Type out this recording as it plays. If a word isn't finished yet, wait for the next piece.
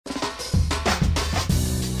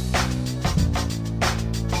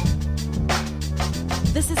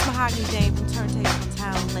This is Mahogany Dave from Turntable from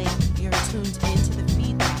Town Lake. You're tuned into the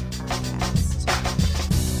Feedback Podcast.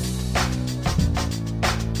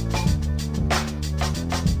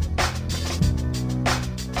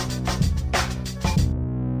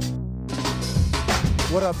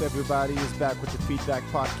 What up, everybody? It's back with the Feedback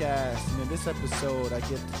Podcast. And in this episode, I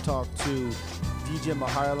get to talk to DJ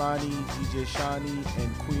Maharlani, DJ Shani,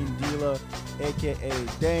 and Queen Dila,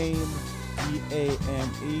 a.k.a. D.A.M.E,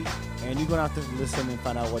 D.A.M.E. And you're going to have to listen and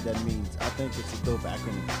find out what that means. I think it's a dope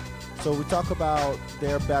acronym. So we talk about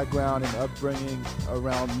their background and upbringing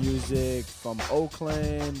around music from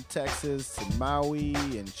Oakland, Texas, and Maui,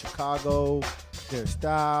 and Chicago, their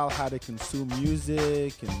style, how they consume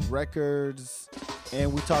music and records.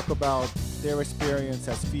 And we talk about their experience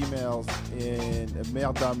as females in a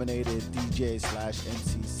male-dominated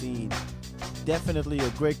DJ/MC scene. Definitely a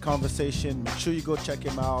great conversation. Make sure you go check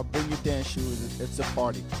him out. Bring your dance shoes. It's a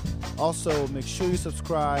party. Also, make sure you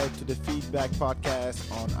subscribe to the Feedback Podcast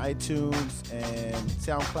on iTunes and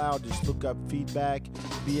SoundCloud. Just look up Feedback,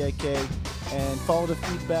 B-A-K, and follow the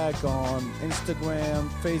Feedback on Instagram,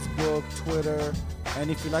 Facebook, Twitter. And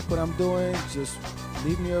if you like what I'm doing, just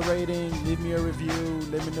leave me a rating, leave me a review,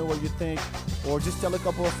 let me know what you think, or just tell a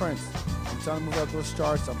couple of friends. I'm trying to move up those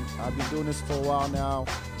charts. I've been doing this for a while now,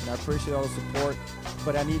 and I appreciate all the support,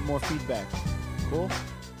 but I need more feedback. Cool?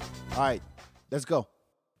 All right, let's go.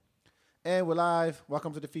 And we're live.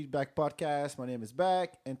 Welcome to the Feedback Podcast. My name is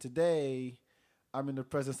Back, and today I'm in the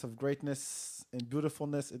presence of greatness and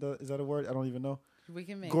beautifulness. Is that a word? I don't even know. We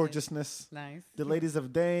can make Gorgeousness. it. Nice. The ladies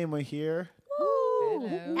of D.A.M.E are here.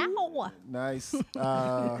 Hello. Ow. Nice.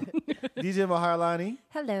 DJ Maharlani,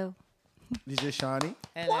 Hello. DJ Shani,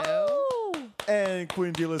 Hello. and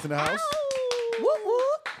Queen Dila's in the house. Whoop,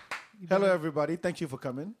 whoop. Hello, everybody. Thank you for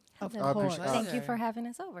coming. Of I course. appreciate- Thank you for having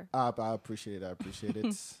us over. I appreciate it. I appreciate it.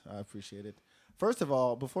 I appreciate it. First of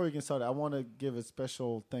all, before we get started, I want to give a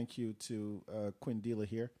special thank you to Queen Dila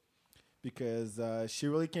here because she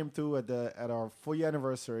really came through at our 4-year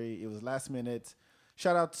anniversary. It was last minute.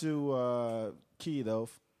 Shout out to Key, though,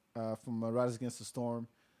 from Riders Against the Storm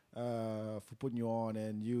for putting you on,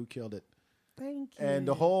 and you killed it. Thank you.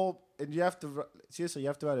 And you have to, seriously, you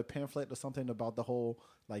have to write a pamphlet or something about the whole,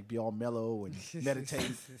 like, be all mellow and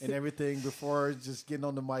meditate and everything before just getting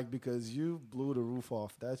on the mic because you blew the roof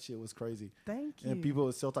off. That shit was crazy. Thank you. And people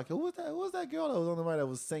were still talking, who was that girl that was on the mic that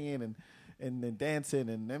was singing and dancing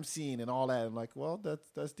and emceeing and all that? I'm like, well,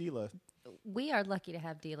 that's Dila. We are lucky to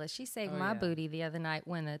have Dila. She saved Oh, my yeah. booty the other night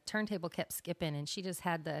when the turntable kept skipping and she just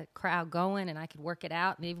had the crowd going and I could work it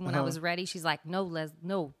out. And even when I was ready, she's like, no,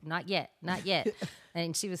 no, not yet.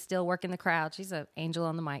 And she was still working the crowd. She's an angel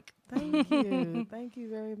on the mic. Thank you. Thank you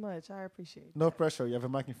very much. I appreciate it. No pressure. You have a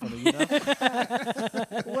mic in front of you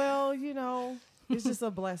now. Well, it's just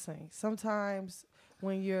a blessing. Sometimes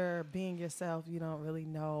when you're being yourself, you don't really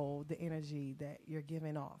know the energy that you're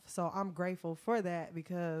giving off. So I'm grateful for that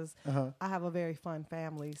because I have a very fun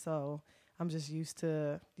family. So I'm just used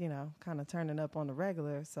to, kind of turning up on the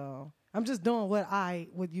regular. So I'm just doing what I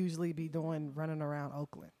would usually be doing running around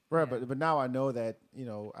Oakland. Right, but now I know that,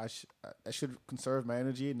 I should conserve my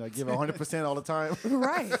energy and not give 100% all the time.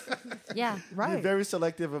 Right. Yeah. Right. Be very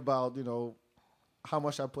selective about, how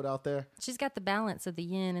much I put out there. She's got the balance of the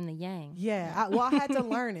yin and the yang. Yeah, I had to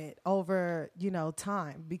learn it over,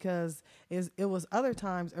 time because it was other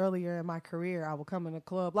times earlier in my career I would come in the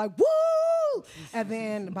club like, woo! And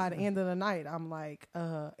then by the end of the night, I'm like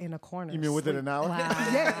in a corner. You mean within asleep. an hour? Wow.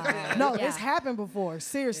 Yeah. No, Yeah. it's happened before.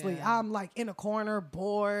 Seriously. Yeah. I'm like in a corner,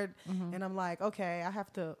 bored, and I'm like, okay, I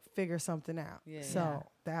have to figure something out. Yeah. So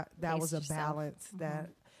that Pace was a yourself. balance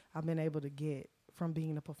that I've been able to get from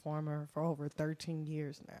being a performer for over 13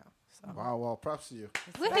 years now. So. Wow, well, props to you.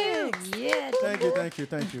 Woohoo! Yeah.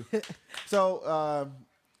 Thank you. So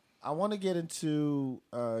I want to get into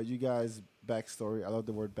you guys' backstory. I love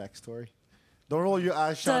the word backstory. Don't roll your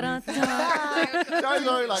eyes, Shani. Dun-dun-dun. Shani's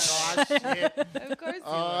already like, oh, shit. Of course you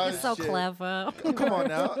Oh, You're so shit. clever. Come on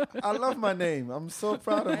now. I love my name. I'm so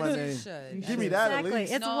proud of my As you name. should. Give me that at Exactly.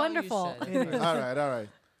 least. It's No, you wonderful. should. All right.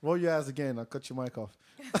 Roll your eyes again. I'll cut your mic off.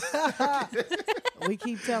 We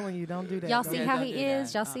keep telling you, don't do that. Y'all Don't see do how don't he do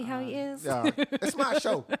is? that. Y'all see how he is? Yeah, it's my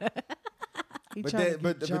show. He But trying then, to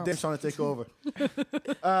but get then jumped. trying to take over.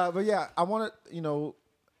 But yeah, I want to,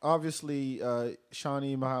 obviously,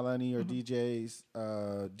 Shani, Mahalani are DJs.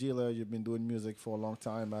 Dila, you've been doing music for a long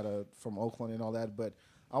time from Oakland and all that. But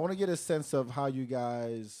I want to get a sense of how you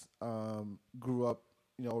guys grew up,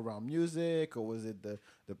 around music, or was it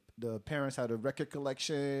the parents had a record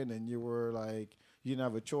collection and you were like, you didn't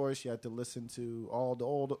have a choice, you had to listen to all the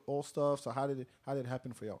old stuff. So how did it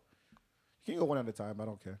happen for y'all? You can go one at a time. I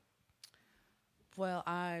don't care. Well,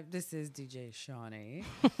 this is DJ Shawnee.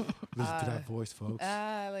 Listen to that voice, folks. Look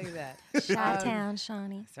at that. Chi-town,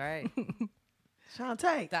 Shawnee. That's right.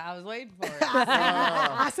 Shantae. I was waiting for it.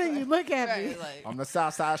 I seen you look at me. Right, like, I'm the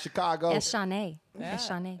South Side of Chicago. It's Shawnee. yeah. It's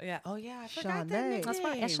Shawnee. Yeah. Oh yeah. I forgot that Shawnee. nickname. That's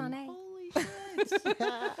right. It's Shawnee. Holy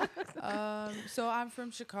shit. So I'm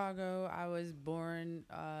from Chicago. I was born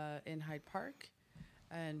in Hyde Park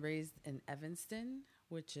and raised in Evanston,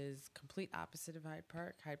 which is complete opposite of Hyde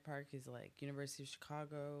Park. Hyde Park is like University of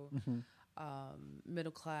Chicago,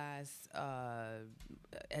 middle class,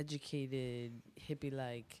 educated,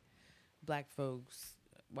 hippie-like, black folks,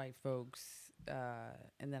 white folks,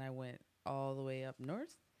 and then I went all the way up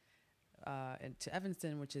north and to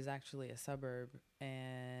Evanston, which is actually a suburb,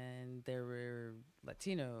 and there were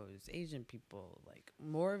Latinos, Asian people, like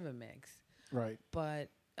more of a mix. Right. But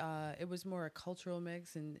it was more a cultural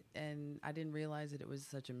mix, and I didn't realize that it was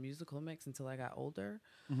such a musical mix until I got older.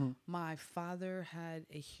 Mm-hmm. My father had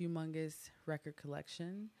a humongous record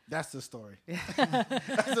collection. That's the story.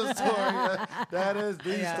 That's the story. That is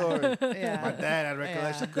the story. Yeah. My dad had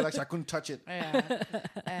recollection. I couldn't touch it. Yeah.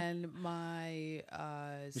 And my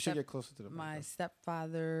We should get closer to the my mic,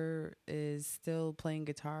 stepfather is still playing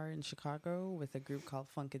guitar in Chicago with a group called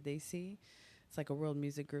Funkadesi. It's like a world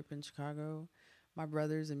music group in Chicago. My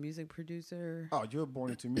brother's a music producer. Oh, you were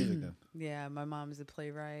born into music then. Yeah, my mom's a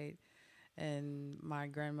playwright, and my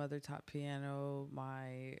grandmother taught piano.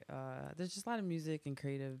 There's just a lot of music and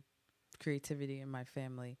creativity in my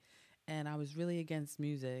family, and I was really against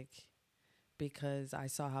music because I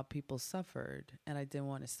saw how people suffered, and I didn't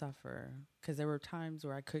want to suffer. Because there were times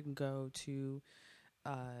where I couldn't go to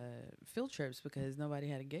field trips because nobody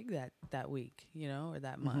had a gig that week, or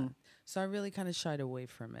that month. So I really kind of shied away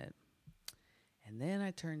from it. And then I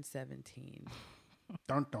turned 17.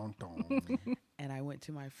 Dun, dun, dun. And I went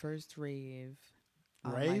to my first rave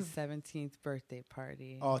on my Rave? 17th birthday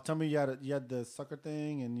party. Oh, tell me you had the sucker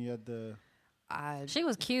thing and you had the... She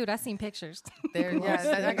was cute. I seen pictures.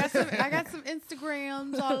 I got some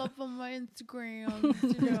Instagrams all up on my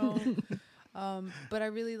Instagrams, but I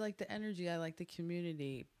really like the energy. I like the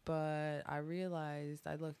community. But I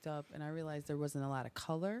looked up and I realized there wasn't a lot of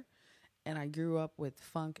color. And I grew up with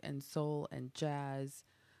funk and soul and jazz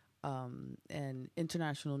and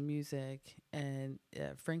international music. And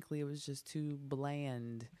frankly, it was just too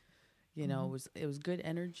bland. It was good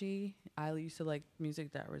energy. I used to like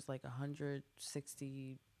music that was like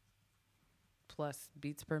 160 plus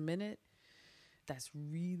beats per minute. That's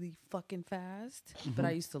really fucking fast. But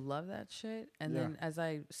I used to love that shit. And then as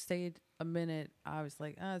I stayed a minute, I was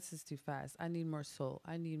like, this is too fast. I need more soul.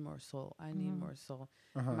 I need more soul. I need more soul.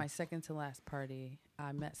 My second to last party,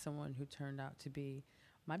 I met someone who turned out to be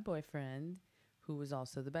my boyfriend, who was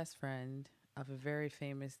also the best friend of a very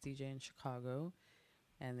famous DJ in Chicago.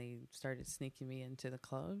 And they started sneaking me into the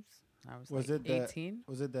clubs. I was like 18.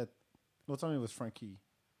 Was it that... Well, tell me it was Frankie.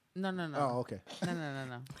 No. Oh, okay. No.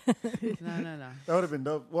 That would have been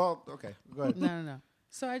dope. Well, okay. Go ahead. No.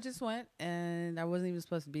 So I just went, and I wasn't even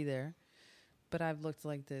supposed to be there. But I've looked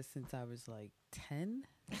like this since I was like 10.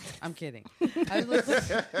 I'm kidding.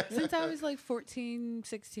 Since I was like 14,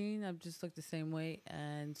 16, I've just looked the same way.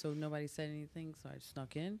 And so nobody said anything, so I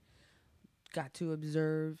snuck in. Got to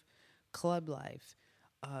observe club life,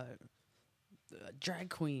 drag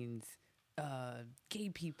queens, gay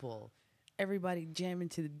people, everybody jamming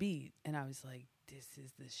to the beat. And I was like, this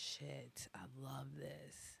is the shit. I love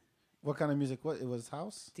this. What kind of music? It was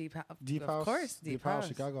house? Deep house. Deep Of house? course, deep house.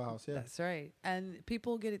 Chicago house, yeah. That's right. And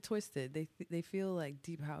people get it twisted. They feel like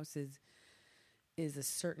deep house is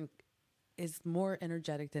more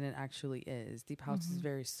energetic than it actually is. Deep house is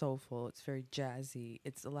very soulful. It's very jazzy.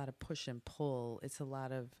 It's a lot of push and pull. It's a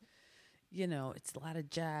lot of, it's a lot of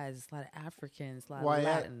jazz, a lot of Africans, a lot of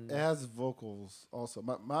Latin. It has vocals also.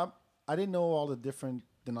 I didn't know all the different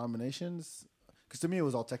denominations because to me it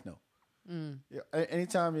was all techno. Yeah,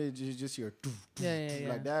 anytime you just hear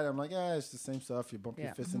like that, I'm like, it's the same stuff. You bump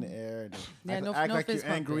your fists in the air and act like you're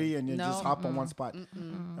angry and you just hop on one spot.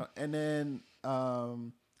 And then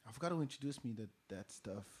I forgot who introduced me to that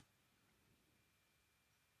stuff.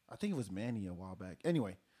 I think it was Manny a while back.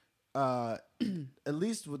 Anyway, at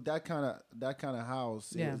least with that kind of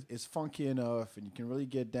house, it's funky enough and you can really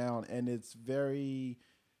get down. And it's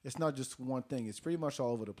not just one thing. It's pretty much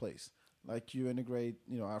all over the place. Like you integrate,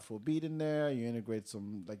 Afro beat in there. You integrate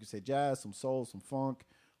some, like you say, jazz, some soul, some funk,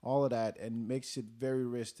 all of that, and makes it very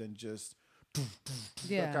rich and just.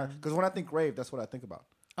 Yeah. Because when I think rave, that's what I think about.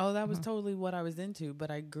 Oh, that was totally what I was into,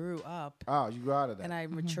 but I grew up. Oh, you grew out of that. And I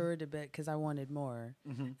matured a bit because I wanted more.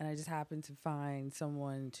 And I just happened to find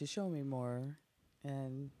someone to show me more.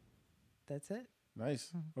 And that's it.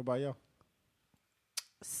 Nice. What about you?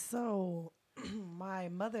 So, my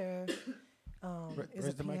mother is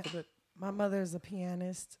Raise the mic a bit. my mother is a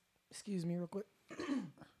pianist. Excuse me, real quick.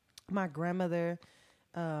 My grandmother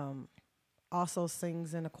also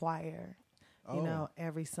sings in a choir. You know,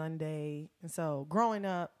 every Sunday. And so, growing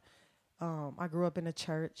up, I grew up in a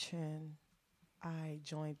church, and I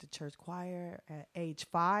joined the church choir at age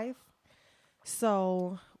 5.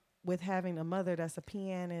 So, with having a mother that's a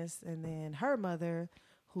pianist, and then her mother,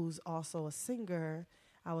 who's also a singer,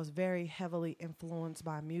 I was very heavily influenced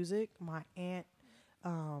by music. My aunt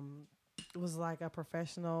was like a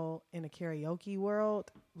professional in the karaoke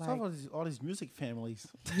world. Like, all these music families.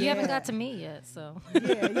 You haven't got to me yet, so.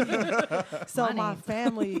 Yeah. So my Money.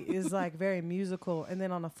 family is like very musical. And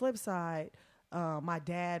then on the flip side, my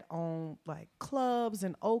dad owned like clubs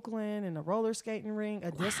in Oakland and a roller skating ring.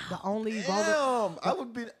 The only roller. I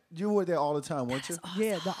would be. You were there all the time, weren't you?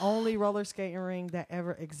 Yeah, the only roller skating ring that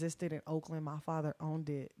ever existed in Oakland. My father owned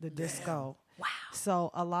it, the disco. Wow.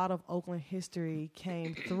 So a lot of Oakland history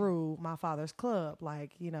came through my father's club.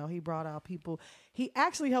 Like, you know, he brought out people. He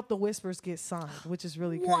actually helped the Whispers get signed, which is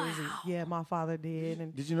really crazy. Yeah, my father did.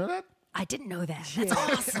 And Did you know that? I didn't know that. That's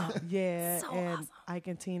awesome. yeah, So and awesome. Ike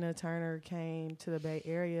and Tina Turner came to the Bay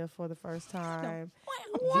Area for the first time.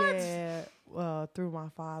 What? Yeah, through my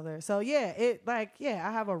father. So yeah,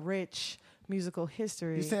 I have a rich musical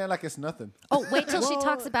history. You're saying like it's nothing. Oh, wait till she Well-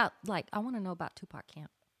 talks about, like, I want to know about Tupac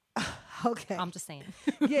Camp. Okay. I'm just saying.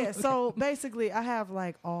 Yeah, so basically I have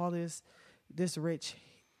like all this rich,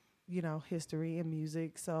 you know, history in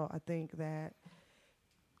music. So I think that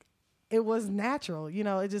it was natural, you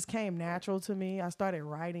know, it just came natural to me. I started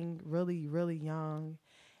writing really, really young.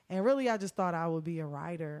 And really, I just thought I would be a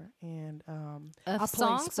writer. And I played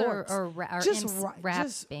Songs or, sports. or just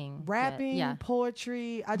rapping? rapping, Yeah.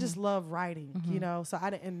 poetry. I just love writing, you know. So I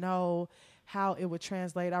didn't know how it would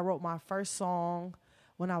translate. I wrote my first song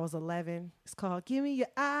when I was 11. It's called "Give Me Your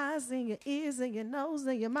Eyes and Your Ears and Your Nose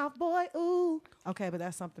and Your Mouth, Boy." Ooh. Okay, but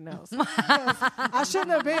that's something else. 'Cause I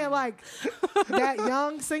shouldn't have been like that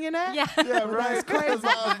young singing that. Yeah. Yeah, right. That's crazy.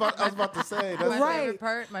 I was about to say.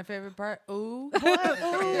 That's My favorite part. Ooh. Boy,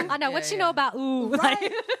 ooh. I know. What you know about ooh? Right.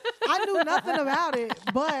 Like, I knew nothing about it,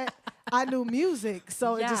 but I knew music,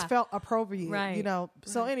 so it Yeah. just felt appropriate, Right. you know.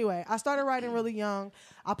 So anyway, I started writing really young.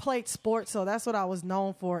 I played sports, so that's what I was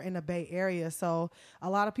known for in the Bay Area. So a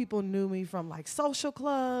lot of people knew me from like social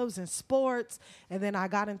clubs and sports. And then I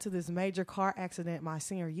got into this major car accident my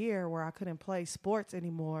senior year where I couldn't play sports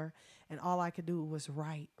anymore. And all I could do was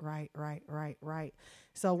write.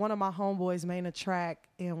 So one of my homeboys made a track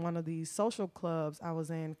in one of these social clubs I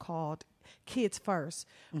was in called Kids First,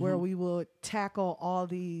 where we would tackle all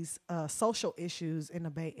these social issues in the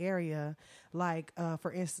Bay Area, like,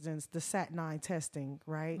 for instance, the Sat-9 testing,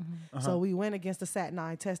 right? So we went against the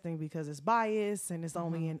Sat-9 testing because it's biased and it's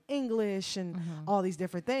only in English and all these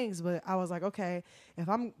different things. But I was like, okay, if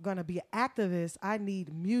I'm going to be an activist, I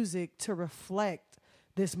need music to reflect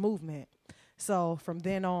this movement. So from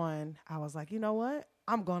then on, I was like, you know what?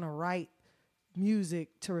 I'm going to write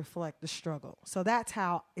music to reflect the struggle. So that's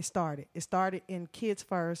how it started. It started in Kids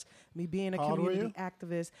First, me being a How old were community you?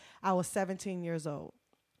 activist. I was 17 years old.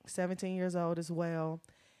 17 years old as well.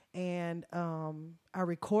 And I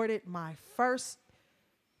recorded my first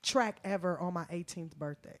track ever on my 18th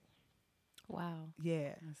birthday. wow.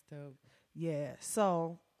 Yeah. That's dope. Yeah.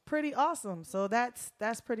 So pretty awesome. So that's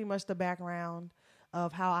pretty much the background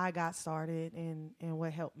of how I got started and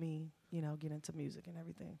what helped me, you know, get into music and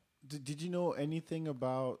everything. Did you know anything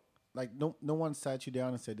about, like, no one sat you down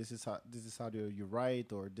and said this is how you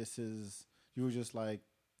write, or you were just like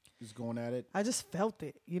just going at it? I just felt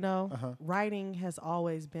it, you know. Uh-huh. Writing has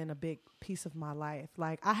always been a big piece of my life.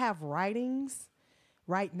 Like, I have writings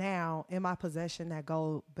right now in my possession that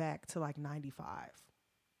go back to like 95.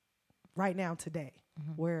 Right now, today,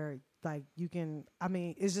 where like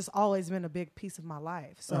it's just always been a big piece of my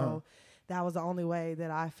life. So that was the only way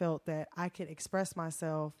that I felt that I could express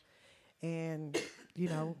myself and, you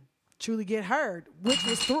know, truly get heard, which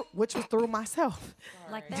was through myself.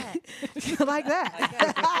 Like that. Like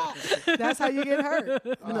that. That's how you get heard.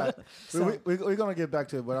 All right. We're going to get back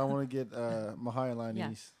to it, but I want to get Mahailani's.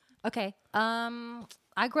 Yeah. Okay.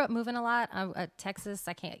 I grew up moving a lot. Texas.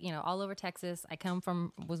 I can't, all over Texas.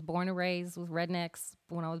 Was born and raised with rednecks.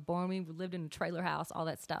 When I was born, we lived in a trailer house, all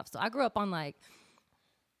that stuff. So I grew up on like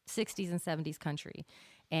 60s and 70s country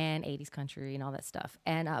and 80s country and all that stuff.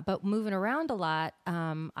 And, but moving around a lot,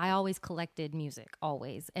 I always collected music,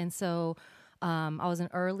 always. And so I was an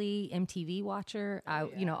early MTV watcher.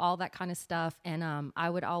 All that kind of stuff. And I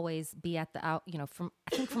would always be at the I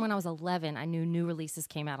think from when I was 11, I knew new releases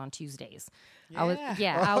came out on Tuesdays. I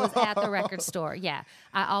was at the record store. Yeah.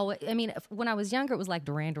 When I was younger, it was like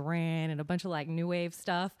Duran Duran and a bunch of like new wave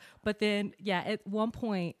stuff. But then, at one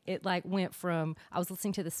point, it like went from I was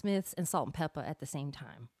listening to the Smiths and Salt and Pepper at the same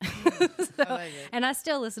time. And I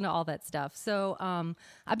still listen to all that stuff. So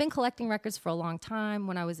I've been collecting records for a long time.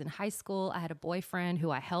 When I was in high school, I had a boyfriend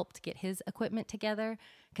who I helped get his equipment together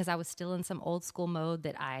because I was still in some old school mode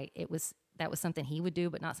that was something he would do,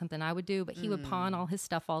 but not something I would do. But he would pawn all his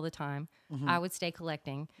stuff all the time. I would stay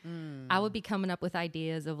collecting. I would be coming up with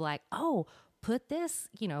ideas of like, put this,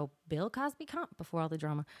 Bill Cosby before all the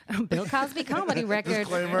drama, Bill Cosby comedy record.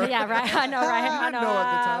 Disclaimer. Yeah, right. I know, right? I know.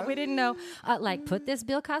 At the time. We didn't know. Put this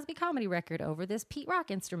Bill Cosby comedy record over this Pete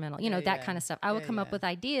Rock instrumental. That kind of stuff. I would come up with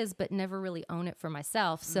ideas, but never really own it for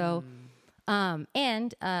myself. So,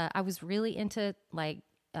 I was really into like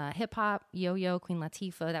hip hop, Yo-Yo, Queen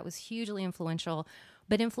Latifah. That was hugely influential,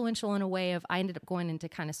 but influential in a way of I ended up going into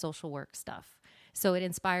kind of social work stuff. So it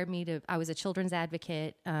inspired me I was a children's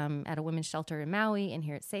advocate at a women's shelter in Maui and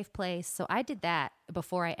here at Safe Place. So I did that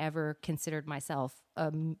before I ever considered myself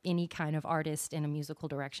any kind of artist in a musical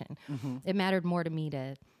direction. It mattered more to me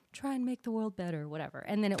to try and make the world better, whatever.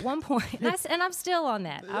 And then at one point, and I'm still on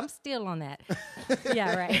that. I'm still on that.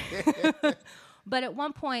 Yeah, right. But at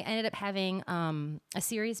one point, I ended up having a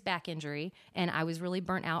serious back injury, and I was really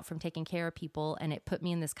burnt out from taking care of people, and it put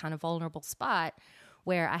me in this kind of vulnerable spot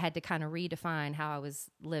where I had to kind of redefine how I was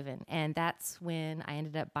living. And that's when I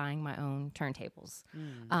ended up buying my own turntables.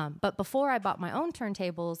 But before I bought my own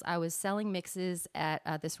turntables, I was selling mixes at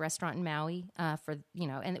this restaurant in Maui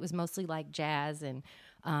and it was mostly like jazz and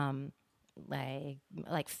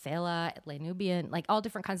like Fela, Le Nubian, like all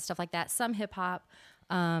different kinds of stuff like that, some hip hop.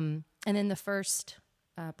 And then the first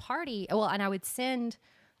party, and I would send...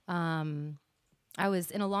 I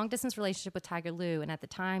was in a long-distance relationship with Tiger Lou, and at the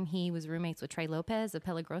time, he was roommates with Trey Lopez of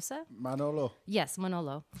Peligrosa. Manolo. Yes,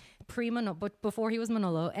 Manolo. Pre-Manolo, but before he was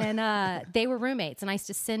Manolo. And they were roommates, and I used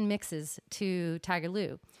to send mixes to Tiger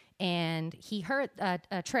Lou. And he heard,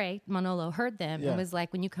 Trey, Manolo, heard them and was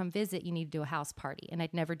like, when you come visit, you need to do a house party. And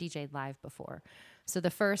I'd never DJ'd live before. So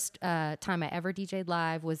the first time I ever DJ'd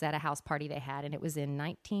live was at a house party they had, and it was in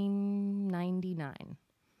 1999.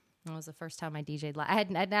 That was the first time I DJ'd live. I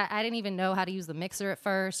didn't even know how to use the mixer at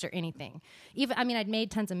first or anything. I'd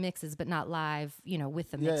made tons of mixes, but not live,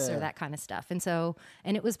 with the mixer, that kind of stuff. And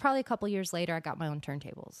it was probably a couple years later I got my own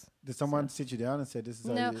turntables. Did someone sit you down and say, "This is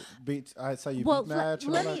how you beat"? I saw you beat match.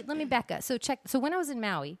 Let me back up. So when I was in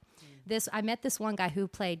Maui, I met this one guy who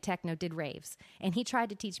played techno, did raves, and he tried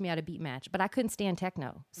to teach me how to beat match, but I couldn't stand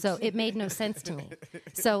techno, so it made no sense to me.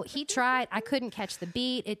 So he tried, I couldn't catch the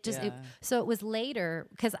beat. So it was later,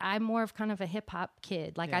 because I'm more of kind of a hip hop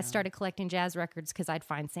kid. Like I started collecting jazz records because I'd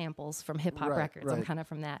find samples from hip hop records. I'm kind of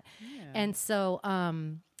from that, and so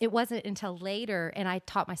it wasn't until later, and I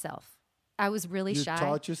taught myself. I was really shy. You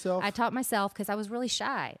taught yourself? I taught myself because I was really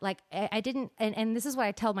shy. Like I didn't, and this is what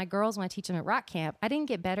I tell my girls when I teach them at rock camp. I didn't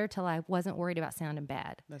get better till I wasn't worried about sounding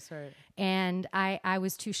bad. That's right. And I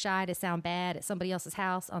was too shy to sound bad at somebody else's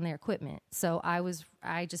house on their equipment. So I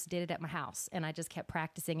just did it at my house, and I just kept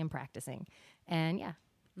practicing and practicing. And yeah.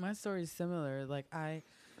 My story is similar. Like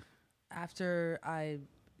after I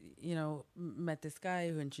met this guy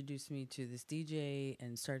who introduced me to this DJ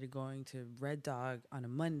and started going to Red Dog on a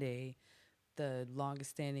Monday, the longest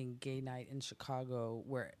standing gay night in Chicago,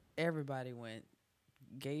 where everybody went,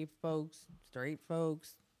 gay folks, straight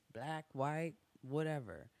folks, black, white,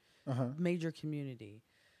 whatever, major community.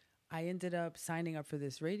 I ended up signing up for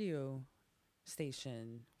this radio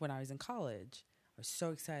station when I was in college. I was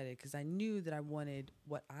so excited because I knew that I wanted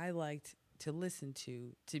what I liked to listen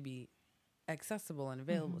to be accessible and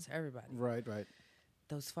available to everybody. Right.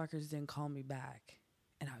 Those fuckers didn't call me back,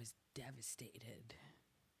 and I was devastated.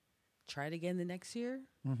 Tried again the next year.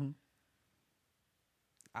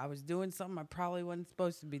 I was doing something I probably wasn't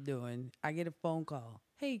supposed to be doing. I get a phone call.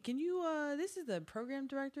 Hey, can you, this is the program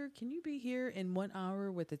director. Can you be here in 1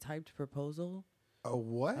 hour with a typed proposal? A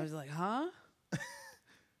what? I was like, huh?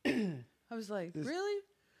 I was like, really?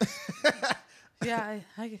 Yeah,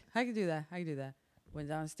 I can do that. I can do that. Went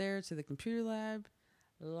downstairs to the computer lab,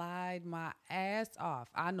 lied my ass off.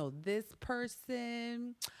 I know this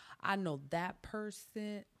person. I know that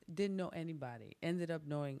person. Didn't know anybody. Ended up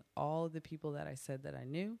knowing all the people that I said that I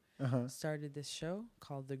knew. Started this show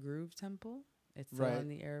called The Groove Temple. It's still on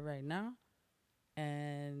the air right now.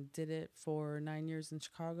 And did it for 9 years in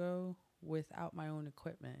Chicago without my own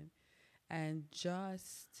equipment. And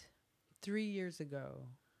just 3 years ago,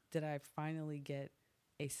 did I finally get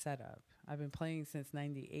a setup. I've been playing since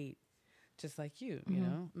 98, just like you, you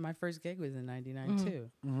know. My first gig was in 99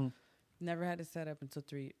 too. Never had a setup until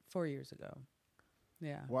 4 years ago.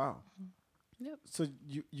 Yeah. Wow. Yep. So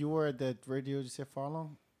you were at that radio, you said, for how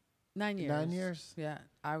long? 9 years. 9 years? Yeah.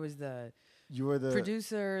 I was the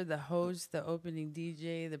producer, the host, the opening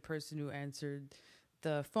DJ, the person who answered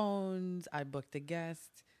the phones. I booked the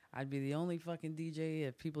guest. I'd be the only fucking DJ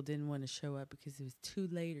if people didn't want to show up because it was too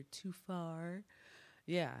late or too far.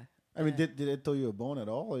 Yeah. I mean, did it throw you a bone at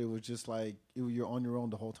all? Or it was just like you're on your own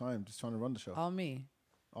the whole time, just trying to run the show? All me.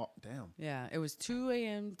 Oh, damn. Yeah. It was 2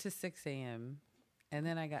 a.m. to 6 a.m. And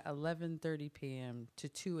then I got 11:30 p.m. to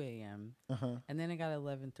 2 a.m. And then I got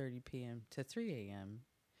 11:30 p.m. to 3 a.m.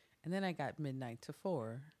 And then I got midnight to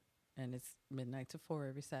 4. And it's midnight to 4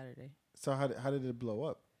 every Saturday. So how did it blow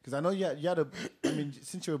up? Because I know you had a, I mean,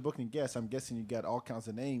 since you were booking guests, I'm guessing you got all kinds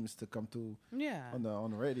of names to come through on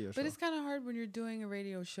the radio show. But it's kind of hard when you're doing a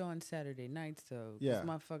radio show on Saturday nights, though. Yeah.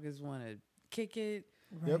 Because motherfuckers want to kick it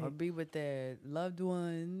Right. or be with their loved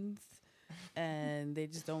ones. And they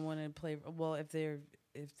just don't want to play. Well, if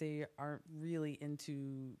they aren't really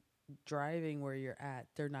into driving where you're at,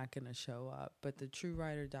 they're not going to show up. But the true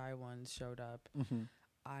ride or die ones showed up.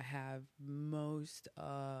 I have most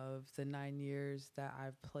of the 9 years that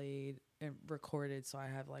I've played and recorded, so I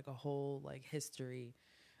have like a whole like history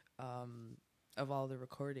of all the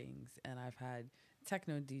recordings. And I've had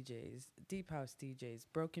techno DJs, deep house DJs,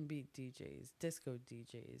 broken beat DJs, disco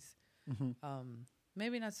DJs.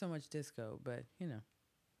 Maybe not so much disco, but you know.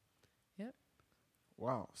 Yep.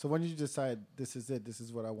 Wow. So when did you decide this is it? This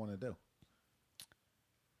is what I want to do?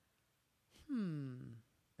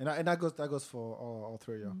 And that goes for all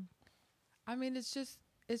three of y'all. I mean, it's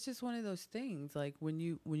just one of those things. Like when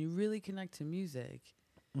you really connect to music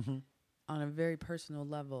on a very personal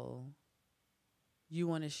level, you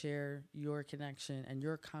want to share your connection and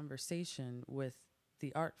your conversation with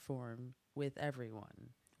the art form with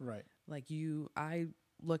everyone. Right. Like I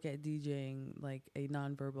look at DJing like a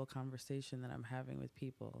nonverbal conversation that I'm having with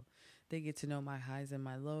people. They get to know my highs and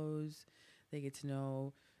my lows. They get to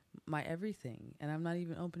know my everything, and I'm not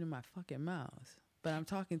even opening my fucking mouth, but I'm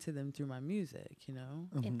talking to them through my music, you know?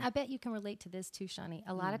 And I bet you can relate to this too, Shani.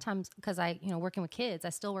 A lot of times, because working with kids, I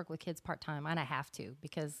still work with kids part-time, and I have to,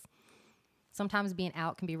 because sometimes being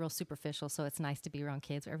out can be real superficial, so it's nice to be around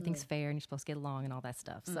kids where everything's fair and you're supposed to get along and all that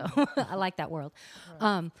stuff. So I like that world.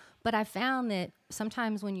 Right. But I found that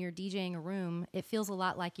sometimes when you're DJing a room, it feels a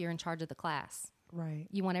lot like you're in charge of the class. Right.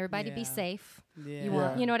 You want everybody to be safe. Yeah. You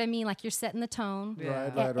want, you know what I mean? Like you're setting the tone.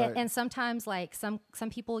 Yeah. Right. And sometimes like some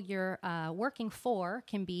people you're working for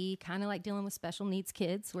can be kind of like dealing with special needs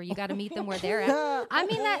kids where you got to meet them where they're at. I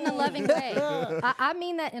mean that in a loving way. I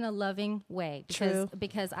mean that in a loving way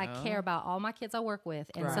because I care about all my kids I work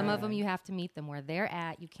with. And some of them you have to meet them where they're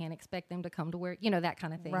at. You can't expect them to come to where, that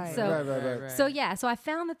kind of thing. Right. Right. So I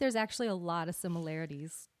found that there's actually a lot of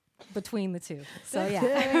similarities between the two. So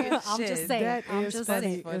yeah, I'm just saying. I'm just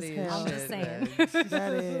saying.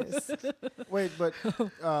 That is. Wait, but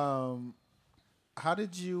how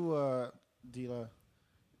did you, Dila?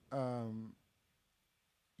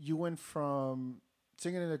 You went from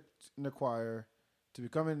singing in the choir to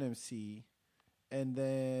becoming an MC, and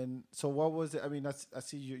then so what was it? I mean, I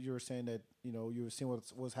see you were saying that you were seeing what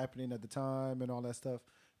was happening at the time and all that stuff,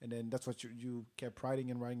 and then that's what you kept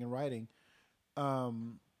writing and writing and writing.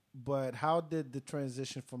 But how did the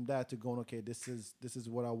transition from that to going, okay, this is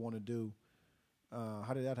what I want to do?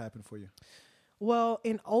 How did that happen for you? Well,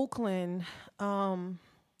 in Oakland,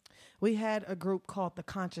 we had a group called the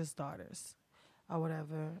Conscious Daughters or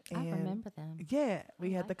whatever. I remember them. Yeah,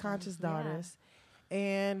 we had the Conscious Daughters.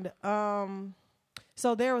 And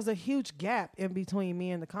so there was a huge gap in between me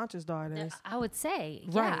and the Conscious Daughters. I would say.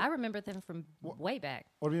 Right. Yeah, I remember them from way back.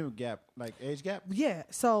 What do you mean gap? Like age gap? Yeah.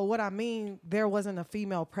 So what I mean, there wasn't a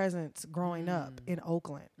female presence growing up in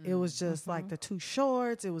Oakland. It was just like the Too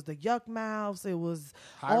Shorts. It was the Yuck Mouths. It was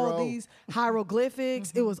all these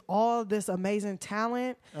hieroglyphics. It was all this amazing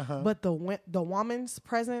talent, but the woman's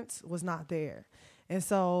presence was not there. And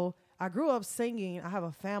so I grew up singing. I have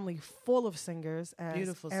a family full of singers, as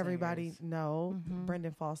Beautiful everybody singers. know.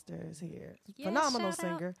 Brendan Foster is here. Yeah, Phenomenal shout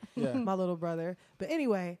out. singer. Yeah. My little brother. But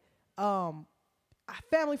anyway, a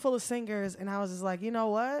family full of singers, and I was just like, you know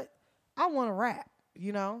what? I want to rap,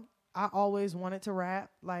 I always wanted to rap,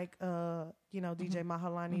 like DJ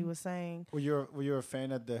Mahalani was saying. Were you a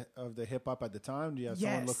fan of the hip hop at the time? Do you have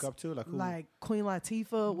someone to look up to? Like who? Like Queen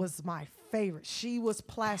Latifah was my favorite. She was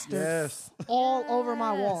plastered all over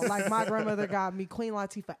my wall. Like my grandmother got me Queen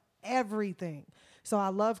Latifah everything. So I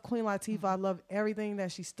love Queen Latifah. I love everything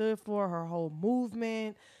that she stood for, her whole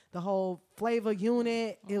movement, the whole flavor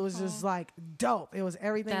unit. It was just like dope. It was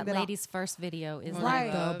everything That lady's first video is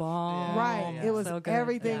Right. like the bomb. Right. Yeah. It was So good.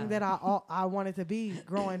 everything Yeah. that I wanted to be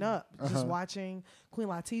growing up. Just watching Queen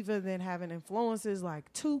Latifah, then having influences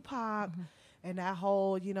like Tupac and that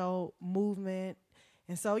whole, movement.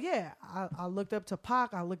 And so, yeah, I looked up to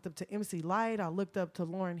Pac. I looked up to MC Lyte. I looked up to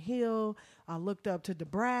Lauryn Hill. I looked up to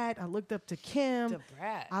DeBrat. I looked up to Kim.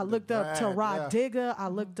 DeBrat. I looked up to DeBrat, Rod yeah. Digger. I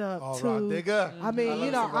looked up to... Rod Digger. I mean,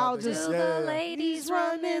 love some Rod I'll Digger. just... Yeah. The ladies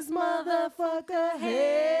Run this motherfucker,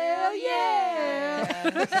 hell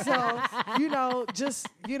yeah. So, just,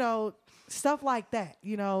 stuff like that,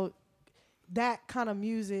 that kind of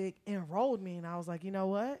music enrolled me. And I was like, you know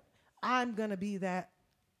what? I'm going to be that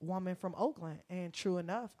woman from Oakland. And true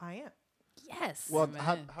enough, I am. Yes. Well, Man.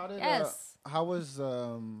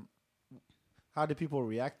 how did people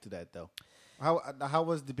react to that though? How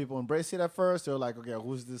was the people embrace it at first? They were like, okay,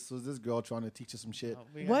 who's this girl trying to teach us some shit?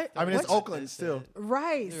 What? I mean, it's What's- Oakland still.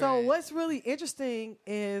 Right. So Right. what's really interesting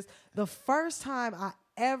is the first time I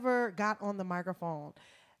ever got on the microphone,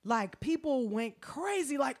 like people went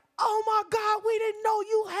crazy, like, oh my God, we didn't know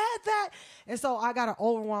you had that. And so I got an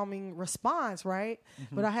overwhelming response, right?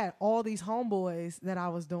 But I had all these homeboys that I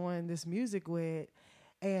was doing this music with,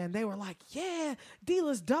 and they were like, yeah,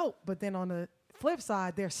 D.A.M.E's dope. But then on the flip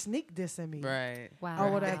side, they're sneak dissing me. Right. Wow.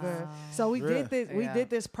 Or whatever. So we Really? did this. We Yeah. did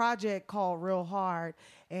this project called Real Hard,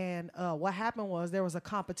 and what happened was there was a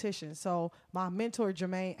competition. So my mentor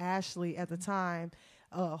Jermaine Ashley at the time,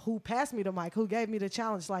 who passed me the mic, who gave me the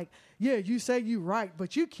challenge, like, yeah, you say you write,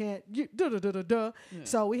 but you can't. You da.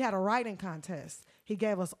 So we had a writing contest. He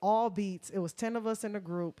gave us all beats. It was 10 of us in the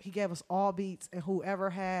group. He gave us all beats, and whoever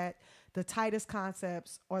had the tightest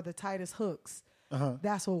concepts or the tightest hooks,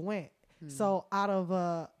 that's what went. So out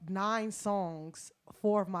of 9 songs,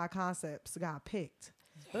 4 of my concepts got picked.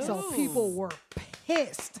 So people were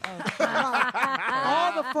pissed.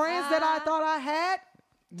 All the friends that I thought I had,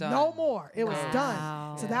 no more. It was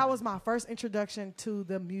done. So that was my first introduction to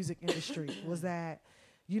the music industry, was that,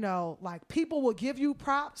 like people will give you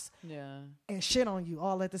props Yeah. and shit on you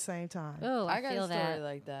all at the same time. Oh, I, I got feel a story that.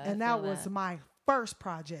 like that. And that was my first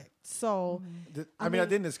project. So I mean, I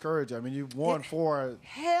didn't discourage you. I mean, you won 4.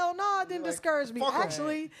 hell no, it didn't discourage me. fuck 'em.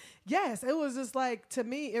 Actually, yes, it was just like, to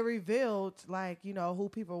me, it revealed like, who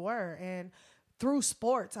people were. And through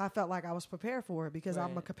sports, I felt like I was prepared for it because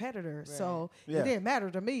I'm a Right. competitor. So Yeah. it didn't matter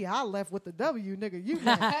to me. I left with the W, nigga. You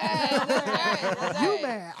mad. You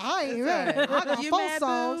mad. I ain't mad. I got You 4 mad,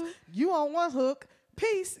 songs. boo? You on one hook.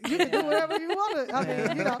 Peace. You can do whatever you want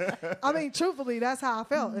to. I mean, truthfully, that's how I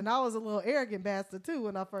felt. And I was a little arrogant bastard too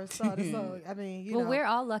when I first started. So, I mean, Well, we're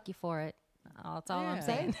all lucky for it. That's all I'm Yeah.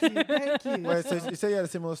 saying. Thank you. Wait, so you say you had a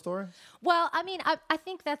similar story? Well, I mean, I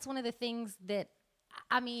think that's one of the things that,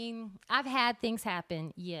 I mean, I've had things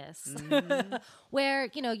happen, yes, where,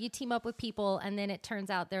 you team up with people and then it turns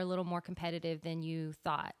out they're a little more competitive than you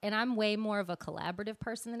thought. And I'm way more of a collaborative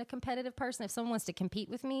person than a competitive person. If someone wants to compete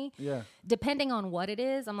with me, Yeah. depending on what it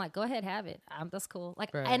is, I'm like, go ahead, have it. That's cool.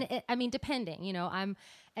 Like, Right. and I mean, depending,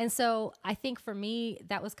 and so I think for me,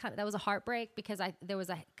 that was a heartbreak because there was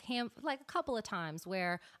a couple of times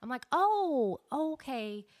where I'm like, oh,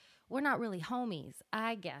 okay, we're not really homies.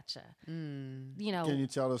 I gotcha. Can you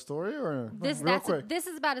tell the story or This real quick? this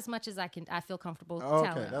is about as much as I feel comfortable Okay,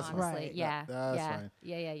 telling. that's fine. Honestly, Right. yeah, That's yeah, fine.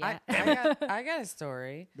 yeah. I got a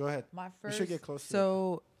story. Go ahead. My You first. should get close to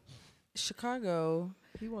So, Chicago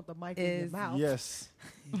You want the mic in your is mouth. Yes.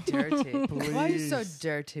 dirty. Why are you so Please.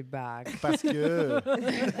 dirty, bag? Parce que.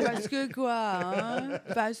 Parce que quoi? Hein?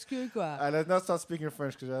 Parce que quoi? Let's not start speaking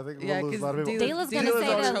French because I think Yeah, we'll lose a 'cause lot of people. Dela's gonna Dylan's say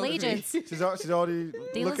already the told me. allegiance. She's already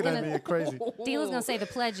Dylan's looking at gonna- me crazy. Deela's gonna say the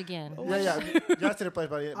pledge again. Yeah. You have to play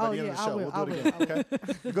by the end Oh, of yeah, the I show. will, We'll do I it again.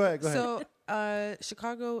 Okay. Go ahead. So,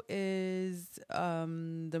 Chicago is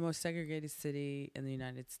the most segregated city in the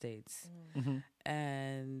United States,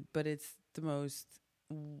 but it's the most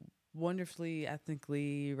wonderfully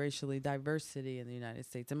ethnically, racially diverse city in the United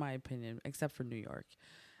States, in my opinion, except for New York.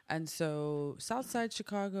 And so, Southside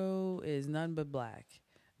Chicago is none but black.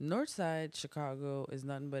 Northside Chicago is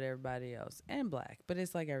nothing but everybody else and black, but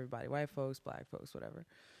it's like everybody, white folks, black folks, whatever.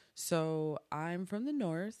 So I'm from the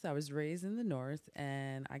North. I was raised in the North,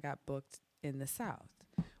 and I got booked in the South,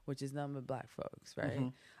 which is nothing but black folks,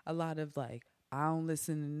 right? A lot of like, I don't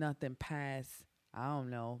listen to nothing past, I don't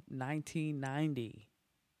know, 1990,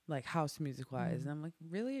 like house music wise. And I'm like,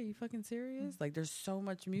 really? Are you fucking serious? Like, there's so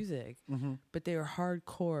much music, but they are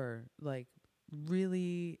hardcore, like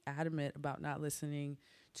really adamant about not listening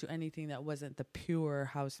to anything that wasn't the pure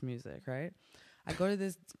house music, right? I go to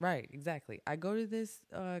this, right, exactly. I go to this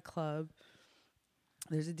club,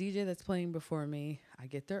 there's a DJ that's playing before me. I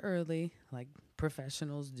get there early, like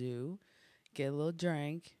professionals do. Get a little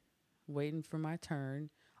drink, waiting for my turn.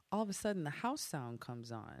 All of a sudden, the house sound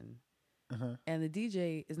comes on, and the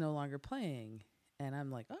DJ is no longer playing. And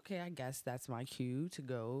I'm like, okay, I guess that's my cue to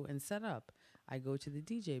go and set up. I go to the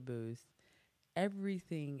DJ booth.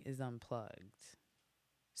 Everything is unplugged.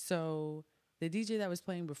 So the DJ that was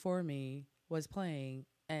playing before me was playing,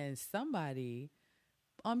 and somebody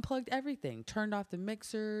unplugged everything, turned off the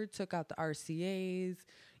mixer, took out the RCAs,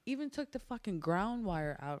 even took the fucking ground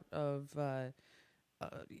wire out of,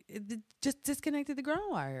 just disconnected the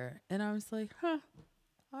ground wire. And I was like, all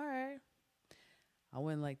right. I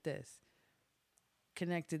went like this.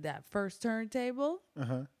 Connected that first turntable,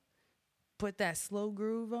 put that slow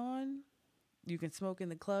groove on. You can smoke in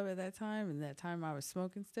the club at that time, and that time I was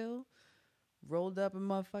smoking still. Rolled up a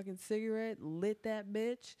motherfucking cigarette, lit that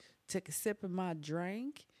bitch, took a sip of my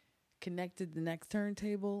drink, connected the next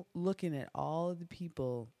turntable, looking at all of the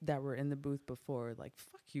people that were in the booth before, like,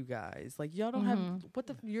 fuck you guys. Like, y'all don't have, what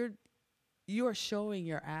the, you are showing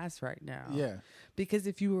your ass right now. Yeah. Because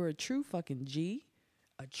if you were a true fucking G,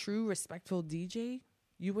 a true respectful DJ,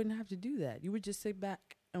 you wouldn't have to do that. You would just sit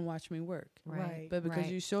back and watch me work. Right. But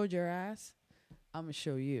because you showed your ass, I'm going to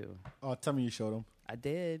show you. Oh, tell me you showed them. I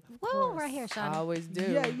did. Whoa, right here, Sean. I always do.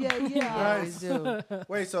 Yeah. I always do.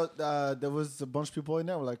 Wait, so there was a bunch of people in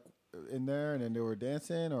there, like in there, and then they were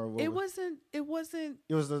dancing, or what? It wasn't. It was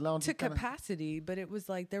the lounge to capacity, but it was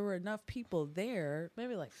like there were enough people there,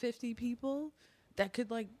 maybe like 50 people, that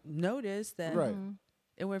could like notice that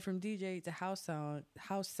it went from DJ to house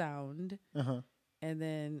sound, and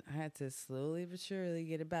then I had to slowly but surely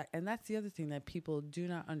get it back. And that's the other thing that people do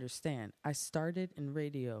not understand. I started in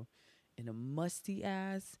radio in a musty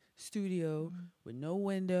ass studio with no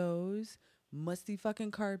windows, musty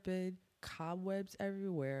fucking carpet, cobwebs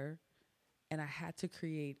everywhere, and I had to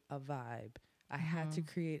create a vibe. I had to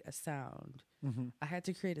create a sound. I had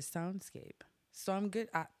to create a soundscape. So I'm good.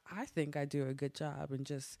 I think I do a good job in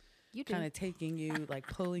just kind of taking you, like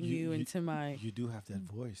pulling you into my... You do have that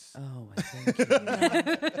voice. Oh, thank you.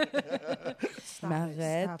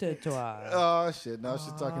 M'arrête toi. Oh, shit. Now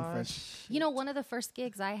she's talking French. You know, one of the first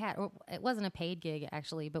gigs I had, or it wasn't a paid gig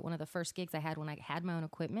actually, but one of the first gigs I had when I had my own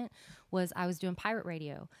equipment was I was doing pirate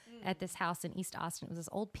radio at this house in East Austin. It was this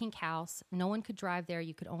old pink house. No one could drive there.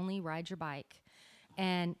 You could only ride your bike.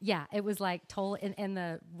 And yeah, it was like and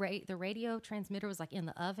the radio transmitter was like in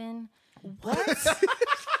the oven. What?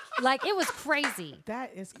 Like, it was crazy.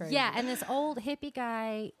 That is crazy. Yeah, and this old hippie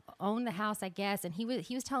guy owned the house, I guess, and he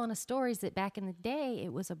was telling us stories that back in the day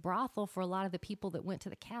it was a brothel for a lot of the people that went to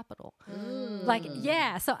the Capitol. Like,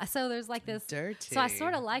 yeah, so there's like this. Dirty. So I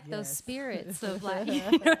sort of like those spirits of like, you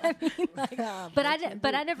know what I mean? Like,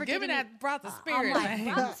 but I never Give me that brothel spirit. I'm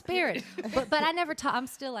like, brothel spirit. But I never talk. I'm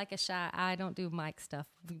still like a shy. I don't do mic stuff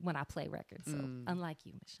when I play records. So unlike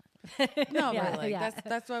you, Miss Shani. No, but like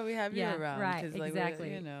that's why we have you around. Right, Like,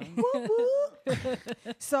 exactly. You know.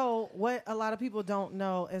 So what a lot of people don't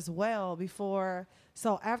know as well,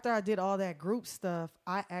 so after I did all that group stuff,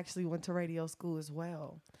 I actually went to radio school as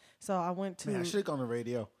well. So I went to... Man, I should have gone to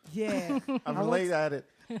radio. Yeah. I'm late at it.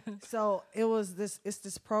 So it's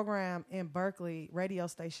this program in Berkeley, radio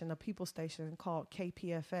station, a people station called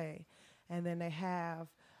KPFA. And then they have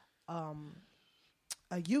a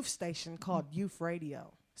youth station called Youth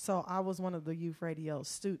Radio. So I was one of the youth radio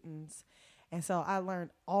students. And so I learned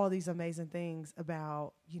all these amazing things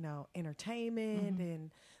about, entertainment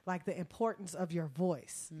and like the importance of your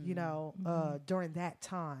voice, during that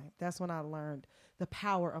time. That's when I learned the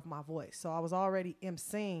power of my voice. So I was already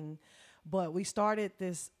emceeing, but we started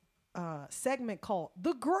this segment called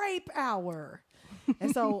The Grape Hour.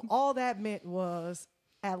 And so all that meant was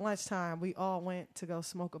at lunchtime, we all went to go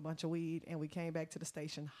smoke a bunch of weed, and we came back to the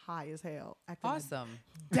station high as hell. Awesome.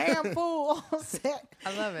 Damn fool on set.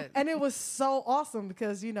 I love it. And it was so awesome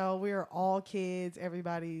because, we were all kids.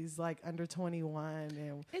 Everybody's like under 21.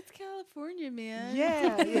 And It's California, man.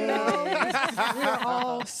 yeah, we were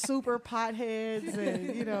all super potheads,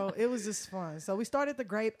 and, it was just fun. So we started the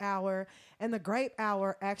Grape Hour, and the Grape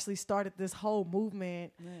Hour actually started this whole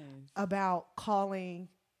movement about calling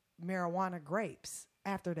marijuana grapes.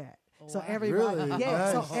 After that, so everybody,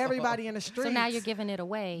 so everybody in the streets. So now you're giving it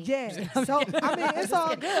away. Yeah. So I mean, it's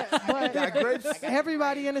all good. But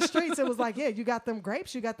everybody in the streets, it was like, yeah, you got them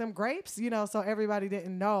grapes. So everybody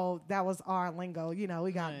didn't know that was our lingo.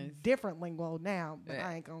 We got different lingo now, but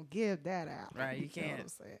I ain't gonna give that out. Right? You know can't. what I'm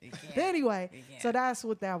saying? But anyway, so that's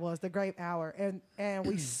what that was, the Grape Hour, and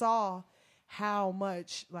we saw how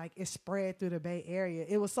much like it spread through the Bay Area.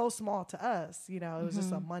 It was so small to us, you know, it was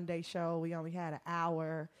just a Monday show. We only had an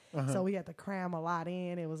hour. So we had to cram a lot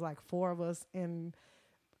in. It was like 4 of us in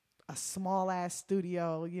a small ass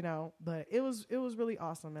studio, you know, but it was really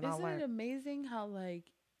awesome. And Isn't it amazing how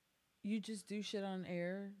like you just do shit on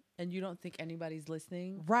air and you don't think anybody's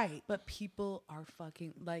listening? Right. But people are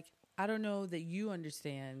fucking like, I don't know that you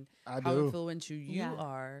understand I how do. influential you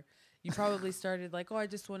are. You probably started like, oh, I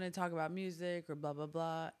just want to talk about music or blah, blah,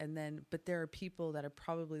 blah. And then, but there are people that are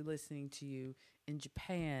probably listening to you in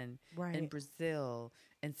Japan, in Brazil,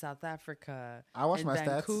 in South Africa, I watch in my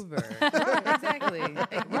Vancouver. stats.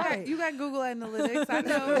 Exactly. You got Google Analytics. I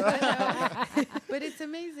know. But it's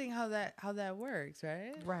amazing how that works,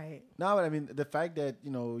 right? Right. No, but I mean the fact that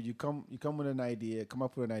you come with an idea, come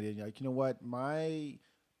up with an idea, and you're like, you know what, my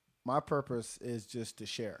purpose is just to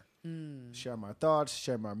share my thoughts,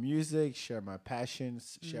 share my music, share my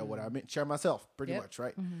passions, share what I mean, share myself, pretty much,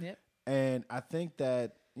 right? Yep. And I think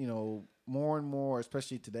that more and more,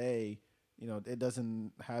 especially today, it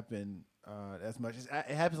doesn't happen as much.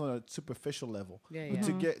 It happens on a superficial level. Yeah,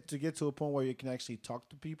 But yeah. to get to a point where you can actually talk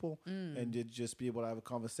to people and just be able to have a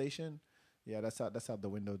conversation. Yeah, that's out the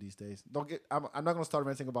window these days. I'm not gonna start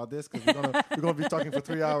ranting about this because we're gonna be talking for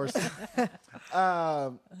 3 hours. I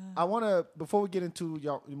wanna, before we get into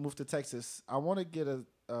y'all move to Texas, I wanna get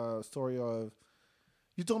a story of.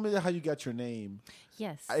 You told me how you got your name.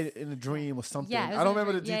 Yes. In a dream or something. Yeah, I don't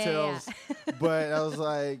remember the details, but I was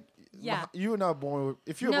like, Yeah. You were not born with,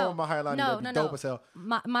 if you were born with Mahealani, that'd be dope as hell.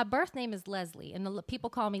 My birth name is Leslie, and people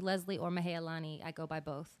call me Leslie or Mahealani. I go by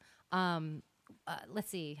both. Let's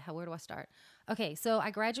see, where do I start? Okay, so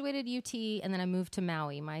I graduated UT, and then I moved to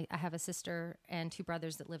Maui. I have a sister and 2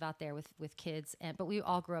 brothers that live out there with kids, but we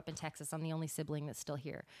all grew up in Texas. I'm the only sibling that's still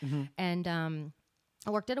here. And I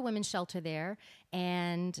worked at a women's shelter there,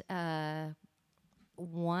 and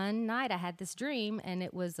one night I had this dream, and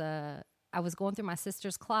it was I was going through my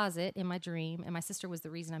sister's closet in my dream, and my sister was the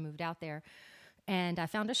reason I moved out there. And I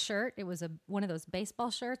found a shirt. It was one of those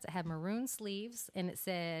baseball shirts. It had maroon sleeves, and it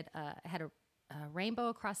said, it had a rainbow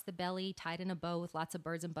across the belly, tied in a bow with lots of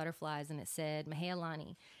birds and butterflies, and it said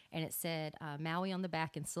Mahealani, and it said Maui on the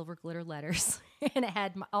back in silver glitter letters, and it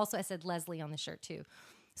had also I said Leslie on the shirt too.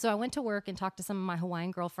 So I went to work and talked to some of my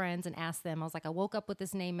Hawaiian girlfriends and asked them. I was like, I woke up with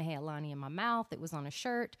this name Mahealani in my mouth. It was on a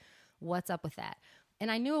shirt. What's up with that? And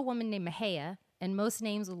I knew a woman named Mahea, and most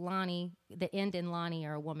names with Lani that end in Lani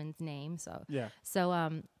are a woman's name. So yeah.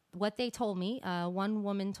 So what they told me, one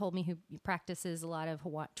woman told me who practices a lot of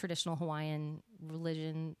traditional Hawaiian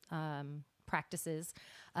religion practices.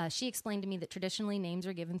 She explained to me that traditionally names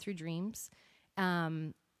are given through dreams.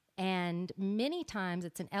 And many times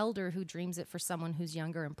it's an elder who dreams it for someone who's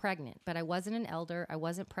younger and pregnant. But I wasn't an elder, I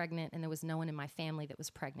wasn't pregnant, and there was no one in my family that was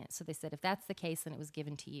pregnant. So they said, if that's the case, then it was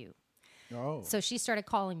given to you. Oh. So she started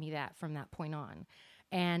calling me that from that point on.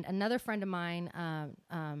 And another friend of mine, a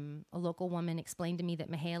local woman, explained to me that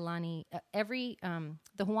Mahealani,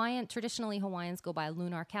 traditionally Hawaiians go by a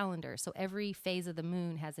lunar calendar. So every phase of the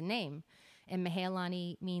moon has a name. And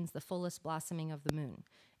Mahealani means the fullest blossoming of the moon.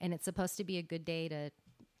 And it's supposed to be a good day to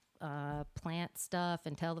plant stuff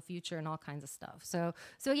and tell the future and all kinds of stuff. So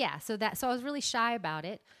I was really shy about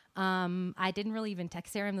it. I didn't really even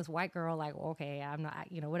text her. I'm this white girl, like, okay, I'm not,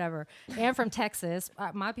 whatever. And from Texas,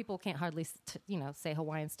 my people can't hardly, say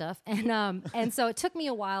Hawaiian stuff. And so it took me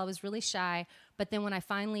a while. I was really shy. But then when I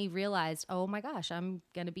finally realized, oh my gosh, I'm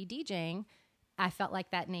going to be DJing, I felt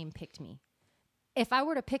like that name picked me. If I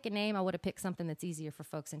were to pick a name, I would have picked something that's easier for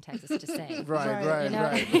folks in Texas to say. Right. You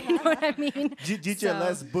know what I mean? DJ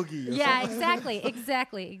Les Boogie. Yeah,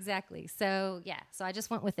 exactly. So I just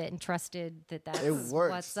went with it and trusted that that's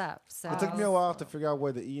what's up. So it took me a while to figure out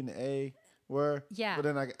where the E and the A were. Yeah. But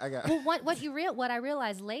then I got. Well, what I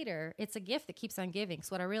realized later, it's a gift that keeps on giving.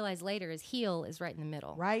 So what I realized later is heel is right in the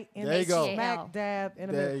middle. Right in there the you go. smack dab in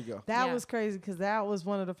the middle. There you go. That was crazy because that was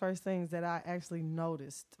one of the first things that I actually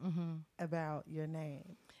noticed about your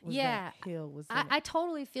name. That heel was in I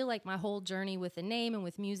totally feel like my whole journey with the name and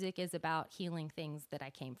with music is about healing things that I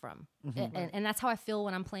came from. And that's how I feel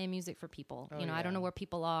when I'm playing music for people. I don't know where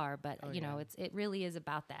people are, but it really is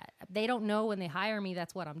about that. They don't know when they hire me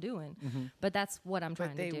that's what I'm doing, but that's what I'm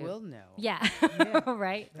trying to do. But they will know. Yeah.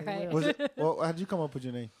 Right. Well, how did you come up with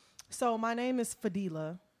your name? So my name is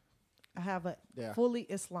Fadila. I have a fully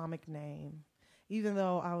Islamic name. Even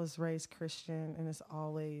though I was raised Christian, and it's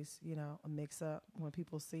always, a mix-up when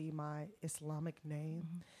people see my Islamic name.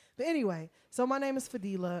 But anyway, so my name is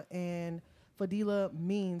Fadila, and Fadila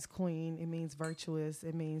means queen. It means virtuous.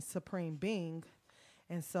 It means supreme being.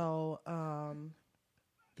 And so,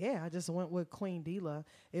 I just went with Queen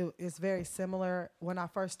D.A.M.E. It's very similar. When I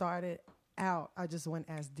first started out, I just went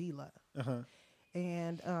as D.A.M.E.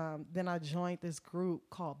 And then I joined this group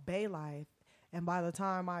called Bay Life. And by the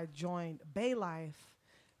time I joined Bay Life,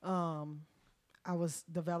 I was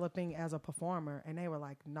developing as a performer. And they were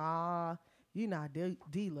like, nah, you're not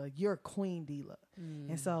D.A.M.E., you're Queen D.A.M.E.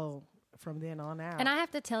 And so from then on out. And I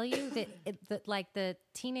have to tell you that like the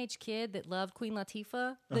teenage kid that loved Queen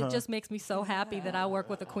Latifah, that just makes me so happy that I work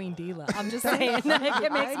with a Queen D.A.M.E. I'm just saying,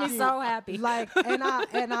 it makes me so happy. Like, and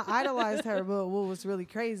I idolized her, but what was really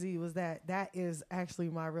crazy was that is actually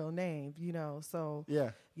my real name, you know. So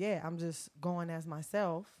yeah, I'm just going as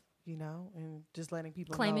myself, you know, and just letting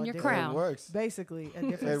people claiming know your crown. It works. Basically, a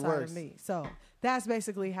different side of me. So that's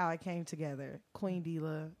basically how it came together. Queen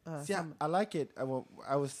D.A.M.E. See, I like it. I forgot what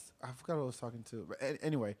I was talking to. But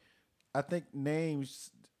anyway, I think names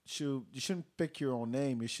you shouldn't pick your own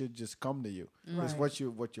name. It should just come to you. It's what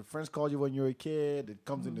your friends called you when you were a kid. It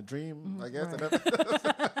comes in the dream, I guess. Right.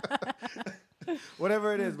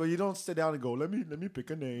 Whatever it is, but you don't sit down and go, let me pick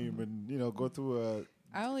a name and, you know, go through a.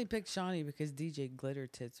 I only picked Shawnee because DJ Glitter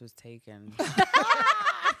Tits was taken.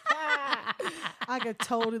 I could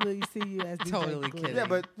totally see you as DJ Totally Glitter. kidding.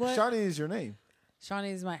 Yeah, but Shawnee is your name.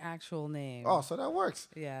 Shawnee is my actual name. Oh, so that works.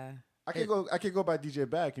 Yeah. I could go by DJ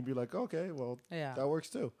Back and be like, okay, well, that works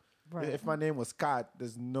too. Right. If my name was Scott,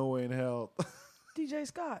 there's no way in hell. DJ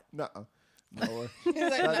Scott. Nuh-uh. No way.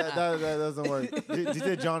 that doesn't work.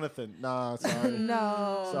 DJ Jonathan. Nah, sorry.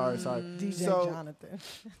 No. Sorry. DJ Jonathan.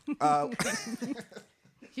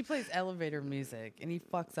 He plays elevator music and he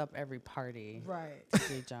fucks up every party. Right.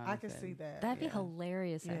 DJ Jonathan. I can see that. That'd be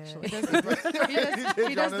hilarious, actually. He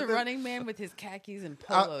does the running man with his khakis and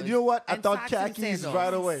polos. You know what? I and thought socks and khakis sandals,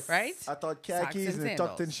 right away. Right? I thought khakis and a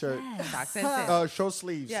tucked in shirt. Socks and sandals. Short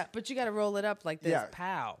sleeves. Yeah, but you got to roll it up like this. Yeah.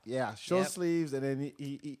 Pow. Yeah, short sleeves, and then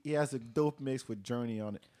he has a dope mix with Journey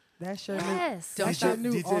on it. That's your Yes. new, that's your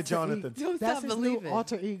new DJ alter Jonathan. Don't That's stop his new believing.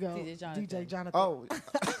 alter ego. DJ Jonathan. Oh,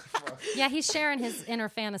 Yeah, he's sharing his inner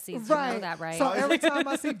fantasies. You know that, right? So every time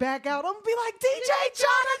I see Back Out, I'm gonna be like, DJ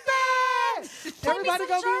Jonathan! Everybody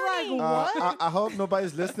gonna be like, what? I hope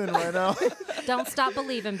nobody's listening right now. Don't stop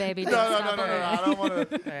believing, baby. No. I don't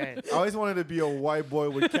want to. Right. I always wanted to be a white boy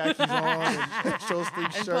with khakis on and short sleeve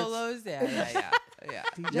And shirts. polos. Yeah.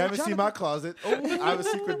 DJ You haven't seen my Jonathan. closet. Oh, I have a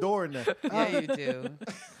secret door in there. Yeah, you do.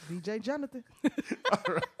 DJ Jonathan.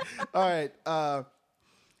 All right.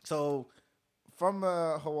 So from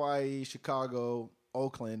Hawaii, Chicago,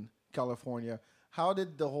 Oakland, California, how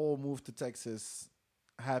did the whole move to Texas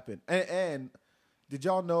happen? And did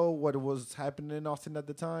y'all know what was happening in Austin at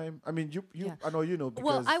the time? I mean, you I know you know because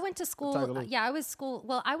Well, I went to school. Tiger League. I went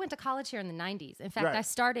to college here in the 90s. In fact, Right. I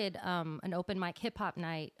started an open mic hip hop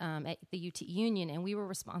night at the UT Union, and we were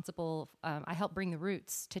responsible. I helped bring the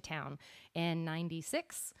Roots to town in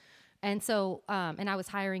 96. And so, and I was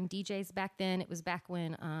hiring DJs back then. It was back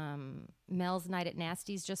when Mel's Night at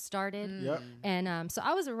Nasty's just started. Yep. And so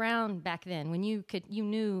I was around back then when you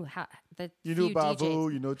knew how the You knew few Bavu,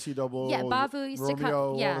 DJs. you know T-Double. Yeah, Bavu used Romeo, to come.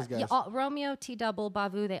 all those guys. Romeo, T-Double,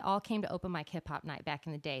 Bavu, they all came to open mic hip hop night back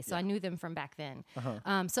in the day. So I knew them from back then.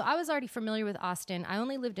 So I was already familiar with Austin. I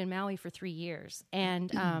only lived in Maui for 3 years.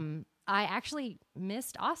 And I actually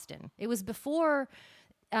missed Austin. It was before...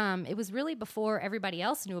 it was really before everybody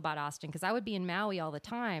else knew about Austin, because I would be in Maui all the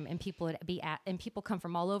time, and people come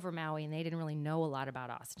from all over Maui, and they didn't really know a lot about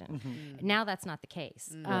Austin. Now that's not the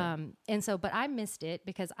case. But I missed it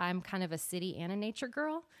because I'm kind of a city and a nature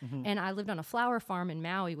girl, and I lived on a flower farm in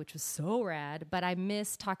Maui, which was so rad. But I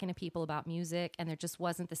missed talking to people about music, and there just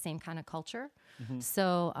wasn't the same kind of culture.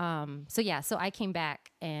 So I came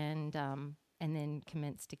back and then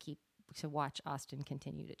commenced to watch Austin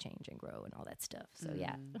continue to change and grow and all that stuff. So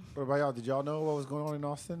yeah. What about y'all? Did y'all know what was going on in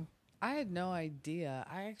Austin? I had no idea.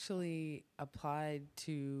 I actually applied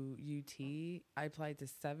to UT. I applied to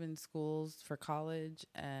 7 schools for college,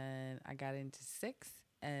 and I got into 6,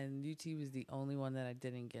 and UT was the only one that I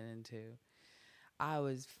didn't get into. I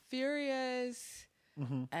was furious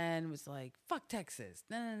and was like, fuck Texas.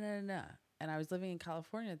 No. And I was living in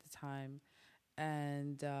California at the time.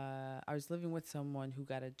 And I was living with someone who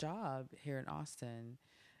got a job here in Austin.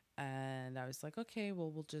 And I was like, okay, well,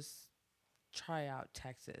 we'll just try out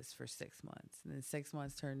Texas for 6 months. And then 6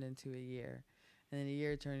 months turned into a year. And then a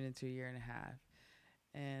year turned into a year and a half.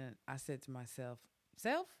 And I said to myself,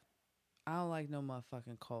 I don't like no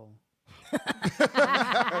motherfucking coal. I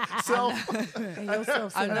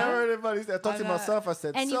never heard anybody say. I thought to myself, I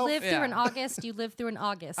said, and self. you lived through an August. You lived through an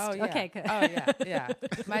August. Oh, yeah. Okay, good. Oh, yeah.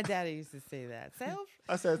 My daddy used to say that. Self?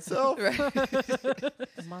 I said, self.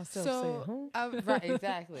 Myself So, said, right,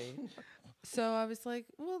 exactly. So I was like,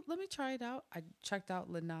 well, let me try it out. I checked out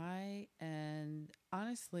Lanai, and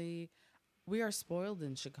honestly, we are spoiled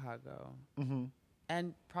in Chicago. Mm-hmm.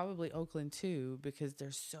 And probably Oakland too, because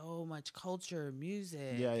there's so much culture,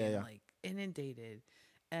 music, like inundated.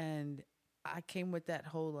 And I came with that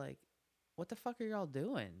whole like, what the fuck are y'all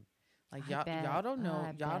doing? Like y'all don't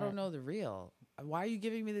know the real. Why are you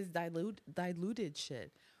giving me this diluted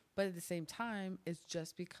shit? But at the same time, it's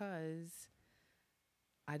just because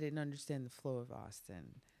I didn't understand the flow of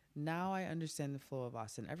Austin. Now I understand the flow of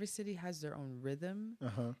Austin. Every city has their own rhythm.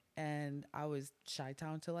 And I was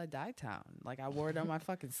Chi-Town till I die town. Like I wore it on my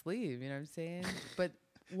fucking sleeve, you know what I'm saying? But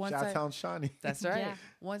once Chi-Town Shawnee. That's right. Yeah.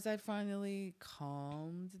 Once I finally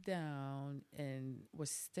calmed down and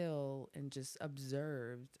was still and just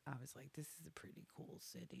observed, I was like, this is a pretty cool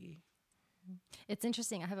city. It's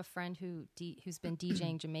interesting. I have a friend who's been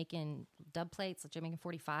DJing Jamaican dub plates, like Jamaican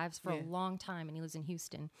 45s for a long time, and he lives in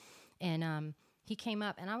Houston. And he came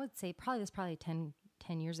up, and I would say probably 10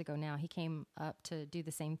 years ago now, he came up to do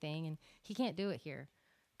the same thing, and he can't do it here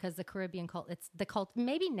because the Caribbean it's the cult.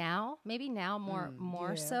 Maybe now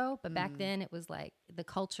more so, but back then it was like the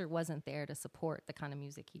culture wasn't there to support the kind of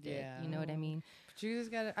music he did. You know what I mean? But you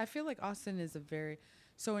just I feel like Austin is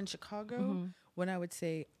so in Chicago, when I would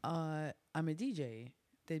say, I'm a DJ,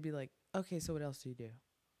 they'd be like, okay, so what else do you do?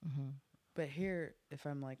 But here, if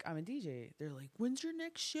I'm like, I'm a DJ, they're like, when's your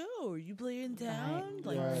next show? Are you playing in town?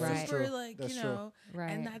 Right. Like, super, True. like, That's you know.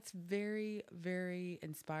 Right. And that's very, very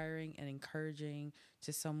inspiring and encouraging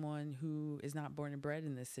to someone who is not born and bred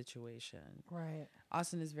in this situation. Right.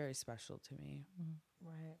 Austin is very special to me.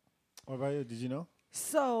 Right. What about you? Did you know?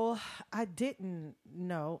 So I didn't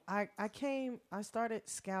know. I started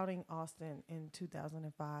scouting Austin in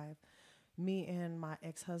 2005. Me and my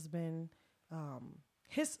ex-husband,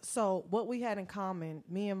 so what we had in common,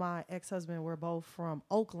 me and my ex-husband were both from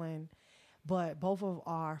Oakland, but both of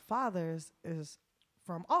our fathers is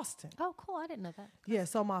from Austin. Oh, cool. I didn't know that. Yeah,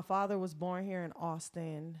 so my father was born here in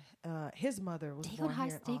Austin. His mother was born here in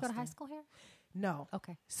Austin. Did he go to high school here? No.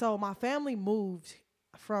 Okay. So my family moved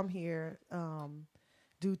from here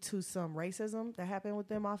due to some racism that happened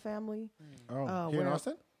within my family. Here in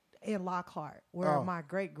Austin? In Lockhart, where my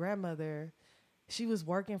great-grandmother, she was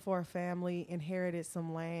working for a family, inherited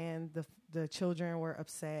some land. The children were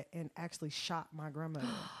upset and actually shot my grandmother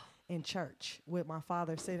in church with my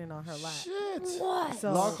father sitting on her lap. Shit. What?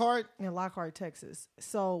 So, Lockhart? In Lockhart, Texas.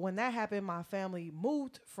 So when that happened, my family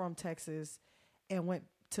moved from Texas and went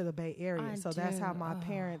to the Bay Area. That's how my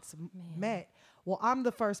parents met. Well, I'm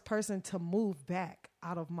the first person to move back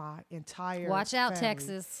out of my entire Watch out, family.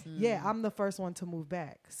 Texas. Yeah, I'm the first one to move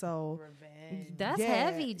back. So That's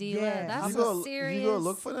heavy, Dila. yeah. That's serious. You go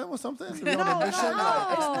look for them or something? No, it's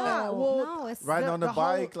not. Well, no, it's riding on the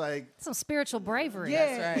bike, whole, like some spiritual bravery.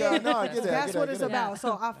 Yeah, yeah, no, I get it. That's what it's about. Yeah.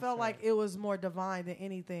 So I felt like it was more divine than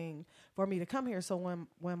anything for me to come here. So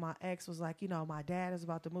when my ex was like, my dad is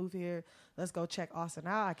about to move here, let's go check Austin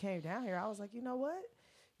out. I came down here. I was like, you know what?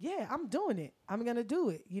 Yeah, I'm doing it. I'm going to do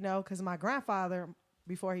it, because my grandfather,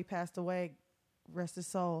 before he passed away, rest his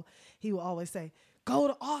soul, he would always say, go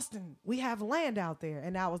to Austin. We have land out there.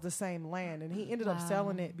 And that was the same land. And he ended up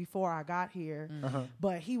selling it before I got here.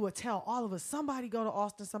 But he would tell all of us, somebody go to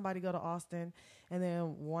Austin, somebody go to Austin. And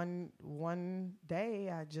then one day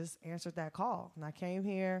I just answered that call. And I came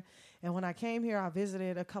here. And when I came here, I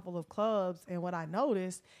visited a couple of clubs. And what I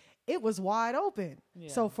noticed, it was wide open. Yeah.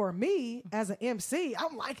 So for me as an MC,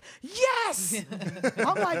 I'm like, yes!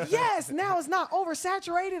 I'm like, yes! Now it's not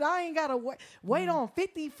oversaturated. I ain't got to wait on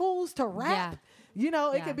 50 fools to rap.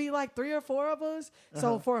 Yeah. It could be like 3 or 4 of us.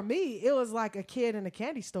 So for me, it was like a kid in a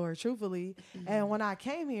candy store, truthfully. And when I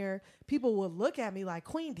came here, people would look at me like,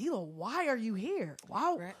 Queen D.A.M.E, why are you here?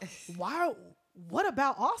 Why? What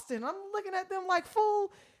about Austin? I'm looking at them like,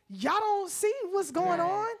 fool, y'all don't see what's going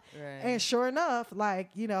on. Right. And sure enough, like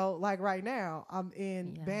right now, I'm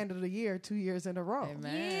in Band of the Year 2 years in a row.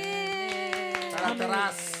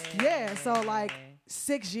 Yeah. So like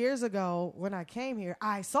 6 years ago when I came here,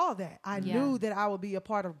 I saw that. I knew that I would be a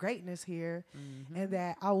part of greatness here and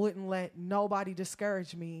that I wouldn't let nobody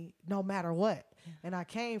discourage me no matter what. And I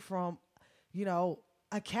came from, a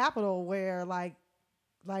capital where like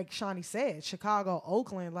Shawnee said, Chicago,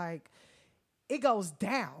 Oakland, like, it goes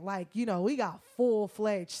down. Like, we got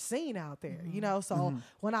full-fledged scene out there, So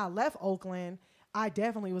when I left Oakland, I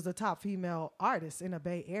definitely was a top female artist in the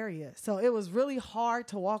Bay Area. So it was really hard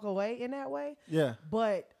to walk away in that way. Yeah.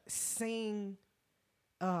 But seeing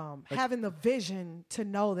having the vision to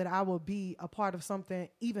know that I will be a part of something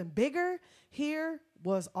even bigger here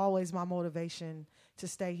was always my motivation to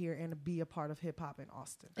stay here and to be a part of hip hop in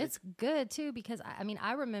Austin. It's good too because I mean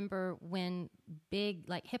I remember when big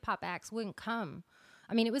like hip hop acts wouldn't come.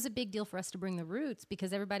 I mean, it was a big deal for us to bring the Roots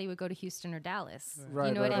because everybody would go to Houston or Dallas. Right,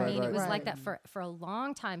 you know what I mean? It was right. like that for a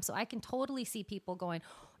long time. So I can totally see people going,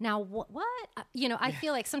 now what? You know, I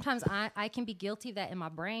feel like sometimes I can be guilty of that in my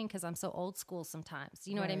brain because I'm so old school sometimes.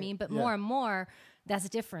 You know what I mean? But more and more, that's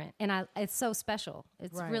different. And it's so special.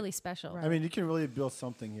 It's really special. I mean, you can really build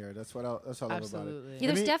something here. That's what I love about it.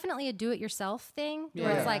 Yeah, there's definitely a do-it-yourself thing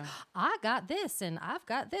where it's like, I got this and I've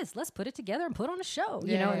got this. Let's put it together and put on a show.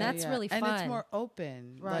 You know, and that's really fun. And it's more open.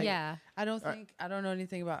 Right. Like, I don't know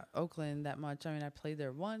anything about Oakland that much. I mean, I played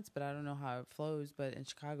there once, but I don't know how it flows. But in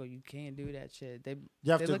Chicago, you can't do that shit.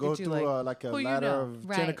 You have to go through like a ladder of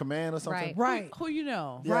chain of command or something. Right. Who you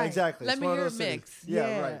know? Yeah, exactly. Let me hear a mix.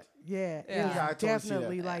 Yeah, right. Yeah, I totally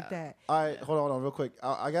definitely like that. All right, hold on real quick.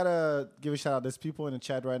 I gotta give a shout out. There's people in the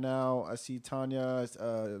chat right now. I see Tanya,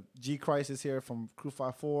 G Crisis here from Crew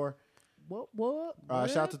 54. What?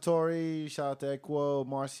 Shout out to Tori. Shout out to Equo,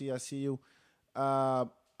 Marcy. I see you. I'm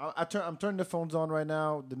turning the phones on right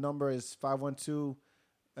now. The number is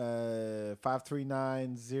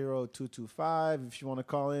 512-539-0225. If you want to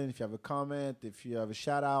call in, if you have a comment, if you have a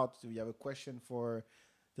shout out, if you have a question for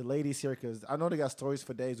the ladies here, because I know they got stories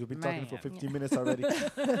for days. We've been talking for 15 minutes already.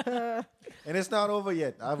 And it's not over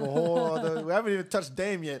yet. I have a whole other... We haven't even touched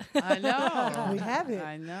D.A.M.E yet. I know. We haven't.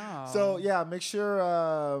 I know. So, yeah, make sure...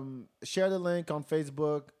 share the link on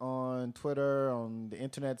Facebook, on Twitter, on the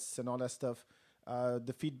internets and all that stuff.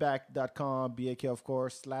 Thefeedback.com, BAK, of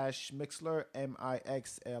course, /Mixler,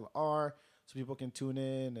 MIXLR. So people can tune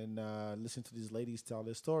in and listen to these ladies tell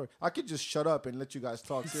their story. I could just shut up and let you guys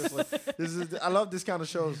talk. Seriously, I love this kind of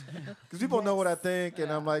shows because people know what I think,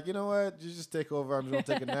 and I'm like, you know what? You just take over. I'm just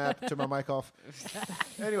gonna take a nap, turn my mic off.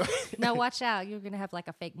 Anyway, now watch out. You're gonna have like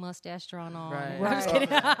a fake mustache drawn on. Right. I'm just kidding.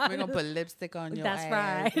 We're gonna put lipstick on your That's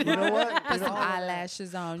ass. right. You know what? Put some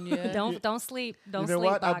eyelashes on you. Don't sleep. Don't You know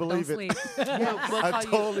sleep. what? I Bach. believe don't it. sleep. I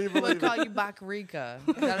totally believe We'll it. call you Bakrika.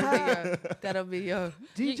 That'll be your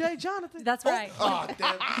DJ Jonathan. That's right. Oh,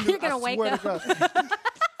 damn. You're gonna wake swear up. to God.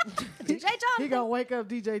 DJ Jonathan. He gonna wake up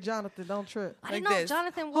DJ Jonathan. Don't trip. I didn't like know this.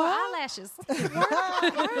 Jonathan wore eyelashes. Why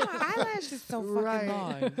are my eyelashes so fucking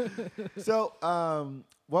long? So,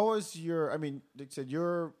 what was your? I mean, they said you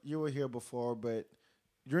were here before, but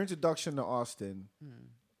your introduction to Austin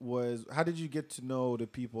was. How did you get to know the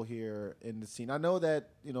people here in the scene? I know that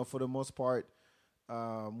for the most part,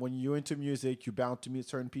 when you're into music, you're bound to meet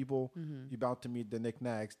certain people. You're bound to meet the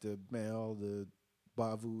knickknacks, the Mel, the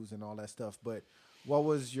Bavus, and all that stuff. But what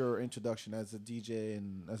was your introduction as a DJ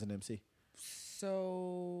and as an MC?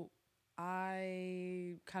 So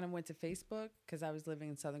I kind of went to Facebook because I was living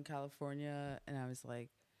in Southern California, and I was like,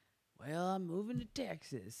 well, I'm moving to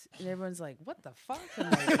Texas. And everyone's like, what the fuck? I'm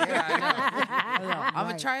like, yeah, I know. I'm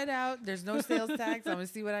going to try it out. There's no sales tax. I'm going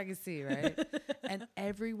to see what I can see, right? And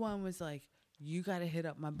everyone was like, you got to hit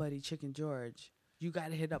up my buddy Chicken George. You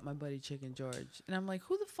got to hit up my buddy Chicken George. And I'm like,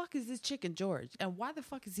 who the fuck is this Chicken George? And why the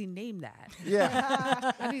fuck is he named that?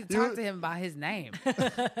 Yeah. I need to talk to him about his name.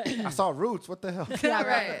 I saw Roots. What the hell? Yeah,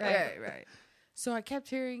 right. So I kept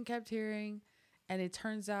hearing. And it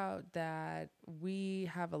turns out that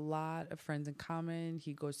we have a lot of friends in common.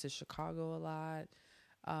 He goes to Chicago a lot.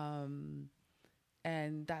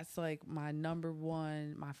 And that's like my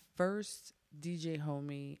first DJ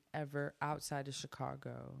homie ever outside of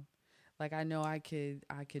Chicago. Like I know I could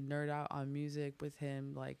nerd out on music with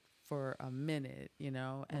him like for a minute,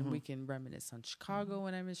 and we can reminisce on Chicago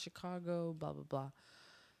when I'm in Chicago, blah, blah, blah.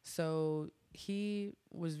 So he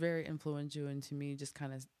was very influential into me just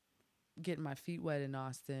kind of getting my feet wet in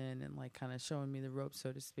Austin and like kind of showing me the ropes,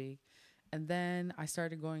 so to speak. And then I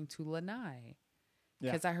started going to Lanai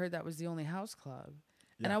because I heard that was the only house club.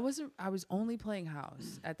 Yeah. And I was only playing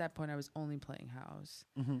house. At that point, I was only playing house.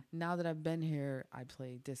 Now that I've been here, I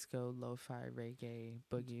play disco, lo-fi, reggae,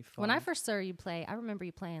 boogie, funk. When I first saw you play, I remember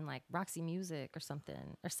you playing like Roxy Music or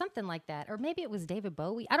something like that. Or maybe it was David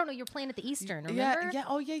Bowie. I don't know. You were playing at the Eastern, remember? Yeah.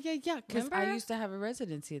 Oh, yeah. Because I used to have a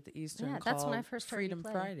residency at the Eastern called that's when I first heard Freedom you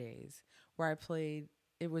play. Fridays, where I played.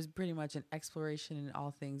 It was pretty much an exploration in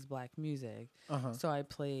all things black music. So I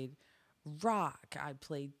played rock, I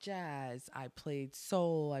played jazz, I played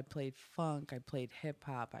soul, I played funk, I played hip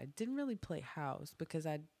hop. I didn't really play house because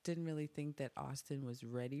I didn't really think that Austin was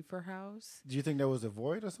ready for house. Do you think there was a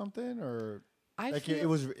void or something, or it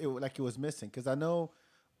was missing? Because I know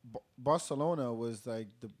Barcelona was like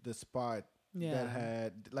the spot that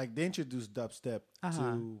had like they introduced dubstep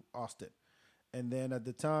to Austin, And then at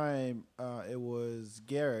the time, it was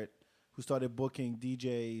Garrett who started booking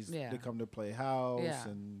DJs to come to play house. Yeah.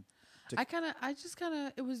 And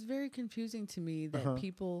it was very confusing to me that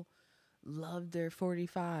people loved their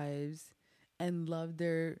 45s and loved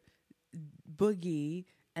their boogie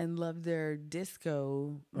and loved their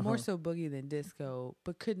disco, more so boogie than disco,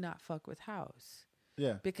 but could not fuck with house.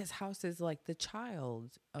 Yeah. Because house is like the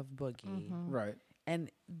child of boogie. Right. And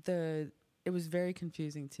it was very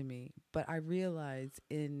confusing to me, but I realized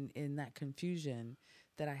in that confusion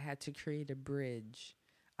that I had to create a bridge.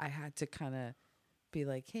 I had to kind of be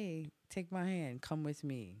like, hey, take my hand, come with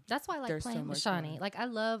me. That's why I like playing with Shawnee. Like, I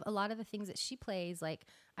love a lot of the things that she plays. Like,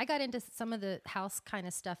 I got into some of the house kind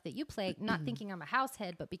of stuff that you play, not thinking I'm a house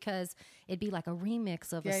head, but because it'd be like a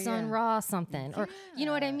remix of a Sun Ra something. Or, you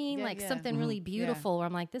know what I mean? Like something really beautiful where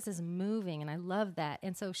I'm like, this is moving, and I love that.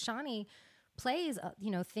 And so Shawnee plays,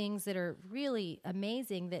 things that are really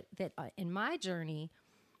amazing that in my journey,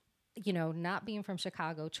 not being from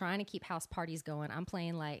Chicago, trying to keep house parties going, I'm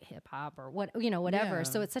playing like hip hop or whatever. Yeah.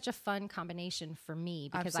 So it's such a fun combination for me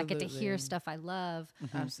because I get to hear stuff I love.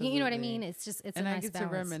 You know what I mean? It's a nice balance. And I get to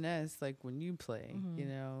reminisce like when you play,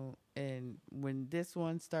 and when this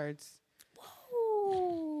one starts,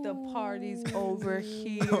 the party's over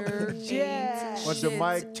here. Once the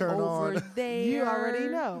mic turn on, there. You already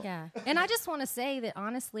know. Yeah. And I just want to say that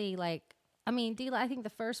honestly, like, I mean, Dila, I think the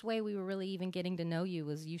first way we were really even getting to know you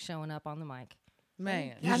was you showing up on the mic.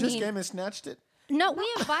 Man. You just came and snatched it? No, we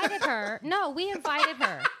invited her. No,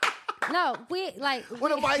 we like.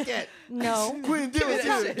 Where the mic at? No. Queen, give it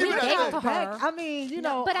to her. I mean,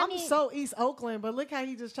 I'm so East Oakland, but look how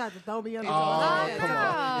he just tried to throw me under the bus. You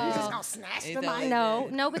just gonna snatch the mic? No,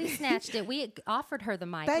 nobody snatched it. We offered her the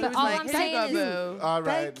mic. But all I'm saying is, all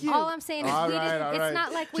right. Thank you. All I'm saying is, it's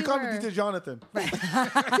not like we were. She called me DJ Jonathan.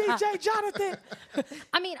 DJ Jonathan.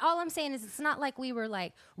 I mean, all I'm saying is, it's not like we were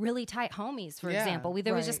like really tight homies. For example,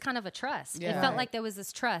 there was just kind of a trust. It felt like there was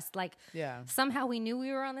this trust. Like somehow we knew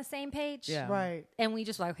we were on the same page. Yeah. Right. And we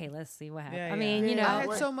just like, okay, let's see what happens. Yeah, I mean, I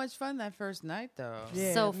had so much fun that first night, though.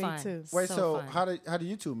 Yeah, so me fun. too. Wait, so fun. how do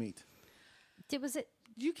you two meet?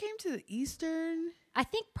 You came to the Eastern? I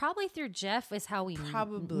think probably through Jeff is how we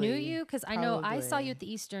knew you, because I know I saw you at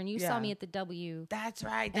the Eastern, you saw me at the W. That's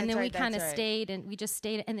right. And then we kind of stayed, and we just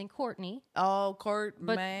stayed, and then Courtney. Oh,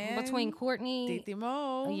 man. Between Courtney. Titi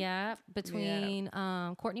Mo. Yeah, between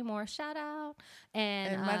Courtney Moore, shout out.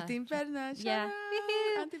 And Martin Fernan, shout out.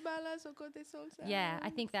 Antibala, Socote Sosa. Yeah, I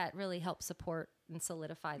think that really helped support and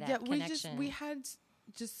solidify that connection. We had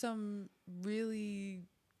just some really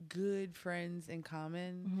good friends in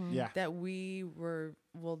common that we were,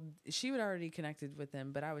 she had already connected with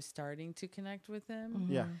them, but I was starting to connect with them.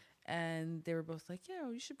 Yeah. And they were both like,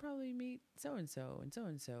 you should probably meet so-and-so and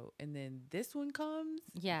so-and-so. And then this one comes.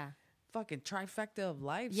 Yeah. Fucking trifecta of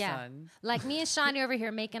life, son. Like me and Shawnee over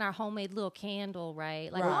here making our homemade little candle,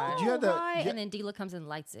 right? Like, and then Dila comes and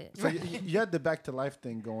lights it. So you had the Back to Life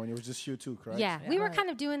thing going. It was just you two, correct? Yeah, we were kind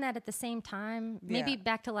of doing that at the same time. Maybe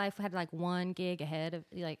Back to Life had like one gig ahead of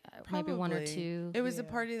like maybe one or two. It was a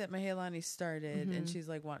party that Mahelani started, and she's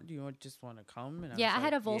like, do you just want to come? And I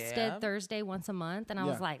had a Volstead Thursday once a month, and I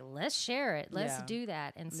was like, let's share it. Let's do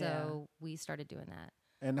that. And so we started doing that.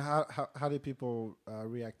 And how did people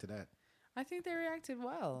react to that? I think they reacted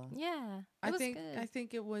well. Yeah, I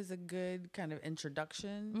think it was a good kind of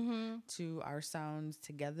introduction to our sounds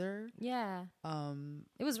together. Yeah,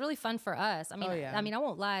 it was really fun for us. I mean, I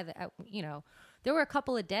won't lie that there were a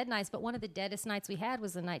couple of dead nights, but one of the deadest nights we had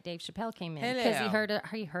was the night Dave Chappelle came in because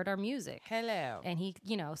he heard our music. Hello, and he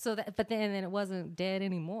but then it wasn't dead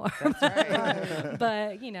anymore. That's right.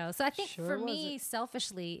 But so I think for me,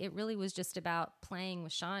 selfishly, it really was just about playing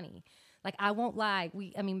with Shawnee. Like, I won't lie.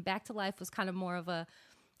 Back to Life was kind of more of a,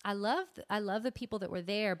 I love the people that were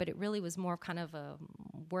there, but it really was more kind of a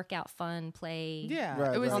workout, fun play.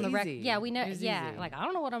 Yeah, it was on easy. Yeah, we know. Yeah, like, I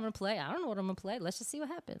don't know what I'm going to play. Let's just see what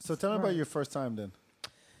happens. So tell me about your first time then.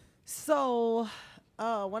 So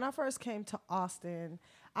when I first came to Austin,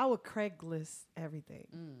 I would Craigslist everything.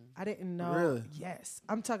 I didn't know. Really? Yes.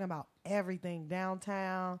 I'm talking about everything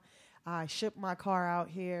downtown. I shipped my car out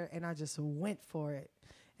here, and I just went for it.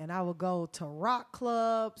 And I would go to rock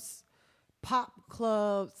clubs, pop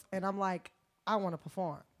clubs, and I'm like, I want to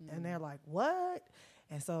perform. And they're like, what?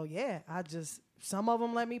 And so, some of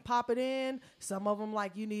them let me pop it in. Some of them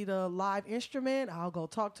like, you need a live instrument. I'll go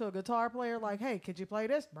talk to a guitar player like, hey, could you play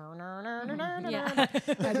this? And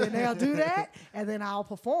then they'll do that, and then I'll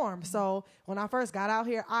perform. So when I first got out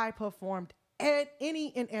here, I performed at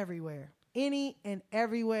any and everywhere. And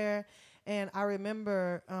I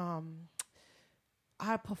remember...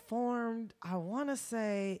 I performed, I want to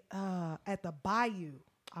say, at the Bayou.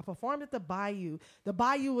 I performed at the Bayou. The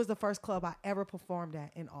Bayou was the first club I ever performed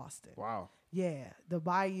at in Austin. Wow. Yeah, the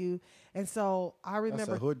Bayou. And so I remember.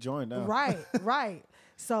 That's a hood joint now. Right, right.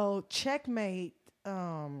 So Checkmate,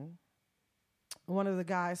 one of the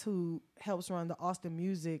guys who helps run the Austin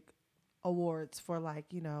Music Awards for like,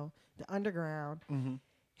 the underground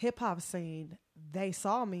hip hop scene, they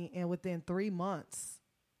saw me, and within 3 months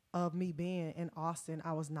of me being in Austin,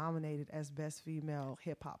 I was nominated as Best Female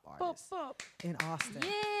Hip Hop Artist in Austin.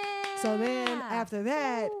 Yeah. So then after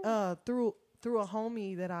that, through a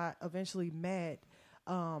homie that I eventually met,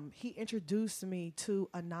 he introduced me to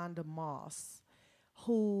Ananda Moss,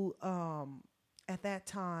 who at that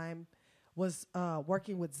time was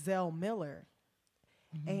working with Zell Miller.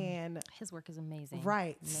 And his work is amazing.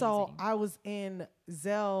 Right. Amazing. So I was in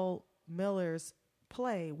Zell Miller's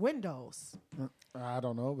play Windows. I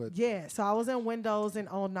don't know, but Yeah, so I was in Windows in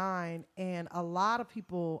 2009, and I met a lot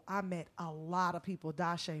of people.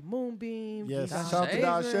 Dashe Moonbeam. yes, Dashe. shout out to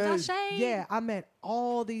Dashe. Dashe. Yeah, I met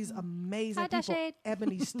all these amazing Hi, people. Dashe.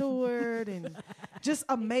 Ebony Stewart and just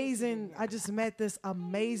amazing. I just met this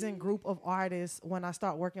amazing group of artists when I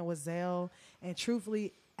started working with Zell. And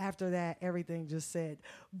truthfully, after that, everything just said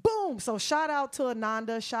boom. So shout out to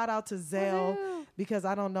Ananda, shout out to Zell, because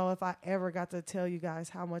I don't know if I ever got to tell you guys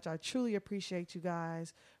how much I truly appreciate you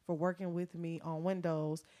guys for working with me on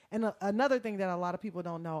Windows. And another thing that a lot of people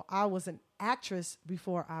don't know, I was an actress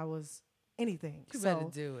before I was anything. You so better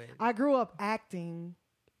do it. I grew up acting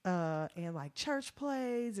in like church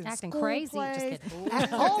plays and Acting school crazy. plays. Just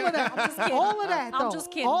kidding. All of that. All of that, though. I'm just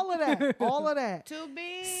kidding. All of that. All of that. To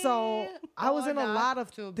be. So I was in a not lot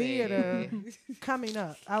of to be. theater coming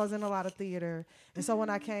up. I was in a lot of theater. And so when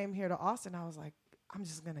I came here to Austin, I was like, I'm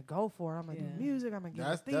just going to go for it. I'm going to do music. I'm going to get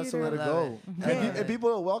That's theater. the way to Love go. it. And, Yeah. and people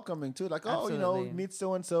are welcoming too. Like, Absolutely. meet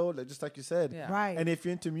so and so. Just like you said. Yeah. Right. And if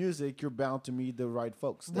you're into music, you're bound to meet the right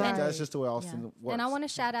folks. Right. That's just the way Austin works. And I want to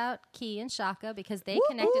shout out Key and Shaka because they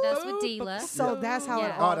connected us with Dila. So that's how it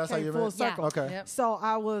Yeah. all Oh, that's how came you full met? circle. Okay. Yep. So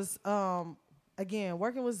I was, again,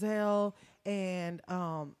 working with Zell, and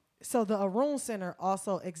so the Arun Center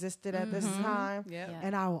also existed at this time. Yep. Yeah.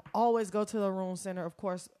 And I will always go to the Arun Center, of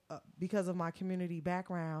course, because of my community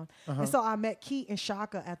background. And so I met Keith and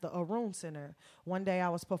Shaka at the Arun Center. One day I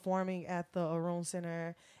was performing at the Arun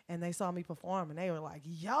Center, and they saw me perform, and they were like,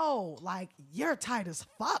 yo, like, you're tight as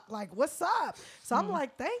fuck. Like, what's up? So I'm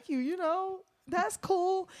like, thank you, that's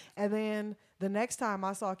cool. And then the next time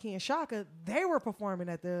I saw Key and Shaka, they were performing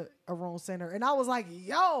at the Arun Center. And I was like,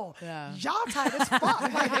 yo, y'all tight as fuck.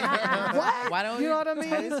 Like, what? Why don't you we know what I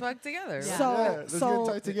tight mean? as fuck together? Yeah. So, Let's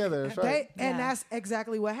get tight together. That's right. and Yeah. that's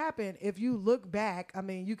exactly what happened. If you look back, I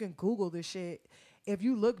mean, you can Google this shit. If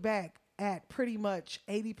you look back at pretty much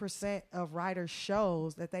 80% of writers'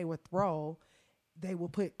 shows that they would throw, they will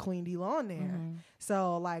put Queen Dila on there.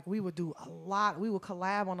 So like we would do a lot. We would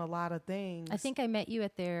collab on a lot of things. I think I met you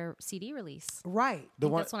at their CD release. Right.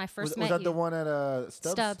 That's when I first was met that you. the one at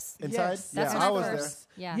Stubbs? Inside? Yes. That's yeah, when I was first,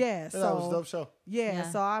 there. Yeah. Yeah. That was a So dope show.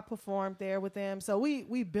 yeah. So I performed there with them. So we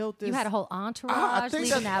built this. You had a whole entourage I think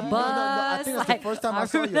leading that's- that no, bus. I think that's the first time I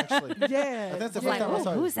saw you actually. yeah. I think that's the yeah. first time I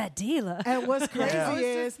saw you. Who's that dealer? And what's crazy Yeah.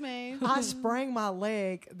 is me. I sprained my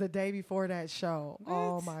leg the day before that show.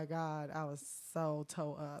 Oh my God. I was so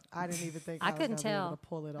toe up. I didn't even think I, couldn't was gonna be tell. able to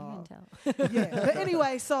pull it I off. can tell. Yeah. But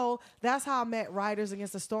anyway, so that's how I met Riders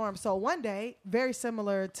Against the Storm. So one day, very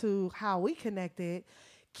similar to how we connected,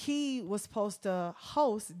 Key was supposed to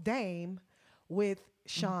host D.A.M.E with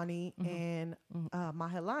Shawnee and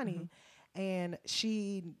Mahelani. And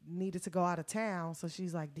she needed to go out of town. So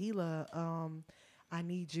she's like, Dila, I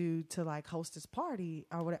need you to like host this party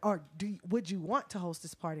or whatever. Or would you want to host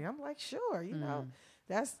this party? I'm like, sure, you know.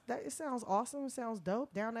 It sounds awesome. It sounds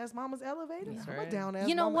dope. Down as Mama's elevator. That's I'm right. a down as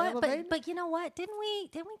You know Mama what? elevator. But you know what? Didn't we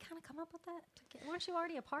kind of come up with that? Weren't you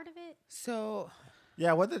already a part of it? So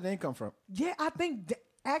Yeah, where did the name come from? Yeah, I think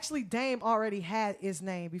actually D.A.M.E already had its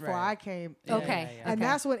name before Right. I came. Yeah, in. Okay. yeah. And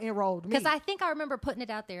that's what enrolled me. Because I think I remember putting it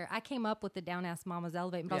out there. I came up with the Down Ass Mama's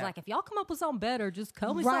Elevate, but I was Yeah. like, if y'all come up with something better, just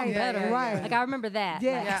call me Right, something yeah, better. yeah, right. Like I remember that.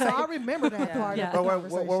 yeah, Yeah. so I remember that part Yeah. of the But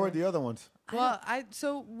conversation. what were the other ones? well,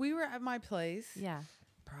 so we were at my place, Yeah.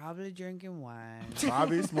 probably drinking wine.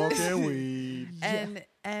 Bobby smoking weed.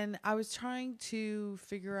 And I was trying to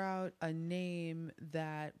figure out a name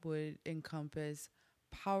that would encompass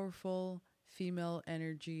powerful female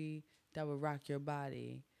energy that would rock your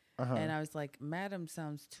body. and I was like, Madam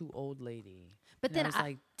sounds too old lady. But And then I was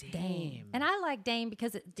like, Dame. And I like Dame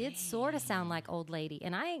because it did sort of sound like old lady,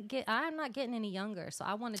 and I'm not getting any younger, so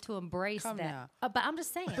I wanted to embrace Come that. now. But I'm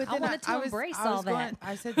just saying, But I then wanted to embrace all that.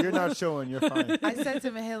 I said, You're not showing. You're fine. I said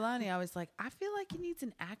to Mahilani, I was like, I feel like it needs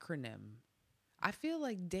an acronym. I feel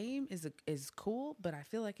like Dame is cool, but I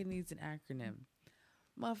feel like it needs an acronym.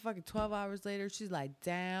 Motherfucking 12 hours later, she's like,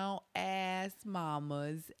 down ass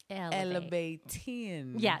mamas, elevate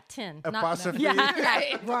 10. Yeah, 10. Apostrophe. Yeah,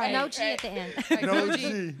 right. Right. No G at the end. Like, No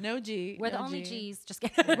G. No G. We're no the only G. G's. Just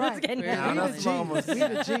kidding. Right. Just kidding. Yeah, We that's the mamas. G's. We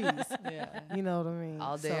the G's. Yeah. You know what I mean?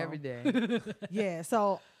 All day, So, every day. Yeah.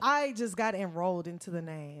 So I just got enrolled into the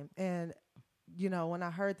name. And, when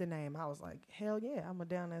I heard the name, I was like, hell yeah, I'm a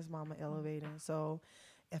down as mama elevating. So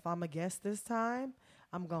if I'm a guest this time,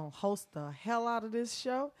 I'm going to host the hell out of this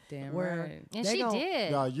show. Damn where right. And they she gon-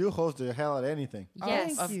 did. No, you host the hell out of anything.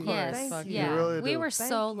 Yes, Thank you. yes, Thank you. yeah. You really We do. were Thank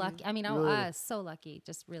so you. lucky. I mean, You really I do. was so lucky.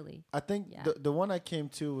 Just really. I think Yeah. the one I came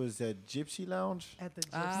to was at Gypsy Lounge. At the Gypsy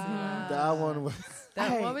Ah. That one was.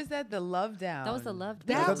 Hey. What was that? The Love Down. That was the love.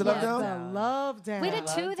 That Was that the Love Down? the Love Down. We did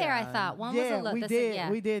Love two there. I Down. thought one Yeah, was a love. we that's did. It, yeah.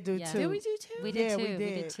 We did do Yeah. two. Did we do two? We did Yeah, two. we We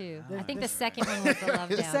did. did two. The- I think the- the second one was the love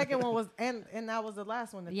The down. second one was, and that was the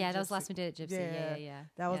last one. At Yeah, the that was the Gypsy. last one we did at Gypsy. Yeah.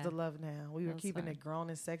 That was Yeah. the Love Now. We were That was keeping fun. it grown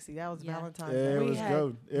and sexy. That was Yeah. Valentine's Yeah, Day. it We was had-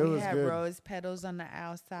 good. It we was had good. rose petals on the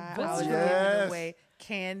outside. What? I was Yes. giving away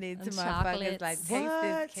candy to And my chocolates. fuckers. Like, taste What?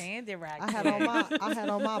 this candy right I had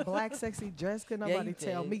on my black sexy dress. Could Yeah, nobody you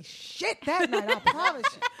tell did. me shit that night. I promise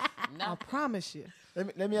you. I promise you.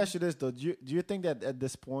 Let me ask you this though. Do you think that at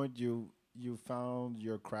this point you found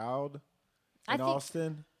your crowd I in think-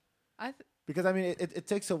 Austin? I Because I mean, it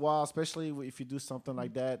takes a while, especially if you do something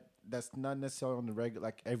like that. That's not necessarily on the regular,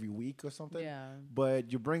 like every week or something. Yeah.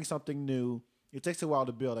 But you bring something new. It takes a while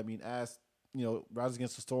to build. I mean, as Rise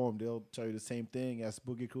Against the Storm, they'll tell you the same thing. As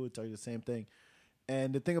Boogie Crew, will tell you the same thing.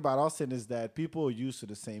 And the thing about Austin is that people are used to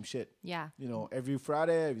the same shit. Yeah. Every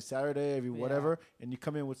Friday, every Saturday, every whatever, and you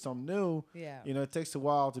come in with something new. Yeah. It takes a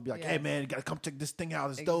while to be like, hey Yes. man, you gotta come check this thing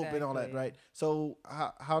out. It's dope and all that, Exactly. right? So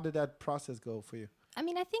how did that process go for you? I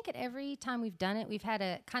mean, I think at every time we've done it, we've had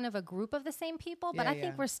a kind of a group of the same people, but Yeah, I think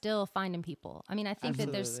yeah. we're still finding people. I mean, I think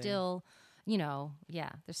that there's Absolutely. still,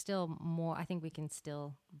 there's still more. I think we can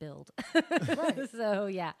still build. Right. So,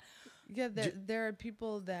 yeah. Yeah, there are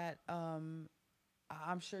people that I'm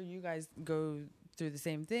sure you guys go through the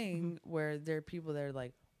same thing where there are people that are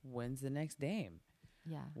like, when's the next Dame?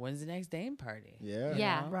 Yeah. When's the next Dame party? Yeah.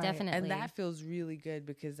 Yeah, know? Right. definitely. And that feels really good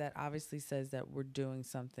because that obviously says that we're doing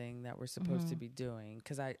something that we're supposed to be doing.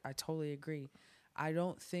 Because I totally agree. I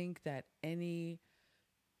don't think that any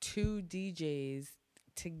two DJs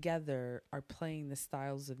together are playing the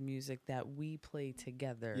styles of music that we play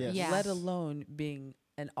together, Yes. Yes. let alone being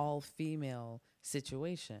an all-female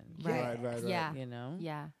situation. Right. Yeah. You know?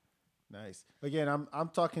 Yeah. Nice. Again, I'm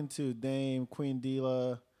talking to Dame, Queen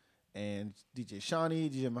Dila, and DJ Shawnee,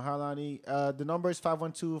 DJ Mahalani. The number is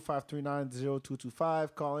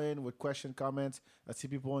 512-539-0225. Call in with question, comments. I see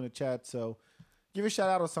people in the chat, so give a shout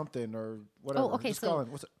out or something or whatever. Oh, okay. Just call So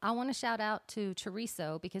in. What's up? I want to shout out to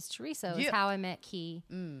Chorizo because Chorizo is Yeah. how I met Key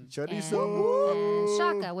Chorizo. and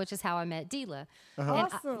Shaka, which is how I met Dila. And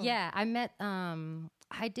Awesome. I met.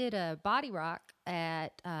 I did a body rock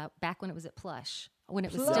at back when it was at Plush. When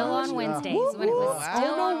it was still Plush. on Wednesdays. Woo, When it was woo.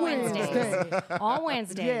 still On on Wednesdays. Wednesday. On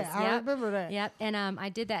Wednesdays. Yeah, I Yep. remember that. Yep. And I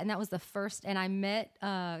did that, and that was the first. And I met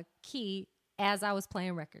Key as I was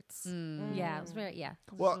playing records. Yeah, it was very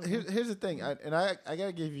Well, here's the thing, I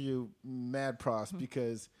gotta give you mad props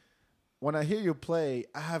because when I hear you play,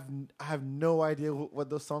 I have no idea what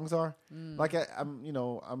those songs are. Like I'm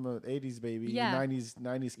an '80s baby, Yeah.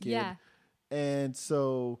 '90s kid, Yeah. and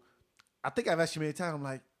so I think I've asked you many times. I'm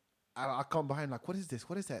like, I come behind like, what is this?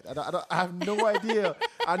 What is that? I have no idea.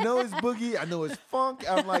 I know it's boogie. I know it's funk.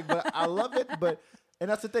 I'm like, but I love it. And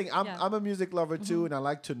that's the thing. I'm a music lover too, and I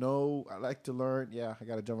like to know. I like to learn. Yeah, I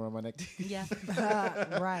got a drum around my neck. Yeah.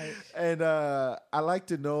 Right. And I like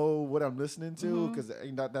to know what I'm listening to because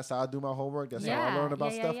that's how I do my homework. That's how I learn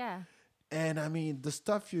about stuff. Yeah. And I mean, the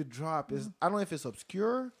stuff you drop is, I don't know if it's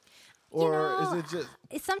obscure or is it just.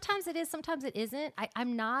 Sometimes it is, sometimes it isn't.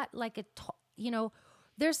 I'm not like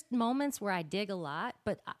there's moments where I dig a lot,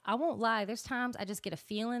 but I won't lie. There's times I just get a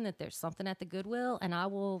feeling that there's something at the Goodwill and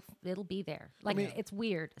it'll be there. Like it's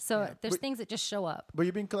weird. So there's things that just show up. But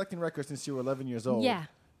you've been collecting records since you were 11 years old. Yeah.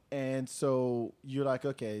 And so you're like,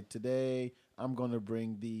 okay, today I'm going to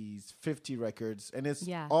bring these 50 records, and it's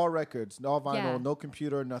Yeah. all records, all vinyl, Yeah. no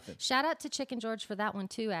computer, nothing. Shout out to Chicken George for that one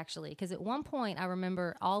too, actually, because at one point I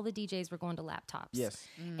remember all the DJs were going to laptops. Yes.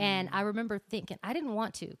 And I remember thinking I didn't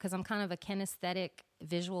want to because I'm kind of a kinesthetic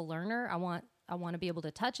visual learner. I want to be able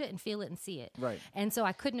to touch it and feel it and see it. Right. And so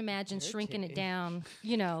I couldn't imagine shrinking it down,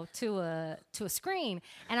 to a screen.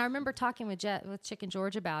 And I remember talking with Chicken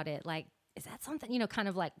George about it, like, is that something, kind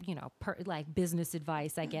of like, like business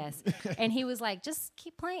advice, I guess. And he was like, just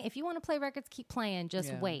keep playing. If you want to play records, keep playing.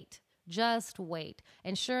 Just wait. Just wait.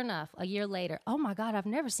 And sure enough, a year later, oh my God, I've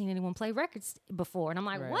never seen anyone play records before. And I'm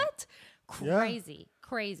like, what? Crazy.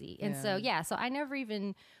 And so I never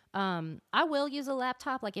even, I will use a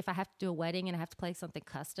laptop, like if I have to do a wedding and I have to play something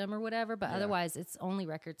custom or whatever, but otherwise it's only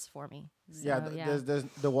records for me. So, there's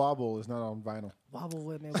the wobble is not on vinyl. Wobble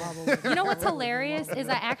with me, wobble with me. You know what's hilarious is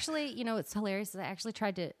I actually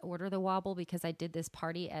tried to order the wobble because I did this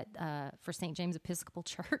party at for St. James Episcopal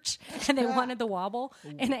Church and they wanted the wobble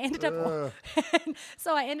and I ended up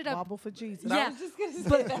Wobble for Jesus. Yeah, I was just gonna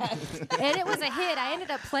say that. and it was a hit. I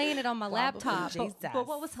ended up playing it on my laptop. Jesus. But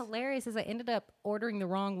what was hilarious is I ended up ordering the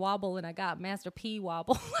wrong wobble and I got Master P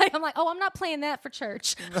wobble. Like I'm like, oh, I'm not playing that for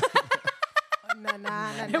church.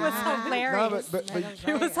 It was hilarious. But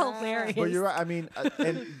It was hilarious. But you're right. I mean,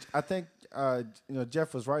 and I think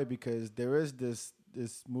Jeff was right because there is this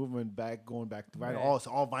movement going back to vinyl. Right. Oh, it's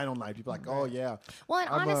all vinyl night. People are like, oh yeah. Well, and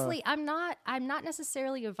honestly, I'm not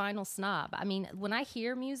necessarily a vinyl snob. I mean, when I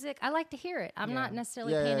hear music, I like to hear it. I'm not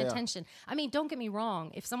necessarily paying attention. I mean, don't get me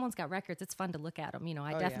wrong. If someone's got records, it's fun to look at them.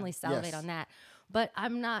 I definitely salivate on that. But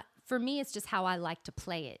I'm not. For me, it's just how I like to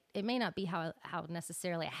play it. It may not be how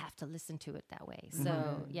necessarily I have to listen to it that way.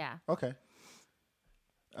 So yeah. Okay.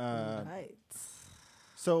 Right.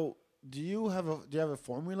 So do you have a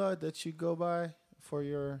formula that you go by for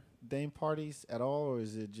your D.A.M.E parties at all, or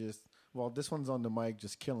is it just this one's on the mic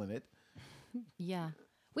just killing it? Yeah.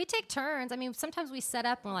 We take turns. I mean, sometimes we set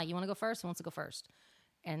up and we're like, you want to go first? Who wants to go first?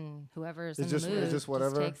 And whoever's in the mood it's just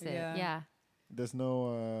whatever? takes it. Yeah. There's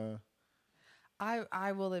no...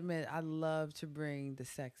 I will admit, I love to bring the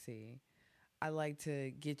sexy. I like to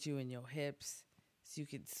get you in your hips so you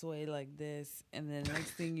can sway like this. And then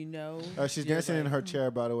next thing you know... she's dancing in her chair,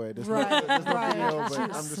 by the way. There's no Right. video, but I'm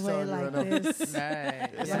just Sway telling you right like now. this. Right.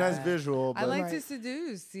 It's a nice visual. But I like Right. to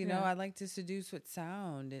seduce, Yeah. I like to seduce with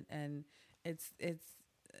sound. And it's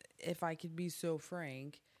if I could be so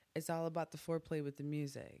frank, it's all about the foreplay with the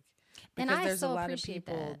music. And Because I there's so a lot of appreciate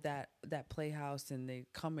people that play house and they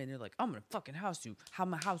come in, they're like, I'm gonna fucking house you. How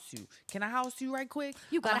am I house you? Can I house you right quick?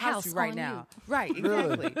 You got I'ma a house you right on now. you. Right,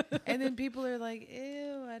 exactly. And then people are like,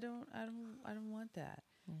 ew, I don't want that.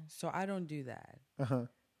 So I don't do that. Uh-huh.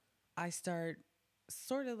 I start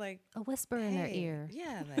sort of like A whisper in their hey, ear.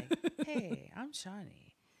 Yeah, like, hey, I'm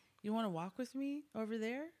Shawnee. You want to walk with me over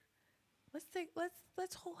there?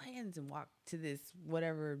 Let's hold hands and walk to this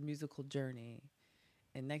whatever musical journey.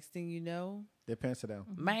 And next thing you know, Their pants are down.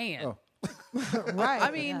 man. Oh. Right.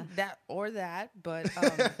 I mean that or that, but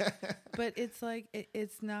but it's like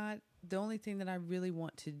it's not the only thing that I really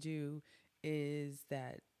want to do is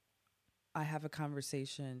that I have a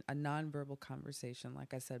conversation, a nonverbal conversation,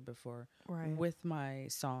 like I said before, Right. with my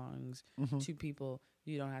songs to people.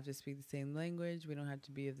 You don't have to speak the same language. We don't have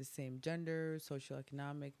to be of the same gender,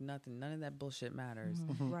 socioeconomic, nothing. None of that bullshit matters.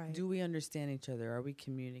 Right. Do we understand each other? Are we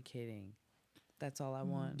communicating? That's all I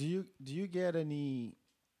want. Do you get any?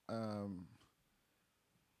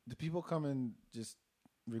 Do people come and just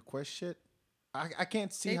request shit? I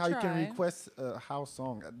can't see They how you can try. request a house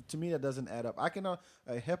song. To me, that doesn't add up. I can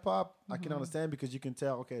hip hop. I can understand because you can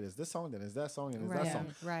tell. Okay, there's this song, then there's that song, and there's Right. that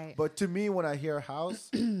song. Right. But to me, when I hear house,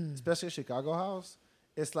 especially Chicago house,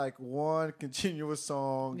 it's like one continuous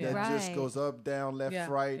song that just Right. goes up, down, left,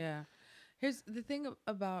 right. Yeah. Here's the thing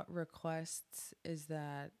about requests is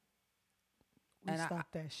that We and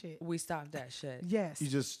stop that shit. we stop that shit. Yes. You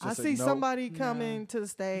just I say see no. somebody coming to the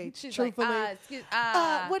stage. She's truthfully. like,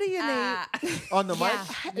 what do you need? on the mic.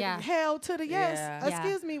 Yeah. Hell to the yes. Yeah. Yeah.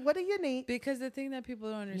 Excuse me. What do you need? Because the thing that people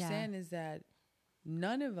don't understand is that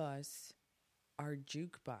none of us are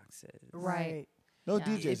jukeboxes. Right. No Yeah.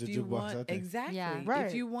 DJ's a If you jukebox. want, I think. exactly. Yeah. Right.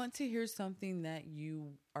 If you want to hear something that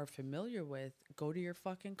you are familiar with, go to your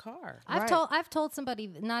fucking car. Right. I've told somebody,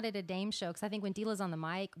 not at a D.A.M.E show, because I think when Dila's on the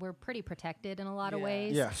mic, we're pretty protected in a lot of Yeah.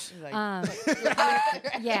 ways. Yes. Like,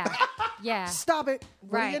 Yeah. Stop it.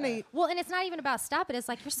 What Right. do you need? Well, and it's not even about stop it. It's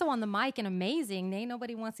like you're so on the mic and amazing. Ain't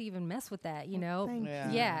nobody wants to even mess with that, you know? Thank you.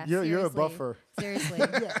 Yeah. You're a seriously. buffer. seriously.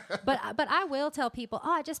 But I will tell people,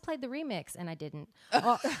 oh, I just played the remix, and I didn't.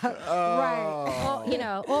 Right. You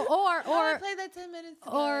know, or I played that 10 minutes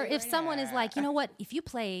ago. or if someone is like, you know what, if you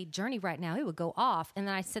play Journey right now, it would go off. And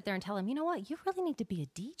then I sit there and tell them, you know what, you really need to be a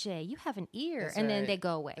DJ. You have an ear. That's and then right. they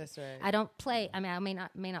go away. That's right. I don't play. I mean, I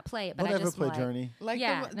may not play it, but Don't I ever just play like, Journey. Like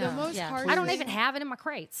yeah, the most hard. I don't even have it in my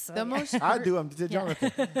crates. So, The most. I do. I'm DJ Jonathan.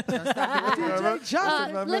 DJ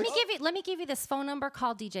Jonathan. let me give you this phone number.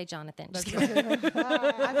 Call DJ Jonathan. Just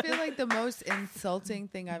I feel like the most insulting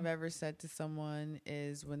thing I've ever said to someone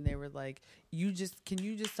is when they were like, can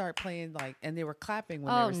you just start playing like, and they were clapping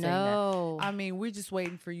when they were saying no. that. I mean, we're just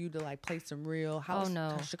waiting for you to like play some real house,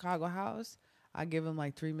 no. Chicago house. I give them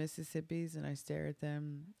like 3 Mississippis and I stare at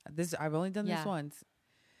them. I've only done this once.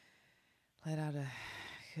 Let out a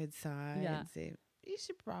good sigh and say, you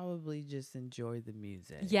should probably just enjoy the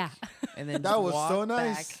music. Yeah. And then That was so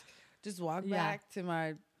nice. Just walk back to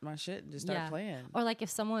my shit and just start playing. Or like if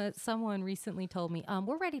someone recently told me,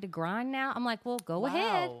 we're ready to grind now. I'm like, well, go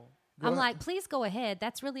ahead. I'm like, please go ahead.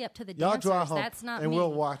 That's really up to the Y'all dancers. draw hump That's not and me.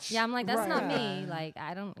 we'll watch. Yeah, I'm like, that's not Right. me. Like,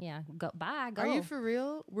 I don't. Yeah, go. Bye. Go. Are you for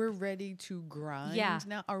real? We're ready to grind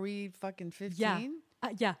now. Are we fucking 15?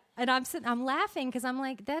 Yeah. And I'm laughing because I'm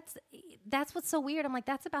like, that's what's so weird. I'm like,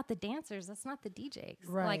 that's about the dancers. That's not the DJs.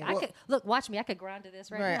 Right. Like, I could look, watch me. I could grind to this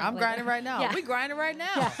right now. I'm Like, grinding right now. Yeah. We grinding right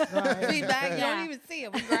now. Right. Feedback. You Yeah. don't even see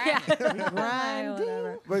it. We grinding.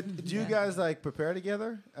 Grinding. But do you guys like prepare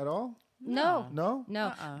together at all? No. No.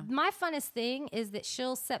 My funnest thing is that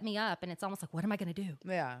she'll set me up, and it's almost like, what am I going to do?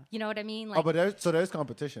 Yeah. You know what I mean? Like, Oh, but there's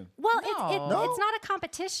competition. well, No. it's not a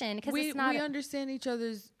competition because We it's not. understand each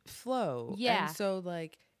other's flow. Yeah. And so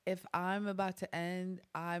like if I'm about to end,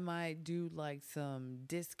 I might do like some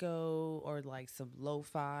disco or like some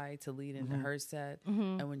lo-fi to lead into her set.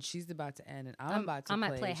 And when she's about to end and I'm about to I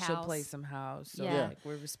might play she'll play house. some house. So Yeah. like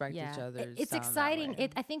we respect each other's It's sound that exciting. way.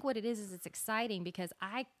 I think what it is it's exciting because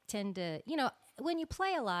I tend to, when you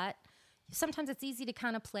play a lot, sometimes it's easy to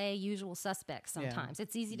kind of play usual suspects sometimes.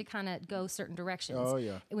 It's easy to kind of go certain directions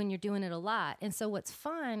when you're doing it a lot. And so what's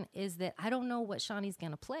fun is that I don't know what Shawnee's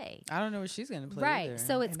going to play. I don't know what she's going to play Right. either.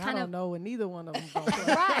 So it's And kind I of don't know what neither one of them gonna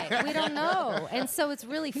play. right. We don't know. And so it's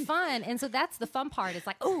really fun. And so that's the fun part. It's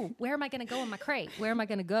like, oh, where am I going to go in my crate? Where am I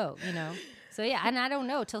going to go? So yeah, and I don't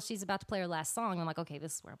know till she's about to play her last song. I'm like, okay,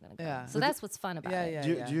 this is where I'm going to go. Yeah. So that's what's fun about it.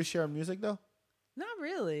 Do you share music though? Not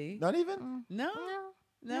really. Not even. No.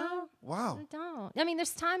 No. Wow. I don't. I mean,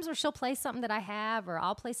 there's times where she'll play something that I have, or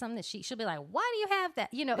I'll play something that she'll be like, "Why do you have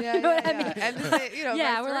that?" You know what I mean? And to say,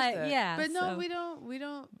 Yeah, vice we're like, versa. yeah, But no, so- we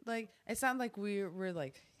don't like. It sounds like we're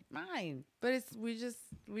like mine, but we just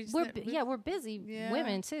we're busy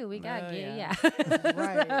women too. We got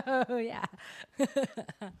Right. So, yeah.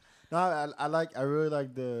 No, I really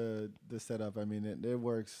like the setup. I mean, it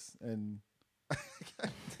works, and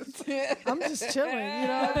I'm just chilling,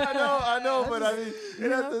 I know, but I mean,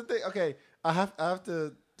 that's the thing. Okay, I have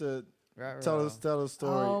to tell the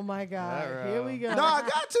story. Oh my God. Here we go. No, I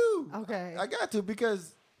got to. Okay. I got to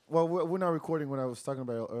because we're not recording when I was talking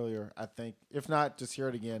about it earlier. I think if not, just hear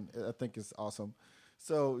it again. I think it's awesome.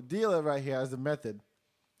 So Dealer right here has a method.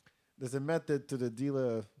 There's a method to the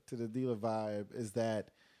dealer vibe is that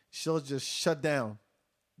she'll just shut down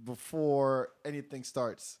before anything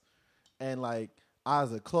starts. And like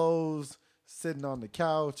eyes are closed, sitting on the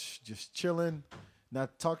couch, just chilling,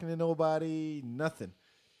 not talking to nobody, nothing.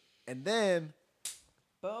 And then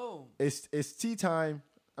boom. It's tea time.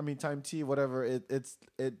 I mean time tea, whatever. It's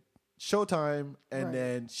showtime, and Right.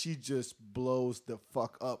 then she just blows the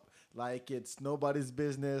fuck up. Like it's nobody's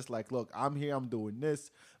business. Like, look, I'm here, I'm doing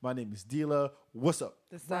this. My name is Dealer. What's up?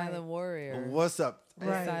 The silent warrior. What's up? The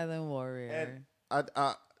Right. silent warrior. And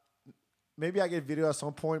I maybe I get video at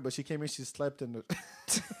some point, but she came in, she slept in the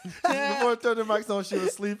before I turned the mics on, she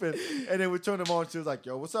was sleeping. And then we turned them on, she was like,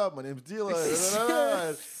 yo, what's up? My name's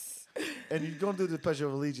Dealer. And you're gonna do the Pledge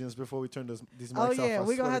of Allegiance before we turn these mics off. Oh yeah, I we're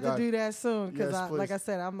swear gonna have to God. do that soon because, Yes, like please. I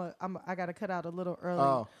said, I got to cut out a little early.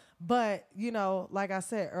 Oh. But like I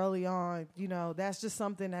said early on, that's just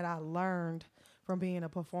something that I learned from being a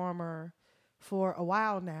performer for a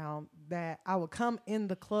while now. That I would come in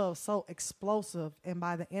the club so explosive, and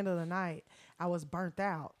by the end of the night, I was burnt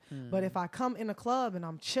out. But if I come in the club and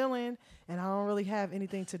I'm chilling and I don't really have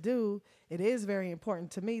anything to do, it is very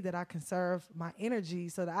important to me that I conserve my energy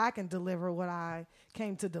so that I can deliver what I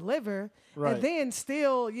came to deliver. Right. And then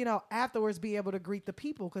still, afterwards be able to greet the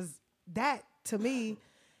people, because that, to me,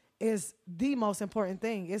 is the most important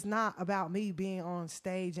thing. It's not about me being on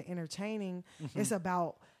stage and entertaining. It's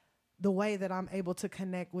about the way that I'm able to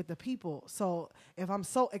connect with the people. So if I'm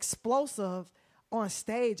so explosive on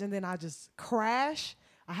stage and then I just crash,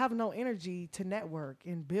 I have no energy to network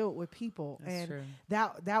and build with people. That's and true.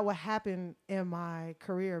 that would happen in my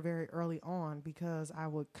career very early on because I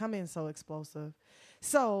would come in so explosive.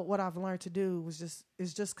 So what I've learned to do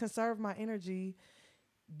is just conserve my energy,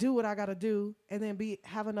 do what I got to do, and then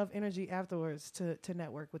have enough energy afterwards to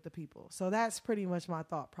network with the people. So that's pretty much my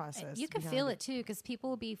thought process. You can feel it too, because people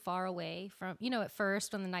will be far away from, at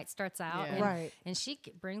first when the night starts out. Yeah. And, Right. And she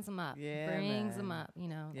brings them up. Yeah, brings them man. up,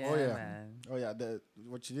 Yeah, Oh, yeah. man. Oh yeah,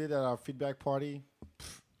 what you did at our feedback party,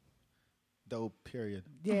 dope. Period.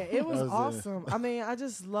 Yeah, it was That was, awesome. I mean, I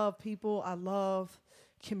just love people. I love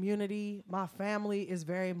community. My family is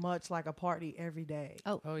very much like a party every day.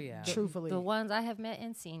 Oh yeah. Truthfully. The ones I have met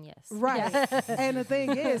and seen, yes. Right. Yes. And the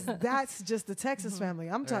thing is, that's just the Texas family.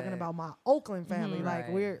 I'm talking Right. about my Oakland family. Like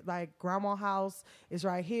Right. we're like grandma house is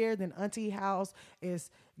right here. Then auntie house is,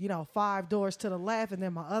 5 doors to the left. And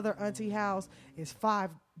then my other auntie house is 5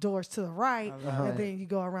 doors to the right. love And it. then you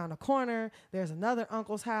go around the corner, there's another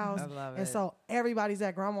uncle's house. I love and it. so everybody's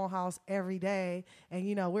at grandma house every day. And,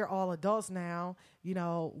 we're all adults now.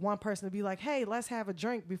 One person would be like, hey, let's have a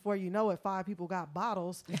drink. Before you know it, 5 people got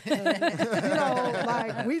bottles. And,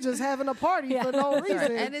 like we just having a party for no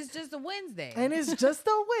reason. And it's just a Wednesday. And it's just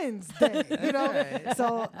a Wednesday, right.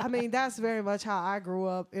 So, I mean, that's very much how I grew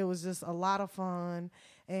up. It was just a lot of fun.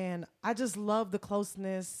 And I just love the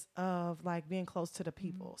closeness of like being close to the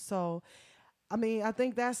people. So, I mean, I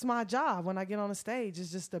think that's my job when I get on the stage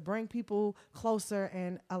is just to bring people closer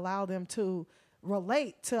and allow them to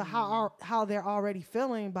relate to how they're already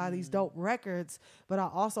feeling by these dope records. But I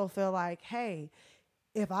also feel like, hey,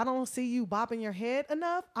 if I don't see you bopping your head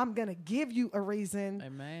enough, I'm going to give you a reason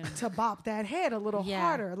Amen. to bop that head a little Yeah.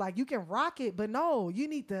 harder. Like you can rock it, but no, you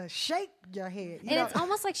need to shake your head. And it's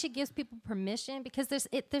almost like she gives people permission, because there's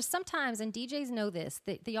sometimes, and DJs know this,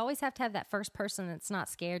 that you always have to have that first person that's not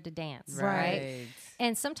scared to dance, right?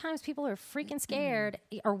 And sometimes people are freaking scared,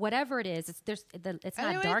 or whatever it is. It's I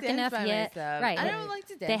not don't dark dance enough by yet, myself. right? I don't like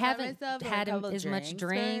to dance They by haven't myself, had a couple as much drinks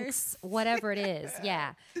drinks, first. whatever it is.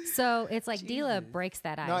 Yeah. So it's like Dila breaks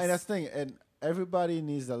that ice. No, and that's the thing. And everybody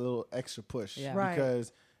needs that little extra push. Yeah. Right.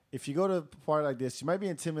 Because if you go to a party like this, you might be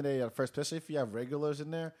intimidated at first, especially if you have regulars in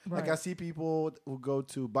there. Like Right. I see people who go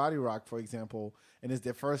to Body Rock, for example, and it's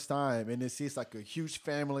their first time, and it's like a huge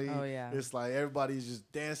family. Oh, yeah. It's like everybody's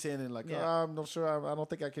just dancing and like, Yeah. oh, I'm not sure, I don't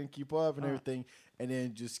think I can keep up and everything. And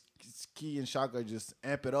then just Key and Shaka just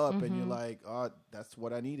amp it up, and you're like, oh, that's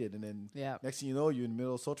what I needed. And then Yeah. next thing you know, you're in the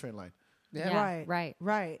middle of Soul Train line. Yeah.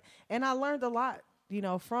 Right. And I learned a lot,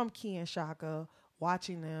 from Key and Shaka,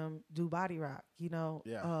 watching them do Body Rock,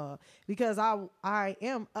 Yeah. because I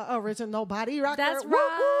am a original Body Rocker. That's Woo,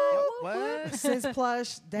 right. woo. What? Since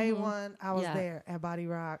Plush, day one, I was Yeah. there at Body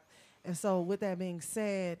Rock. And so with that being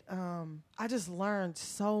said, I just learned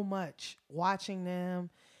so much watching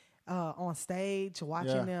them on stage,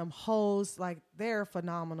 watching them host. Like, they're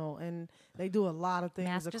phenomenal, and they do a lot of things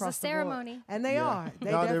Masters across of the board. ceremony. And they Yeah. are.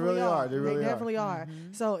 They No, they definitely really are. They They really are. definitely are.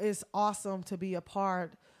 So it's awesome to be a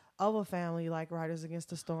part of a family like Riders Against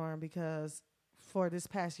the Storm, because for this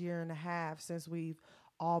past year and a half, since we've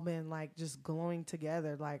all been like just glowing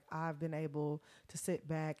together, like I've been able to sit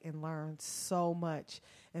back and learn so much.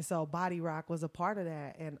 And so Body Rock was a part of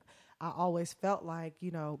that. And I always felt like,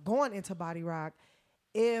 going into Body Rock,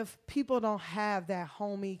 if people don't have that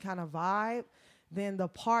homey kind of vibe, then the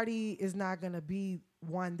party is not going to be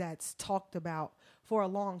one that's talked about for a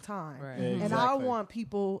long time. Right. Yeah, And I exactly. want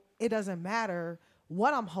people, it doesn't matter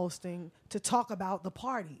what I'm hosting, to talk about the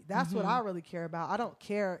party. That's what I really care about. I don't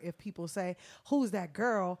care if people say, who's that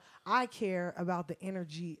girl? I care about the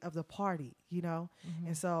energy of the party,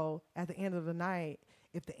 And so at the end of the night,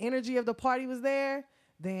 if the energy of the party was there,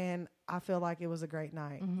 then I feel like it was a great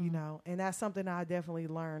night, And that's something I definitely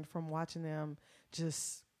learned from watching them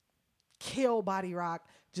just kill Body Rock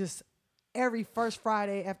just every first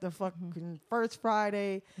Friday after fucking first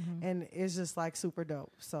Friday. And it's just like super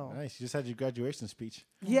dope. So Nice. You just had your graduation speech.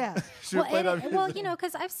 yeah. Should've played on music.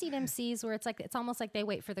 Because I've seen MCs where it's almost like they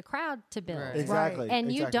wait for the crowd to build. Right. Exactly.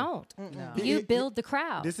 And you exactly. don't. No. You It- build the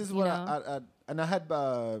crowd. This is you what know? I had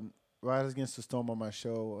Riders Against the Storm on my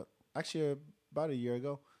show actually about a year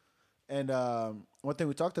ago, and one thing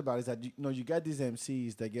we talked about is that you got these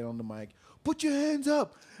MCs that get on the mic, put your hands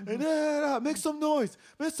up and make some noise,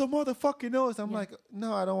 make some motherfucking noise. I'm like,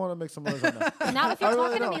 no, I don't want to make some noise right now. Not if you're I really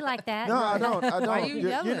talking to don't. me like that. No, I don't. Why are you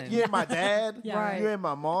yelling? You ain't my dad. Right. You ain't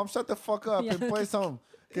my mom. Shut the fuck up and play something.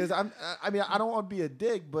 Because I don't want to be a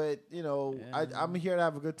dick, but I'm here to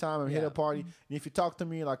have a good time. I'm here to party. And if you talk to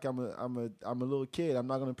me like I'm a little kid, I'm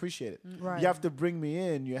not gonna appreciate it. Right. You have to bring me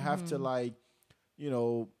in. You have to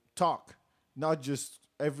talk, not just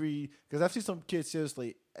because I've seen some kids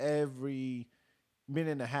seriously every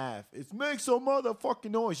minute and a half. It's make some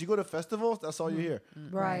motherfucking noise. You go to festivals, that's all you hear.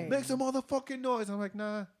 Right. Make some motherfucking noise. I'm like,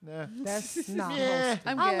 nah. That's not Yeah.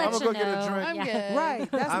 hosting. I'll let I'm gonna you go get a know. drink. I'm Yeah. good.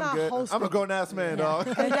 Right. That's I'm not good. hosting. I'm a grown ass man, dog.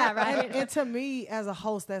 Yeah, right. And to me, as a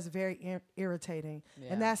host, that's very irritating.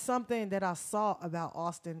 Yeah. And that's something that I saw about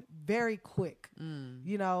Austin very quick.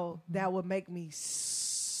 You know, that would make me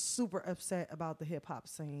super upset about the hip hop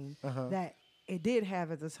scene that it did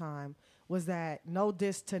have at the time. Was that no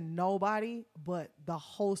diss to nobody, but the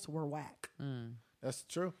hosts were whack. That's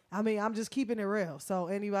true. I mean, I'm just keeping it real. So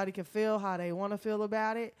anybody can feel how they want to feel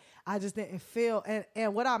about it. I just didn't feel,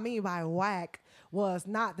 and what I mean by whack was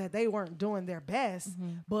not that they weren't doing their best,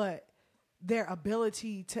 but their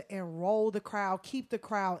ability to enroll the crowd, keep the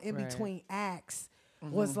crowd in Right. between acts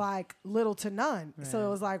was like little to none. So it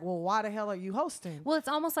was like, well, why the hell are you hosting? Well, it's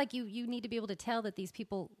almost like you need to be able to tell that these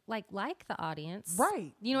people like the audience,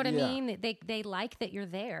 Right. You know what Yeah. I mean? They like that you're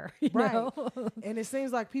there, you Right. know? And it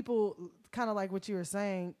seems like people, kind of like what you were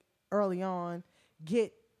saying early on,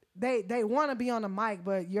 they want to be on the mic,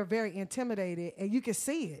 but you're very intimidated, and you can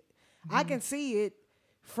see it. I can see it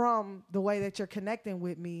from the way that you're connecting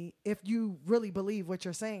with me if you really believe what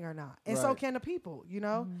you're saying or not. And so Right. can the people, you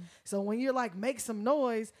know? So when you're like, make some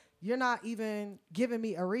noise, you're not even giving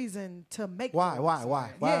me a reason to make Why? noise.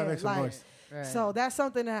 Why Yeah, make some like, noise? Right. So that's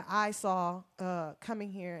something that I saw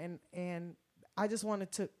coming here, and I just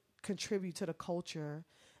wanted to contribute to the culture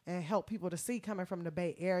and help people to see coming from the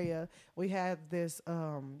Bay Area. We have this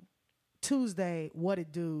Tuesday, What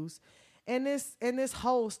It Do's, and this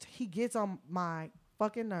host, he gets on my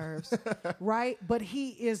fucking nerves, right? But he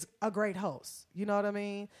is a great host. You know what I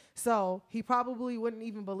mean? So he probably wouldn't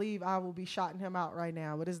even believe I will be shouting him out right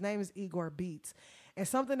now. But his name is Igor Beats. And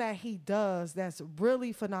something that he does that's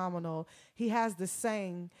really phenomenal, he has this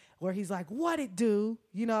saying where he's like, what it do?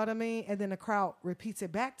 You know what I mean? And then the crowd repeats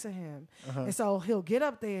it back to him. And so he'll get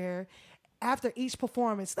up there after each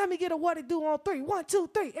performance, let me get a what it do on 3. 1, 2,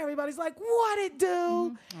 3. Everybody's like, what it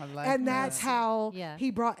do? I like And that. that's how Yeah. he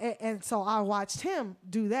brought, and so I watched him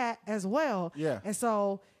do that as well. Yeah. And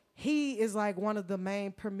so he is like one of the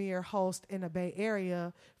main premier hosts in the Bay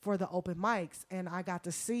Area for the open mics. And I got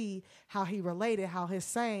to see how he related, how his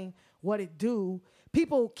saying, what it do.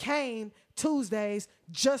 People came Tuesdays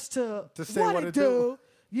just to say what what it it do, do.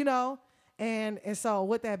 you know? And so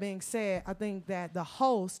with that being said, I think that the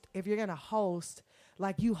host, if you're going to host,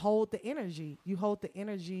 like you hold the energy. You hold the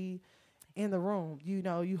energy in the room. You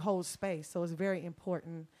know, you hold space. So it's very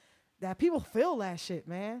important that people feel that shit,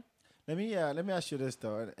 man. Let me ask you this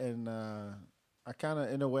though, and I kind of,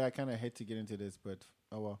 in a way, I kind of hate to get into this, but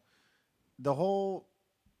oh well.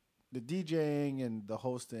 The DJing and the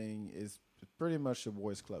hosting is pretty much a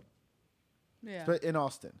boys' club. Yeah. But in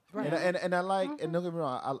Austin, Right. and I like, and don't get me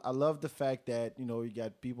wrong, I love the fact that you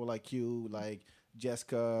got people like you, like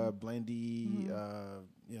Jessica, Blendy,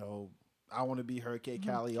 you know, I Want to Be Her, K.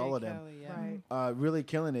 Cali, all of them, Kelly, yeah. Right. really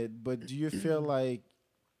killing it. But do you feel like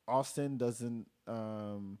Austin doesn't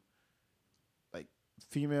like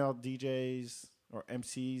female DJs or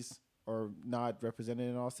MCs are not represented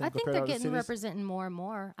in Austin? I think compared they're to other getting cities? representing more and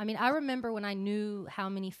more. I mean, I remember when I knew how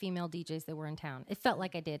many female DJs there were in town. It felt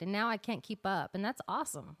like I did, and now I can't keep up, and that's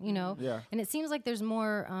awesome, you know? Yeah. And it seems like there's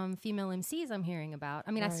more female MCs I'm hearing about.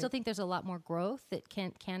 I mean, I still Right. think there's a lot more growth that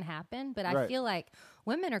can happen, but I Right. feel like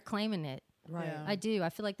women are claiming it. Right. Yeah. I do. I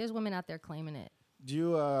feel like there's women out there claiming it. Do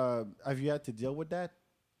you have you had to deal with that?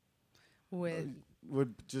 With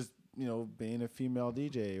Just being a female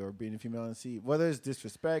DJ or being a female MC, whether it's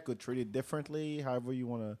disrespect or treated differently, however you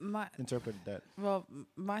want to my interpret that. well,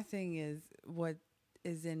 my thing is what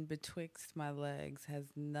is in betwixt my legs has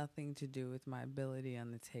nothing to do with my ability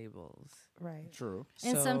on the tables. Right. True.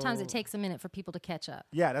 And sometimes So- it takes a minute for people to catch up.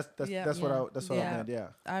 Yeah, that's Yeah. that's what Yeah. I meant. Yeah.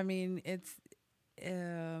 I mean, it's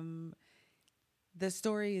the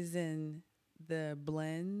story is in the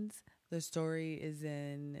blends. The story is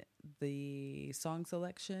in the song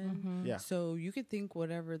selection. Yeah. So you could think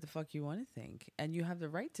whatever the fuck you want to think, and you have the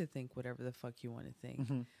right to think whatever the fuck you want to think.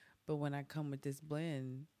 Mm-hmm. But when I come with this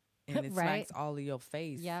blend and it Right. smacks all of your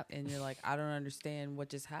face, Yep. and you're like, I don't understand what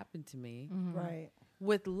just happened to me. Right.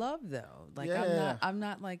 With love though, like Yeah. I'm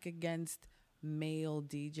not like against male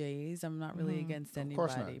DJs. I'm not really against Of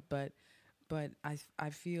course not. anybody, but I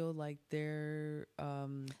feel like they're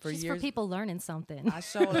for Just years. for people learning something. I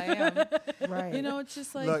sure am. Right. You know, it's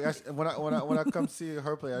just like Look, when I come see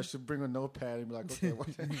her play, I should bring a notepad and be like, okay,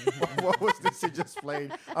 what was this she just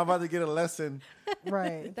played? I'm about to get a lesson.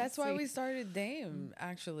 Right. that's why we started D.A.M.E.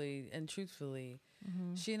 actually, and truthfully,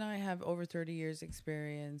 she and I have over 30 years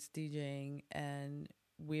experience DJing, and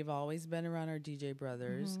we've always been around our DJ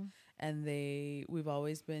brothers, and we've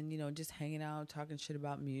always been, just hanging out, talking shit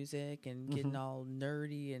about music and getting all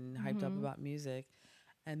nerdy and hyped up about music.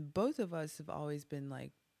 And both of us have always been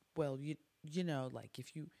like, well, like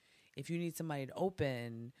if you need somebody to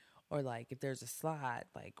open, or like if there's a slot,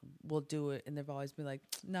 like we'll do it. And they've always been like,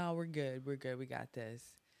 no, we're good, we got this.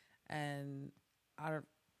 And I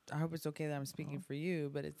hope it's okay that I'm speaking for you,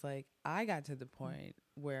 but it's like I got to the point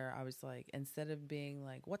where I was like, instead of being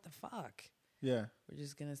like, what the fuck? Yeah. We're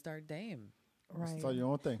just going to start D.A.M.E. Right. Start your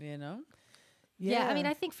own thing. Yeah, I mean,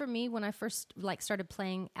 I think for me, when I first started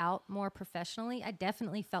playing out more professionally, I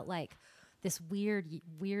definitely felt like this weird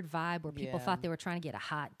vibe where people thought they were trying to get a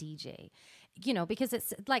hot DJ. Because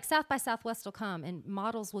it's like South by Southwest will come and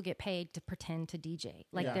models will get paid to pretend to DJ.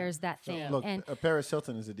 Like there's that thing. Look, and Paris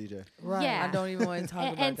Hilton is a DJ. Right. Yeah. I don't even want to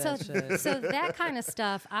talk about that shit. So that kind of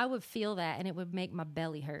stuff, I would feel that, and it would make my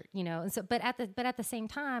belly hurt, And so, but at the same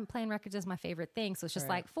time, playing records is my favorite thing. So it's just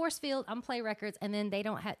like force field. I'm play records, and then they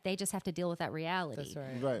just have to deal with that reality.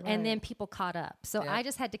 That's Right. And then people caught up. So I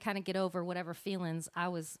just had to kind of get over whatever feelings I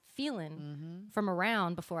was feeling from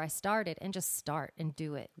around before I started, and just start and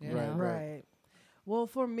do it. You know? Right. Well,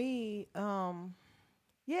 for me, I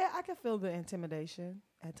can feel the intimidation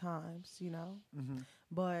at times,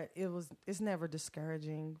 but it's never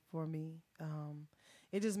discouraging for me.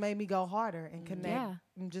 It just made me go harder and connect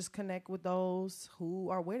and just connect with those who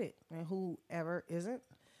are with it, and whoever isn't,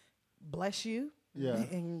 bless you. Yeah.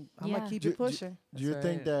 And I'm going to keep it pushing. Do you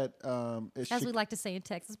think that as we like to say in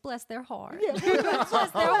Texas, bless their heart. Yeah,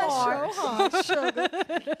 bless their heart, sugar.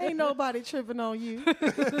 Ain't nobody tripping on you.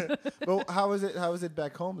 But how is it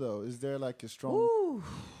back home though? Is there like a strong? Ooh.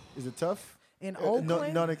 Is it tough? In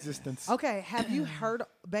Oakland, non-existence. Okay, have you heard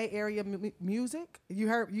Bay Area music?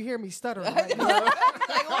 You hear me stuttering right now.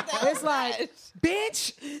 It's like,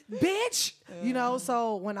 bitch.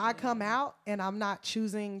 So when I come out and I'm not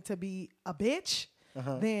choosing to be a bitch,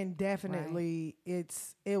 then definitely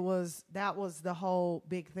that was the whole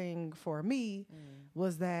big thing for me,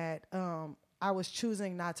 was that I was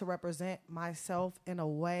choosing not to represent myself in a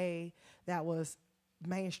way that was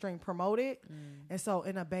mainstream promoted. And so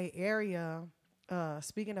in the Bay Area,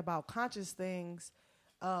 speaking about conscious things,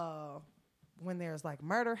 when there's like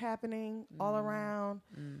murder happening all around,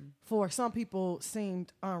 for some people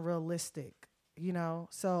seemed unrealistic,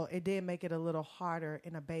 so it did make it a little harder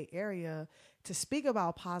in the Bay Area to speak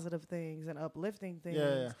about positive things and uplifting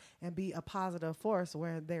things and be a positive force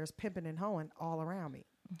where there's pimping and hoeing all around me.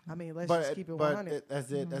 I mean, let's just keep it 100.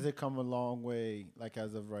 Has it come a long way, like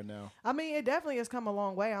as of right now? I mean, it definitely has come a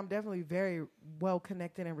long way. I'm definitely very well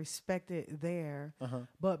connected and respected there.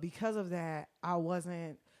 But because of that, I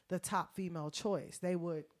wasn't the top female choice. They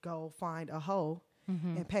would go find a hoe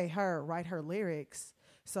and pay her, write her lyrics,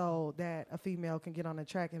 so that a female can get on the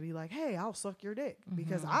track and be like, hey, I'll suck your dick.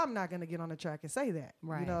 Because I'm not going to get on the track and say that.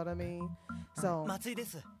 Right. You know what I mean?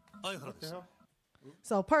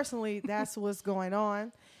 So personally, that's what's going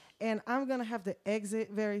on. And I'm going to have to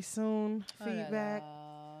exit very soon. Feedback.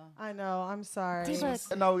 I know. I'm sorry.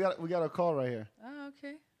 No, we got a call right here. Oh,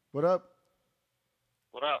 okay. What up?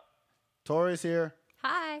 What up? Tori's here.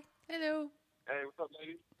 Hi. Hello. Hey, what's up,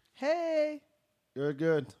 ladies? Hey. You're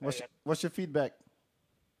good. What's your feedback?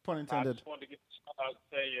 Pun I intended. just wanted to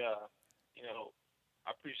say, I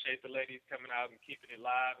appreciate the ladies coming out and keeping it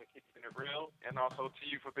live and keeping it real, and also to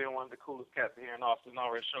you for being one of the coolest cats here in Austin.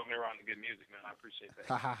 Always showing me around the good music, man. I appreciate that.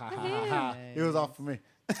 It was all for me.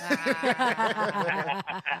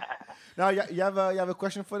 Now, you have a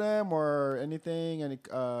question for them or anything? Any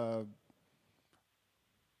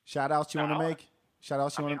shout outs you want to make? Shout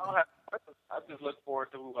outs you want to? I just look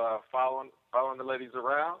forward to following the ladies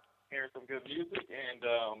around, hearing some good music, and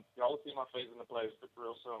y'all will see my face in the place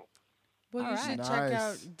real soon. Well, you should Nice. check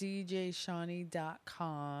out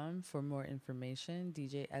djshani.com for more information,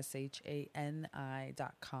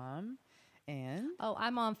 djshani.com. And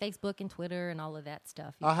I'm on Facebook and Twitter and all of that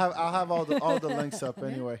stuff. I'll have all the links up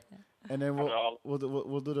anyway, and then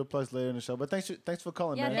we'll do the plugs later in the show. But thanks for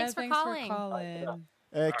calling, Yeah, man. thanks for calling.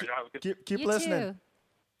 Hey, Right, keep You listening. too.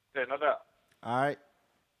 Yeah, no doubt. All right,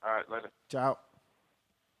 Later. ciao.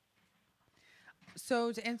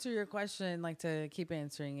 So to answer your question, like to keep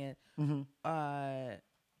answering it, I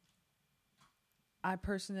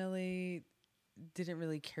personally didn't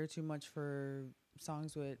really care too much for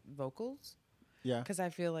songs with vocals. Yeah, Because I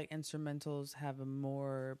feel like instrumentals have a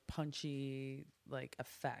more punchy like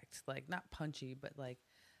effect. Like not punchy, but like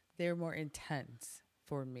they're more intense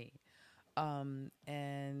for me. And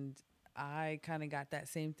I kind of got that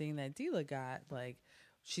same thing that Dila got. Like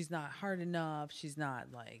she's not hard enough. She's not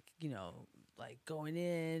like, like going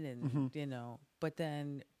in and you know, but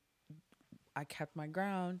then I kept my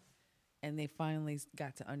ground, and they finally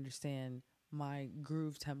got to understand my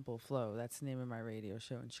Groove Temple flow. That's the name of my radio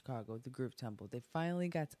show in Chicago, the Groove Temple. They finally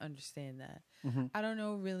got to understand that. I don't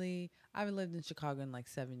know really. I haven't lived in Chicago in like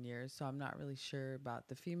 7 years, so I'm not really sure about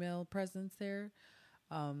the female presence there.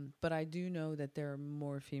 But I do know that there are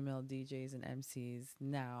more female DJs and MCs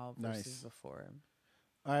now versus before.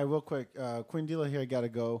 All right, real quick. Queen Dila here, got to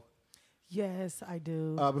go. Yes, I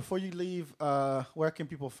do. Before you leave, where can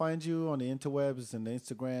people find you on the interwebs and the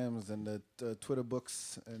Instagrams and the Twitter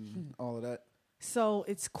books and all of that? So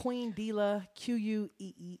it's Queen Deelah,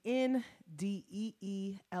 QueenDeelah.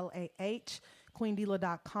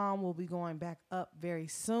 QueenDeelah.com will be going back up very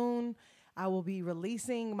soon. I will be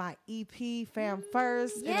releasing my EP, Fam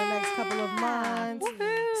First, in the next couple of months.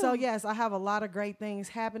 Woo-hoo. So, yes, I have a lot of great things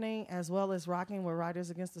happening, as well as rocking with Riders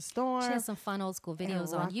Against the Storm. She has some fun old school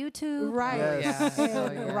videos on YouTube. Right. Yes.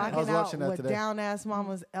 And rocking out with Down Ass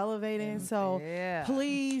Mamas Elevating. So,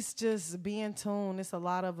 please just be in tune. It's a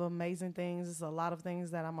lot of amazing things. It's a lot of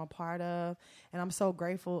things that I'm a part of. And I'm so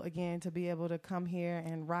grateful, again, to be able to come here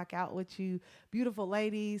and rock out with you, beautiful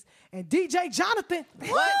ladies. And DJ Jonathan.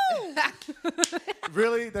 What?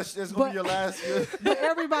 Really? That's going to be your last? But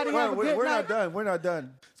everybody have a good We're night. not done. We're not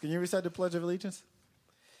done. Can you recite the Pledge of Allegiance?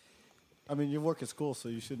 I mean, you work at school, so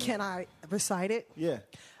you should know. Can I recite it? Yeah.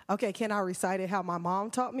 Okay, can I recite it how my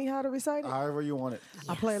mom taught me how to recite it? However you want it. Yes.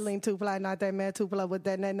 I play lean two play, not that man, two play with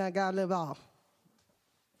that, that God live off.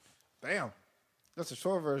 Damn. That's a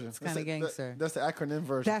short version. It's kind of gangster. That's the acronym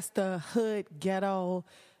version. That's the hood ghetto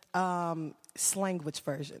slanguage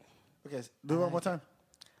version. Okay, do it one more time.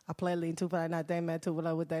 I play lean two play, not that man, two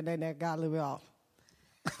play with that God live off.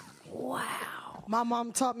 Wow. My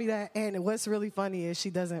mom taught me that, and what's really funny is she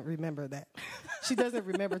doesn't remember that. She doesn't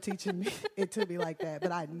remember teaching me it to me like that,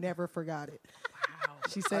 but I never forgot it. Wow.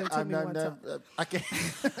 She said it to me one time. I can't.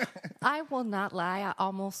 I will not lie. I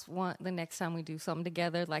almost want the next time we do something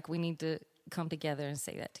together, like we need to come together and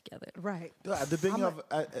say that together. Right. At the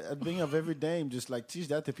beginning of every day, just like teach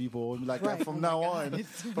that to people. Like right. From now on,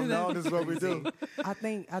 this is what we do. I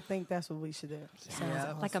think that's what we should do. Yeah.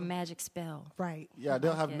 Awesome. Like a magic spell. Right. Yeah,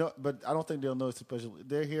 they'll have but I don't think they'll know it's special.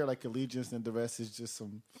 They're here like Allegiance, and the rest is just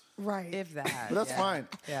some. Right. If that. But that's fine.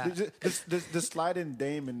 Yeah. Just slide in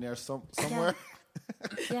D.A.M.E in there somewhere.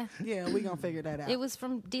 Yeah. Yeah, we're going to figure that out. It was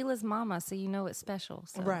from Delah's mama, so you know it's special.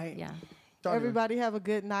 So, right. Yeah. Everybody have a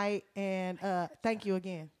good night, and thank you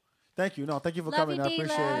again. Thank you. No, thank you for coming. I appreciate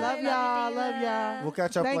it. Love y'all. We'll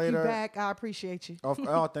catch up later. Thank you back. I appreciate you. Oh,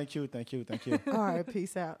 thank you. All right,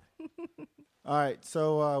 peace out. All right,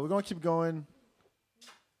 so we're going to keep going.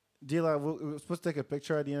 Deelah, we're supposed to take a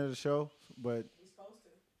picture at the end of the show, but...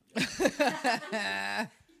 We're supposed to.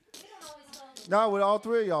 No, with all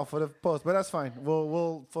three of y'all for the post, but that's fine.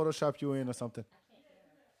 We'll Photoshop you in or something.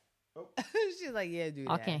 She's like, yeah, do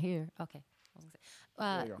that. I can't hear. Okay.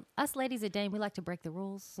 Us ladies at D.A.M.E, we like to break the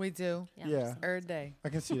rules. We do. Yeah. Every day. I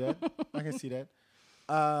can see that.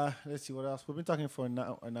 Let's see what else. We've been talking for an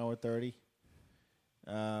hour 30.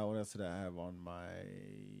 What else did I have on my...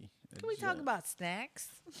 Can we talk about snacks?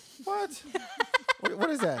 What? What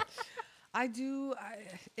is that? I do.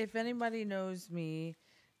 If anybody knows me,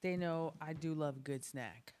 they know I do love a good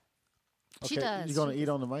snack. She does. You going to eat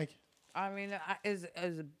on the mic? I mean, as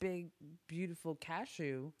a big, beautiful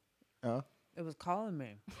cashew, it was calling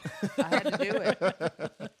me. I had to do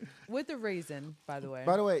it. With a raisin, by the way.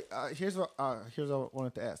 By the way, here's what I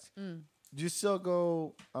wanted to ask. Do you still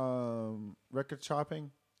go record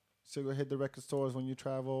shopping? Still go hit the record stores when you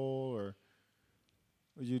travel, or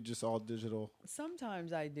are you just all digital?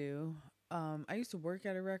 Sometimes I do. I used to work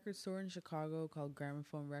at a record store in Chicago called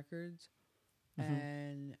Gramophone Records,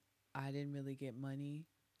 and I didn't really get money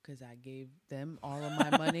because I gave them all of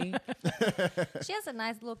my money. She has a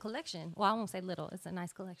nice little collection. Well, I won't say little. It's a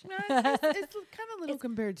nice collection. No, it's kind of little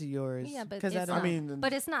compared to yours. Yeah, but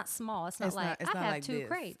but it's not small. It's not like I have two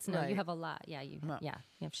crates. No, right. You have a lot. Yeah, you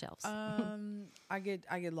have shelves. I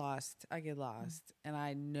get lost. And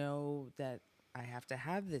I know that I have to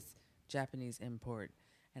have this Japanese import,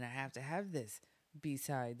 and I have to have this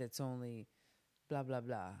B-side that's only blah blah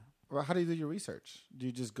blah. Well, how do you do your research? Do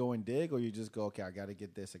you just go and dig, or you just go, okay, I got to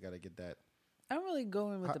get this, I got to get that? I don't really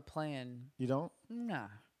go in with a plan. You don't? Nah.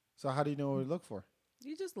 So how do you know what to look for?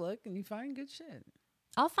 You just look and you find good shit.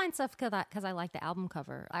 I'll find stuff because I like the album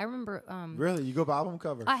cover. I remember. Really? You go by album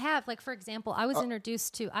cover? I have. Like, for example, I was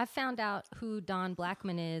introduced to, I found out who Don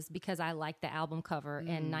Blackman is because I liked the album cover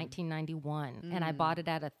in 1991. And I bought it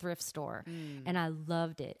at a thrift store. And I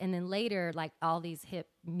loved it. And then later, like, all these hip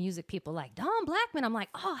music people like, Don Blackman. I'm like,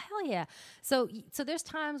 oh, hell yeah. So there's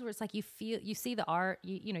times where it's like you see the art,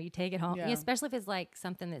 you take it home. Yeah. Especially if it's like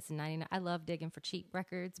something that's 99. I love digging for cheap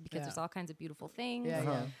records because there's all kinds of beautiful things.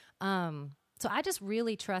 So I just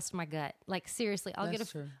really trust my gut. Like, seriously,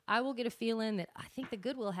 I will get a feeling that I think the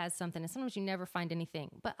Goodwill has something, and sometimes you never find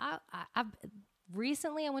anything. But I've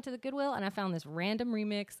recently I went to the Goodwill and I found this random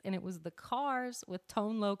remix, and it was the Cars with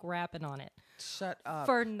Tone Loc rapping on it. Shut up.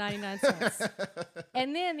 For 99 cents.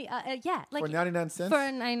 And then for 99 cents.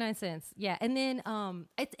 For 99 cents, yeah. And then it's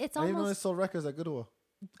I almost. didn't know they sold records at Goodwill.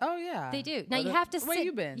 Oh yeah, they do. Now you have to Where sit.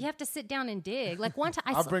 you been? You have to sit down and dig. Like one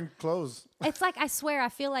time, I'll bring clothes. It's like I swear, I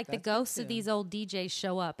feel like the ghosts of these old DJs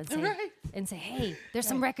show up and say, "Hey, there's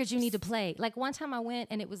some records you need to play." Like one time I went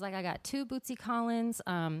and it was like I got 2 Bootsy Collins,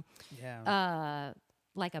 like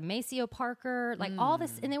a Maceo Parker, like all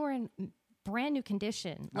this, and they were in brand new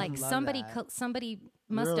condition. Like somebody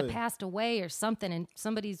must have passed away or something, and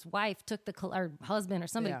somebody's wife took or husband or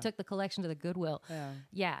somebody took the collection to the Goodwill.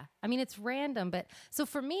 Yeah. I mean, it's random, but so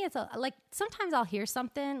for me, it's like sometimes I'll hear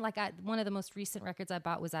something. Like one of the most recent records I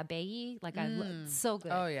bought was Abeyi. Like so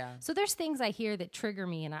good. Oh yeah. So there's things I hear that trigger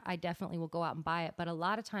me, and I definitely will go out and buy it. But a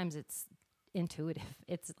lot of times it's intuitive.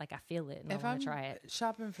 It's like I feel it and I want to try it.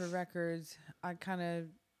 Shopping for records, I kind of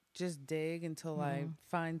just dig until I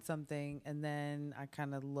find something, and then I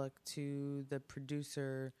kind of look to the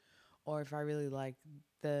producer, or if I really like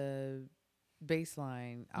the bass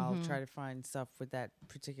line, I'll try to find stuff with that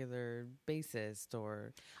particular bassist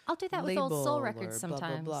or I'll do that with old soul records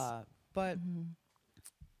sometimes. Blah, blah, blah. But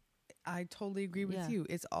I totally agree with you.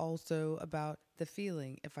 It's also about the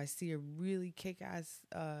feeling. If I see a really kick-ass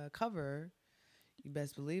cover, you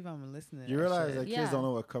best believe I'm gonna listen to You that realize shit. that kids don't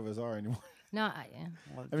know what covers are anymore. No,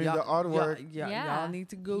 Well, I mean, the artwork. Y'all need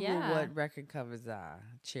to Google what record covers are.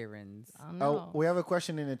 Cheerins. We have a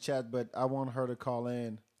question in the chat, but I want her to call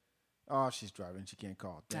in. Oh, she's driving. She can't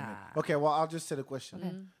call. Damn it. Okay, well, I'll just say the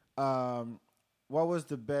question. Okay. What was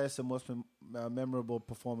the best and most memorable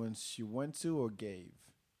performance you went to or gave?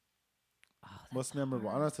 Most memorable.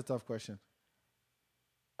 I know it's a tough question.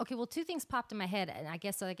 Okay, well, 2 things popped in my head, and I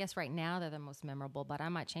guess right now they're the most memorable, but I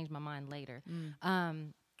might change my mind later.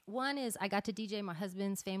 One is I got to DJ my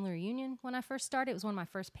husband's family reunion when I first started. It was one of my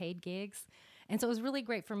first paid gigs, and so it was really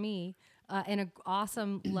great for me and an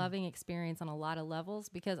awesome, loving experience on a lot of levels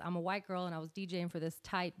because I'm a white girl and I was DJing for this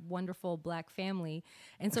tight, wonderful black family,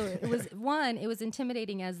 and so it was it was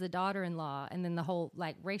intimidating as the daughter-in-law, and then the whole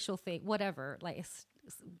like racial thing, whatever, like.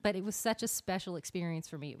 But it was such a special experience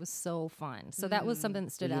for me. It was so fun. So that was something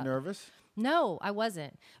that stood out. Were you nervous? No, I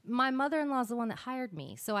wasn't. My mother-in-law is the one that hired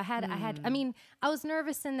me. So I was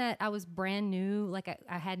nervous in that I was brand new. Like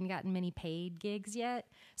I hadn't gotten many paid gigs yet.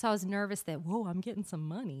 So I was nervous that, whoa, I'm getting some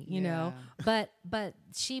money, you know, but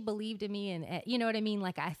she believed in me and you know what I mean?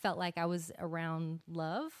 Like I felt like I was around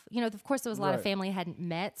love, you know, of course there was a lot of family I hadn't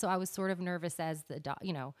met. So I was sort of nervous as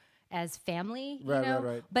as family, you know?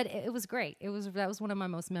 Right. But it was great. That was one of my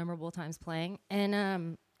most memorable times playing.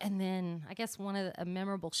 And then I guess a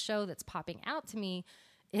memorable show that's popping out to me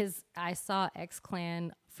is I saw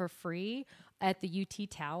X-Clan for free at the UT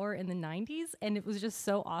Tower in the 90s. And it was just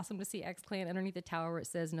so awesome to see X-Clan underneath the tower where it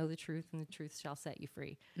says, "Know the truth and the truth shall set you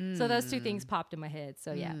free." So those 2 things popped in my head.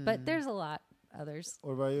 So yeah, but there's a lot others.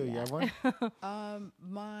 What about you? You have one?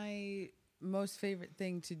 My most favorite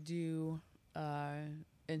thing to do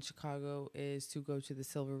in Chicago is to go to the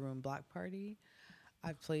Silver Room Block Party.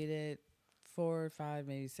 I've played it 4 or 5,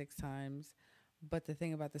 maybe 6 times. But the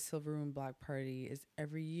thing about the Silver Room Block Party is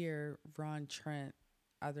every year Ron Trent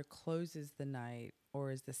either closes the night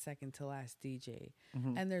or is the second to last DJ.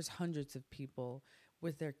 And there's hundreds of people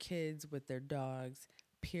with their kids, with their dogs,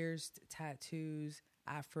 pierced tattoos,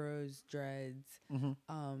 afros, dreads,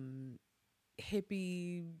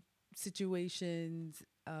 hippie situations,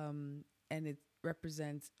 and it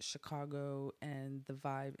represents Chicago, and the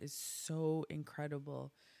vibe is so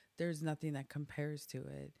incredible. There's nothing that compares to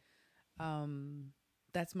it.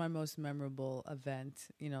 That's my most memorable event,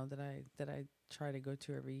 you know, that I try to go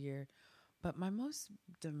to every year. But the most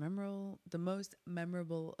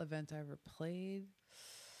memorable event I ever played,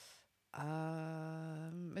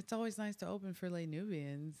 it's always nice to open for Les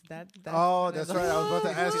Nubians. That's right. I was about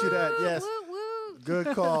to ask you that. Yes.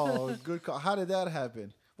 Good call. Good call. How did that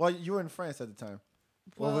happen? Well, you were in France at the time.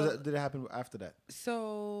 Did it happen after that?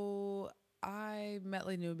 So I met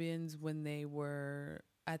Les Nubians when they were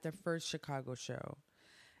at their first Chicago show.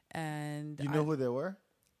 And You know who they were?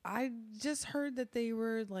 I just heard that they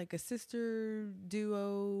were like a sister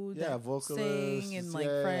duo. Yeah, that vocalists, sang and like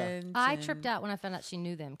yeah. French. I and- tripped out when I found out she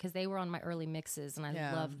knew them because they were on my early mixes and I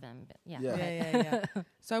Yeah. loved them. But yeah, Yeah. go ahead. Yeah.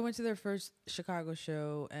 So I went to their first Chicago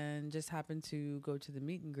show and just happened to go to the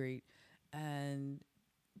meet and greet. And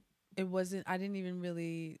I didn't even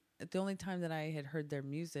really, the only time that I had heard their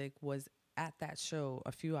music was at that show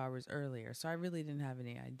a few hours earlier. So I really didn't have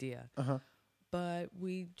any idea. Uh-huh. But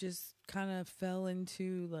we just kind of fell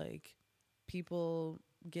into like people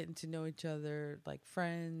getting to know each other, like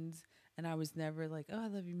friends. And I was never like, oh, I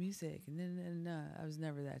love your music. And then I was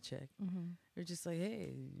never that chick. They're just like,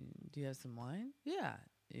 hey, do you have some wine? Yeah.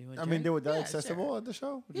 You want I mean, drink? they were that Yeah, accessible sure. at the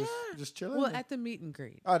show? Yeah. Just chilling? Well, at the meet and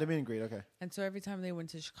greet. the meet and greet, okay. And so every time they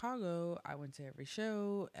went to Chicago, I went to every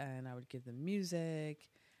show and I would give them music.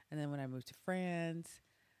 And then when I moved to France,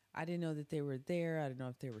 I didn't know that they were there. I didn't know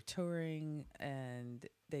if they were touring. And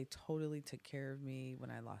they totally took care of me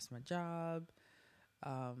when I lost my job.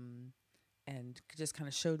 And just kind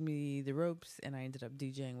of showed me the ropes. And I ended up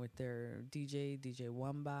DJing with their DJ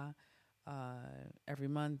Wamba, every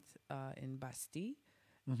month in Bastille.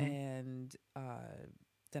 And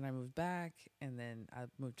then I moved back, and then I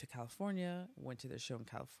moved to California, went to their show in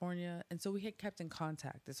California. And so we had kept in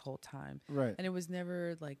contact this whole time. Right. And it was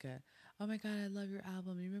never like oh my God, I love your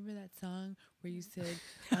album. You remember that song where you said,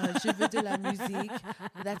 Je veux de la musique?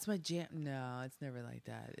 That's my jam. No, it's never like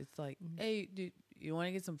that. It's like, hey, dude, you want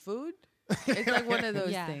to get some food? It's like one of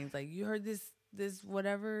those Yeah. things. Like, you heard this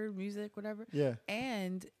whatever, music, whatever. Yeah.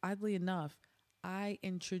 And oddly enough, I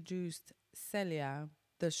introduced Celia,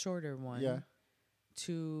 the shorter one, Yeah.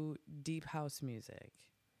 to deep house music.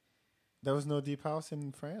 There was no deep house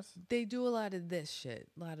in France? They do a lot of this shit,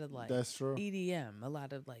 a lot of like That's true. EDM, a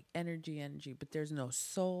lot of like energy, but there's no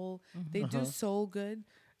soul. They do soul good,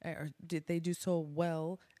 or they do soul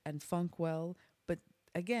well and funk well. But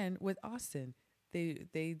again, with Austin,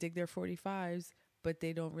 they dig their 45s, but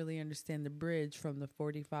they don't really understand the bridge from the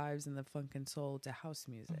 45s and the funk and soul to house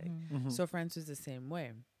music. So France was the same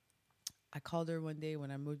way. I called her one day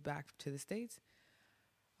when I moved back to the States.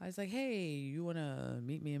 I was like, hey, you want to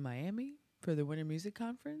meet me in Miami for the Winter Music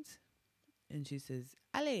Conference? And she says,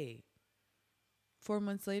 allez. 4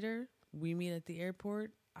 months later, we meet at the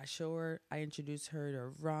airport. I introduce her to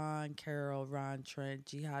Ron Carroll, Ron Trent,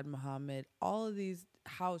 Jihad Muhammad, all of these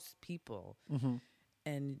house people.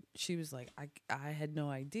 And she was like, I had no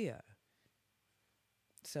idea.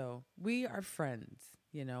 So we are friends.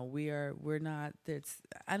 You know, we're not,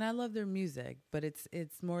 and I love their music, but it's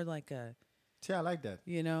more like a, See, I like that.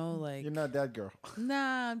 you know, like, You're not that girl.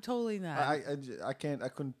 nah, I'm totally not. I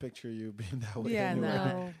couldn't picture you being that way. yeah, anyway.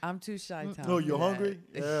 no, I'm too shy. Tom, Oh, for you're that. hungry?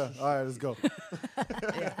 Yeah. All right, let's go.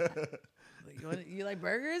 Yeah. You like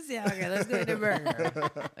burgers? Yeah, okay, let's go eat a burger.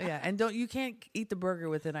 Yeah, and you can't eat the burger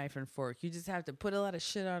with a knife and fork. You just have to put a lot of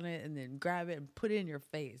shit on it and then grab it and put it in your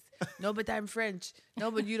face. No, but I'm French.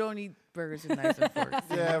 No, but you don't eat burgers with knives and forks.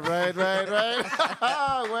 Yeah, right.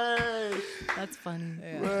 Wait. That's funny.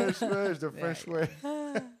 Fresh, the French way.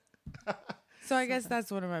 So I guess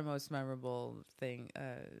that's one of my most memorable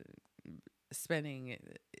spending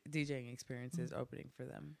DJing experiences opening for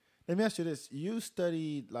them. Let me ask you this. You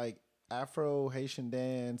studied like Afro Haitian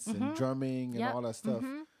dance and drumming and Yep. all that stuff.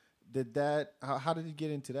 Did that, how did you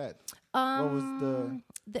get into that? What was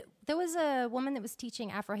There was a woman that was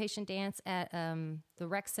teaching Afro-Haitian dance at the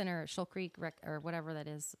rec center, Shoal Creek Rec, or whatever that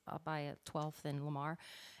is, by 12th and Lamar.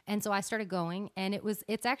 And so I started going, and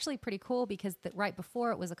it's actually pretty cool because right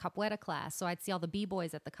before it was a capoeira class. So I'd see all the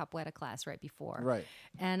B-boys at the capoeira class right before. Right.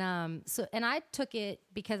 And and I took it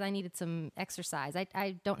because I needed some exercise.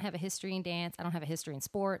 I don't have a history in dance. I don't have a history in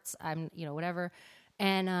sports. I'm, whatever.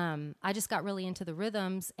 And I just got really into the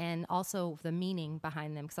rhythms and also the meaning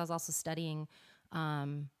behind them because I was also studying,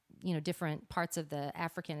 different parts of the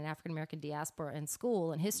African and African-American diaspora in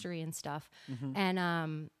school and history and stuff.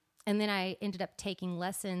 And then I ended up taking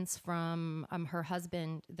lessons from her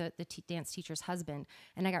husband, the dance teacher's husband,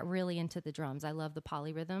 and I got really into the drums. I love the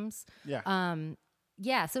polyrhythms.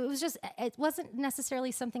 Yeah. So it wasn't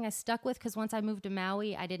necessarily something I stuck with because once I moved to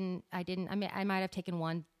Maui, I might have taken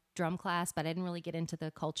one drum class, but I didn't really get into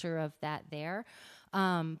the culture of that there.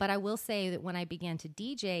 But I will say that when I began to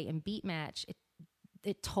DJ and beat match,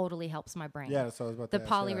 it totally helps my brain. Yeah, that's what I was about the to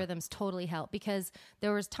ask, yeah. polyrhythms totally help because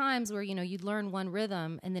there was times where, you'd learn one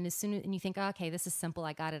rhythm and then and you think, oh, okay, this is simple.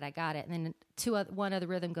 I got it. And then one other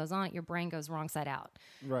rhythm goes on, your brain goes wrong side out.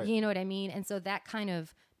 Right. You know what I mean? And so that kind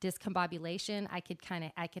of discombobulation, I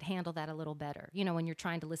could handle that a little better. When you're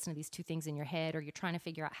trying to listen to these two things in your head or you're trying to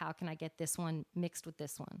figure out how can I get this one mixed with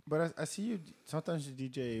this one. But I see you, sometimes you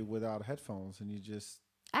DJ without headphones and you just...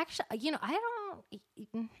 Actually, I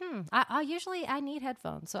don't. I usually I need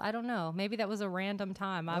headphones, so I don't know. Maybe that was a random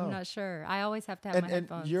time. I'm not sure. I always have to have my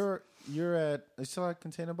headphones. And you're at still at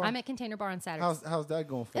Container Bar? I'm at Container Bar on Saturdays. How's that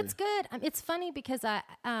going for you? It's good. It's funny because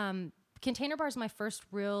Container Bar is my first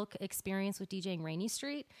real experience with DJing Rainy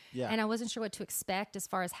Street, and I wasn't sure what to expect as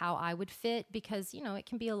far as how I would fit because it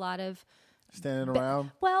can be a lot of standing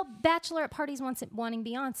around. Well, bachelorette parties wanting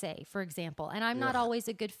Beyonce, for example, and I'm not always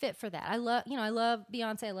a good fit for that. I love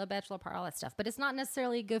Beyonce, I love bachelor party, all that stuff, but it's not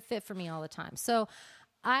necessarily a good fit for me all the time. So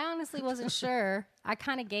I honestly wasn't sure. I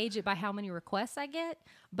kind of gauge it by how many requests I get.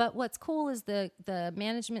 But what's cool is the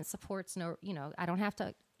management supports I don't have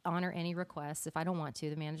to honor any requests if I don't want to.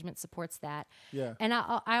 The management supports that. Yeah. And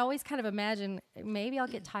I always kind of imagine maybe I'll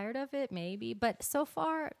get tired of it, maybe. But so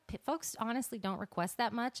far, folks honestly don't request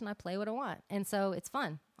that much, and I play what I want. And so it's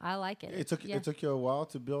fun. I like it. It took you a while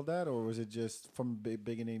to build that, or was it just from the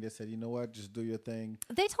beginning they said, you know what, just do your thing?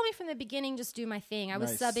 They told me from the beginning, just do my thing. I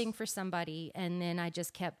was subbing for somebody, and then I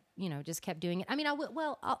just kept doing it. I mean,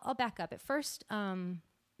 I'll back up. At first,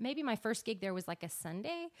 maybe my first gig there was like a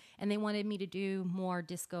Sunday, and they wanted me to do more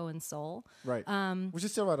disco and soul. Right. Which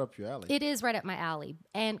is still right up your alley. It is right up my alley.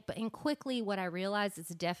 And quickly what I realized is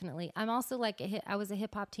definitely, I'm also like I was a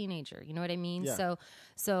hip hop teenager. You know what I mean? Yeah.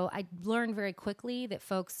 So I learned very quickly that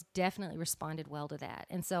folks definitely responded well to that.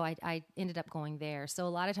 And so I ended up going there. So a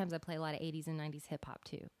lot of times I play a lot of 80s and 90s hip hop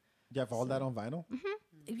too. You have all that on vinyl? Mm-hmm.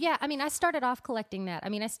 Yeah, I mean, I started off collecting that. I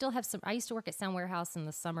mean, I still have some. I used to work at Sound Warehouse in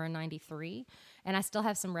the summer of '93, and I still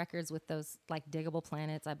have some records with those like Diggable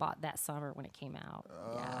Planets. I bought that summer when it came out.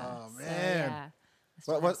 Oh man!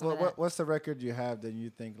 What's the record you have that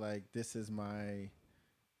you think like this is my?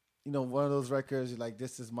 One of those records, like,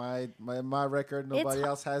 this is my record. Nobody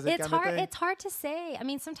else has it kind of thing. It's hard to say. I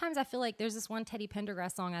mean, sometimes I feel like there's this one Teddy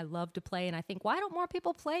Pendergrass song I love to play, and I think, why don't more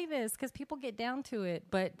people play this? Because people get down to it.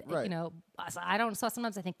 But, I don't. So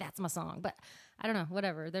sometimes I think that's my song. But I don't know,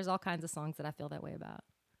 whatever. There's all kinds of songs that I feel that way about.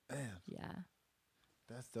 Damn. Yeah.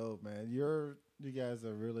 That's dope, man. You guys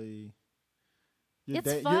are really...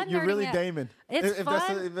 It's fun. You're really daming. It's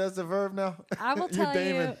fun. If that's a verb now. I will tell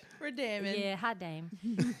you. We're daming. Yeah, hot dame.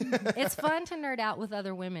 It's fun to nerd out with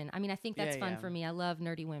other women. I mean, I think that's fun for me. I love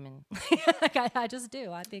nerdy women. Like I just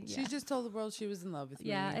do. I think she just told the world she was in love with me.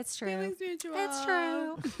 Yeah, it's true. Feelings mutual. It's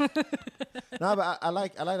true. No, but I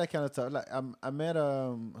like that kind of stuff. Like I met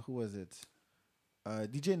who was it?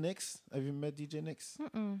 DJ Nix. Have you met DJ Nix?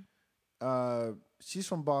 Mm-mm. She's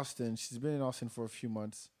from Boston. She's been in Austin for a few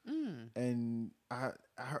months, and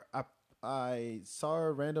I saw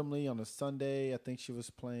her randomly on a Sunday. I think she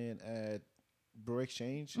was playing at Brew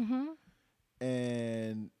Exchange,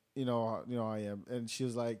 and I am. And she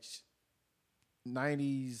was like,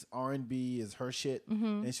 '90s R&B is her shit,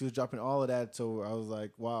 and she was dropping all of that. So I was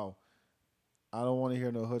like, wow. I don't want to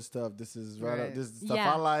hear no hood stuff. This is this is stuff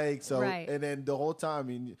I like. So and then the whole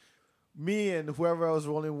time, me and whoever I was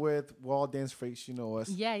rolling with, we're all dance freaks, you know us.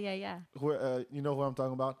 Yeah. You know who I'm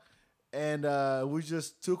talking about. And we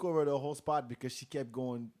just took over the whole spot because she kept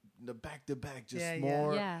going back to back,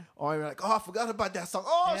 more. Yeah. Or you're like, I forgot about that song.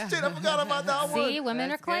 Oh, shit, I forgot about that one. See,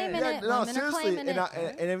 women are claiming it. No, women seriously. Are claiming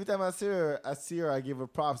and every time I see her, I give her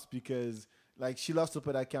props because like she loves to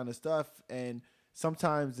put that kind of stuff. And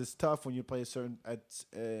sometimes it's tough when you play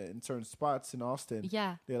in certain spots in Austin.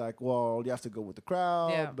 Yeah, they're like, well, you have to go with the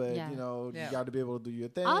crowd, but you got to be able to do your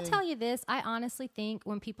thing. I'll tell you this: I honestly think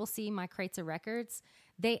when people see my crates of records,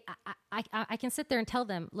 I can sit there and tell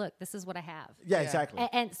them, look, this is what I have. Yeah, exactly.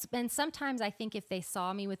 And sometimes I think if they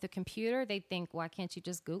saw me with the computer, they'd think, why can't you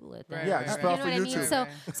just Google it? Then? Just spell for YouTube.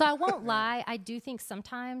 So I won't lie. I do think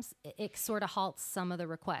sometimes it sort of halts some of the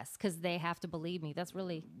requests because they have to believe me. That's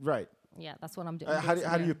really right. Yeah, that's what I'm doing.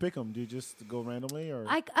 How do you pick them? Do you just go randomly, or?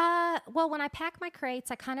 Well, when I pack my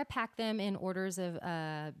crates, I kind of pack them in orders of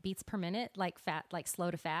beats per minute, like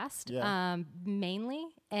slow to fast, mainly,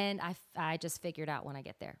 and I just figured out when I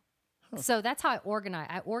get there. So that's how I organize.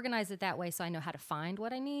 I organize it that way, so I know how to find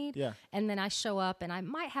what I need. Yeah, and then I show up, and I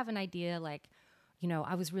might have an idea like.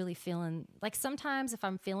 I was really feeling like sometimes if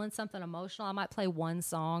I'm feeling something emotional, I might play one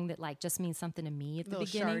song that like just means something to me at the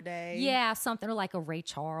beginning. Sade. Yeah, something or like a Ray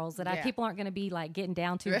Charles that people aren't going to be like getting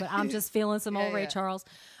down to, but I'm just feeling some old Ray Charles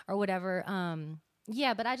or whatever.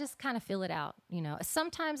 But I just kind of feel it out,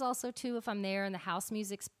 Sometimes also too, if I'm there and the house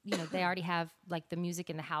music's, they already have like the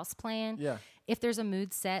music in the house playing. Yeah. If there's a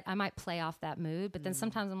mood set, I might play off that mood, but then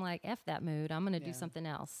sometimes I'm like, F that mood, I'm going to do something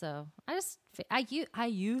else. So I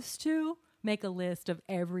used to make a list of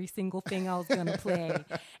every single thing I was going to play.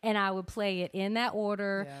 And I would play it in that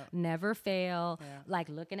order, never fail, like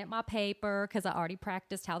looking at my paper because I already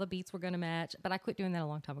practiced how the beats were going to match. But I quit doing that a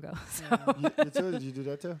long time ago. So. You too? Did you do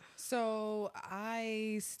that too? So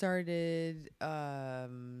I started, I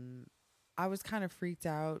was kind of freaked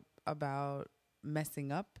out about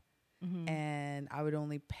messing up. And I would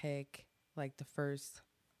only pick like the first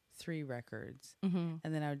 3 records. And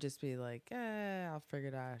then I would just be like, I'll figure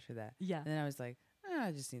it out after that. Yeah. And then I was like,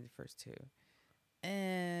 I just need the first 2.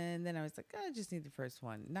 And then I was like, I just need the first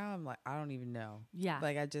one. Now I'm like, I don't even know. Yeah.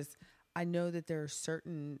 Like I know that there are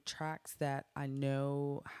certain tracks that I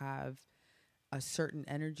know have a certain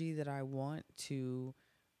energy that I want to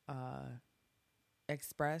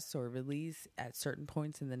express or release at certain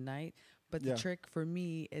points in the night. But the trick for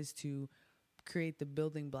me is to create the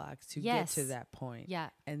building blocks to get to that point. Yeah.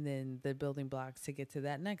 And then the building blocks to get to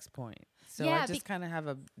that next point. So I just kind of have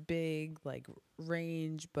a big like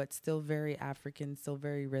range, but still very African, still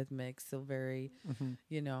very rhythmic, still very,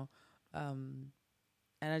 you know, and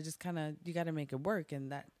I just kind of, you got to make it work.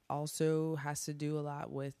 And that also has to do a lot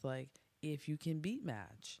with like, if you can beat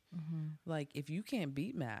match, like if you can't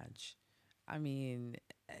beat match, I mean,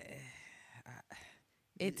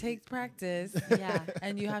 it takes practice,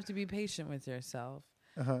 and you have to be patient with yourself.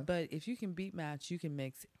 But if you can beat match, you can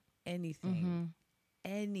mix anything,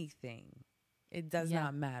 anything. It does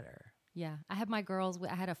not matter. Yeah, I have my girls.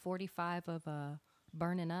 I had a 45 of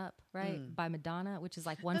 "Burning Up," right, by Madonna, which is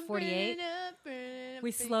like 148. We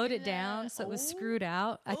slowed it down so it was screwed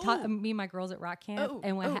out. I taught me and my girls at rock camp,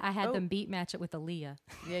 and when I had them beat match it with Aaliyah.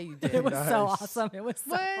 Yeah, you did. It was so awesome. It was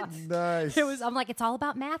so awesome. Nice. It was. I'm like, it's all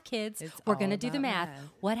about math, kids. We're gonna do the math.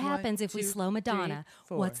 What happens if we slow Madonna? 3,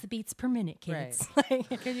 4. What's the beats per minute, kids? Right.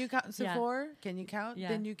 Can you count to 4? Can you count? Yeah.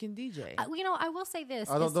 Then you can DJ. You know, I will say this.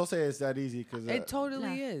 Don't say it's that easy because It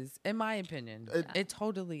totally is, in my opinion. It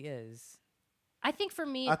totally is. I think for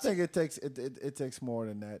me, I think it takes more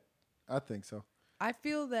than that. I think so. I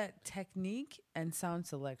feel that technique and sound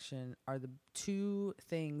selection are the 2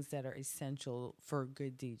 things that are essential for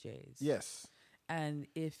good DJs. Yes. And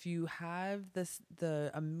if you have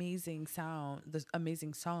the amazing sound, the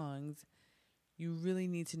amazing songs, you really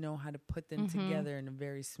need to know how to put them together in a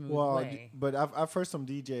very smooth way. But I've heard some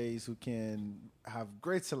DJs who can have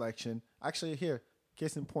great selection. Actually, here,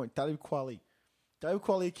 case in point, Talib Kweli. Talib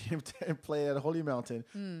Kweli came and played at Holy Mountain.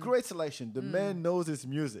 Great selection. The man knows his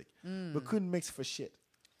music, but couldn't mix for shit.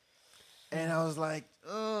 And I was like,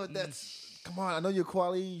 oh, come on. I know you're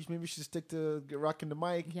Kweli. Maybe you should stick to rocking the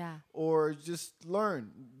mic. Yeah. Or just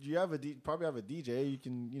learn. You have probably have a DJ. You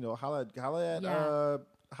can, holla at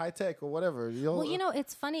High Tech or whatever. Well,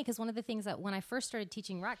 it's funny because one of the things that when I first started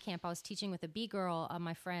teaching rock camp, I was teaching with a B girl,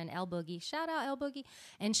 my friend El Boogie. Shout out El Boogie,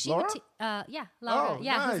 and she Laura? Laura,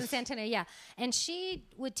 who's in Santa Ana, and she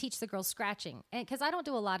would teach the girls scratching, and because I don't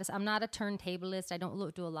do a lot of, I'm not a turntablist, I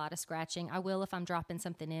don't do a lot of scratching. I will if I'm dropping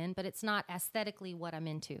something in, but it's not aesthetically what I'm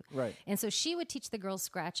into. Right. And so she would teach the girls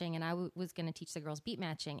scratching, and I was going to teach the girls beat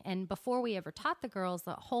matching. And before we ever taught the girls,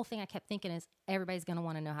 the whole thing I kept thinking is everybody's going to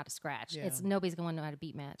want to know how to scratch. Yeah. Nobody's going to want to know how to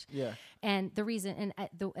beat match. Yeah. And the reason,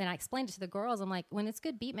 and I explained it to the girls, I'm like, when it's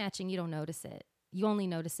good beat matching, you don't notice it. You only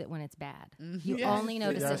notice it when it's bad. You only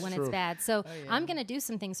notice it when it's bad. So I'm going to do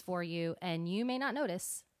some things for you, and you may not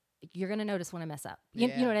notice. You're going to notice when I mess up. You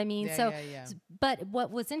know what I mean? But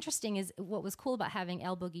what was interesting is what was cool about having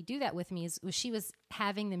El Boogie do that with me was she was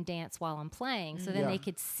having them dance while I'm playing, so then they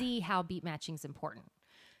could see how beat matching is important.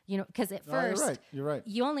 Because at first, you're right.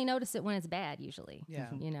 You only notice it when it's bad, usually. Yeah.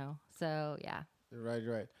 So yeah. You're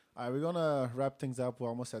right. All right, we're gonna wrap things up. We're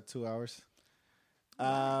almost at 2 hours.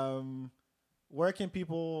 Where can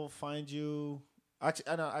people find you?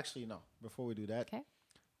 Actually, no. Before we do that,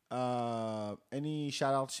 Okay. Any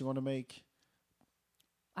shout outs you want to make?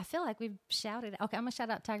 I feel like we've shouted. Okay, I'm gonna shout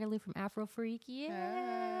out Tiger Lou from Afro Freak.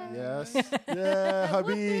 Yeah. Yes. Yeah,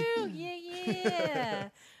 hubby. Woo-hoo. Yeah.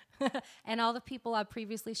 And all the people I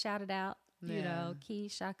previously shouted out. Key,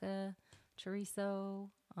 Shaka, Chorizo.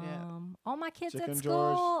 All my kids Chicken at school,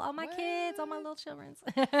 George. all my kids, all my little children.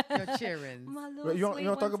 Your children. You want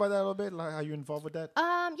to talk about that a little bit? Like how you involved with that?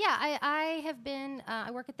 Yeah, I have been.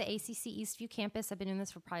 I work at the ACC Eastview campus. I've been doing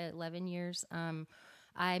this for probably 11 years. I'm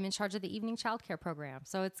in charge of the evening childcare program.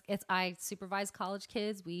 So it's I supervise college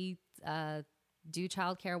kids. We do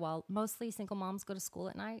childcare while mostly single moms go to school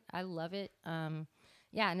at night. I love it.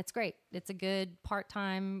 And it's great. It's a good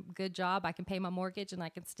part-time, good job. I can pay my mortgage and I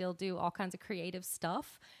can still do all kinds of creative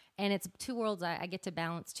stuff. And it's 2 worlds. I get to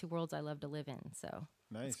balance 2 worlds I love to live in. So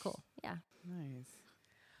nice. It's cool. Yeah. Nice.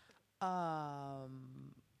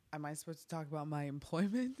 Am I supposed to talk about my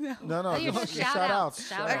employment now? No, Oh, you're just just shout outs.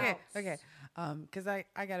 Shout Okay, outs. okay. Because I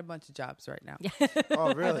got a bunch of jobs right now.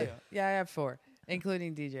 Oh, really? Yeah, I have 4,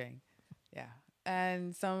 including DJing. Yeah.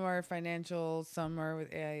 And some are financial, some are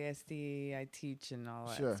with AISD. I teach and all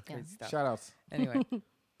that Sure. great stuff. Shout outs. Anyway.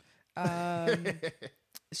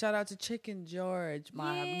 Shout out to Chicken George,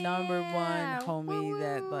 my number one homie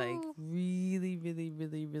that like really, really,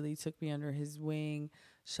 really, really took me under his wing.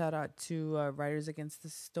 Shout out to Riders Against the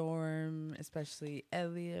Storm, especially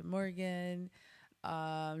Elliot Morgan.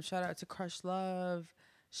 Shout out to Crush Love.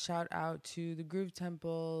 Shout out to the Groove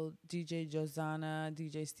Temple, DJ Josana,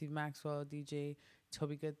 DJ Steve Maxwell, DJ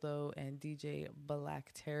Toby Goodlow, and DJ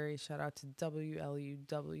Black Terry. Shout out to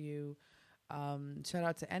WLUW. Shout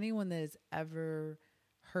out to anyone that has ever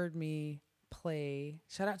heard me play.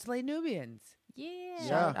 Shout out to Late Nubians. Yeah.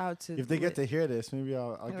 Shout out to if they get to hear this, maybe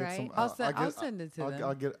I'll get Right. some. I'll send it to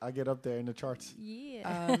them. I'll get up there in the charts.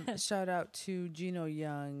 Yeah. Shout out to Gino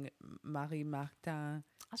Young, Marie Martin.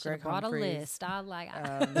 I should have Greg brought Humphreys. a list. I like.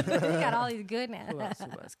 They got all these good now. Who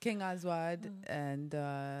else? King Aswad and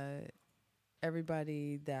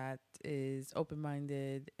everybody that is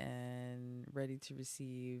open-minded and ready to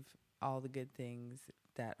receive all the good things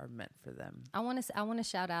that are meant for them. I want to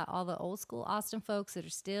shout out all the old school Austin folks that are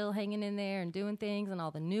still hanging in there and doing things, and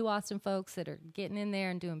all the new Austin folks that are getting in there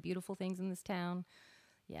and doing beautiful things in this town.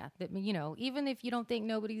 Yeah, that, you know, even if you don't think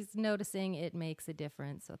nobody's noticing, it makes a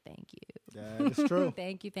difference. So thank you. That is true.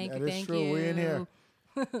 Thank you. That is true. We're in here.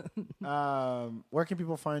 Where can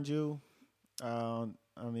people find you on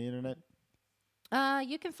the internet?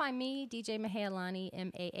 You can find me, DJ Mahealani,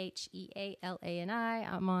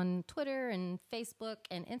 Mahealani. I'm on Twitter and Facebook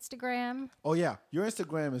and Instagram. Oh yeah, your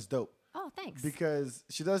Instagram is dope Oh, thanks. because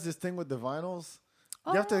she does this thing with the vinyls.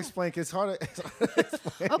 Oh, You have to yeah. explain. 'Cause it's hard to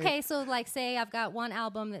explain. Okay, so like say I've got one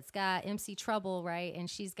album that's got MC Trouble, right? And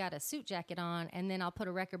she's got a suit jacket on, and then I'll put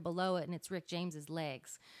a record below it and it's Rick James's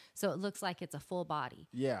legs. So it looks like it's a full body.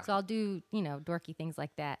 Yeah. So I'll do, dorky things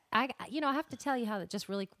like that. I have to tell you how that just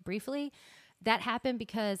really briefly, that happened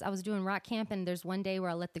because I was doing rock camp, and there's one day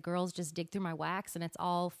where I let the girls just dig through my wax, and it's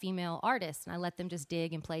all female artists, and I let them just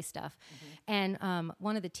dig and play stuff. And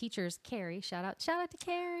one of the teachers, Carrie, shout out to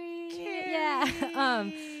Carrie.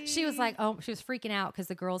 Yeah. She was like, she was freaking out because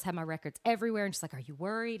the girls had my records everywhere, and she's like, "Are you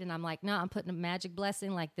worried?" And I'm like, "No, I'm putting a magic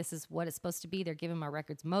blessing. Like, this is what it's supposed to be. They're giving my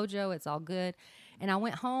records mojo. It's all good." And I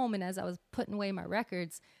went home, and as I was putting away my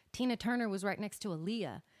records, Tina Turner was right next to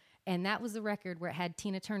Aaliyah. And that was the record where it had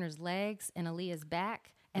Tina Turner's legs and Aaliyah's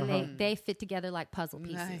back. And they fit together like puzzle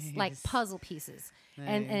pieces. Like puzzle pieces.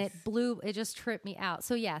 And it just tripped me out.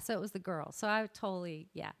 So yeah, so it was the girl. So I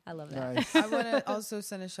I love that. Nice. I want to also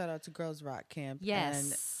send a shout out to Girls Rock Camp.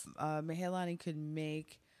 Yes. And Mahealani could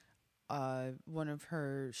make one of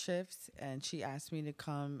her shifts, and she asked me to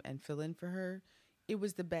come and fill in for her. It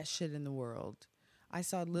was the best shit in the world. I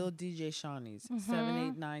saw little DJ Shawnees,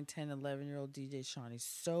 7, 8, 9, 10, 11-year-old DJ Shawnees,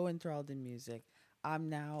 so enthralled in music. I'm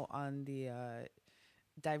now on the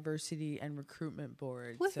diversity and recruitment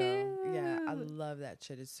board. Woohoo! So, yeah, I love that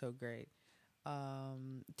shit. It's so great.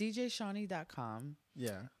 DJShawnee.com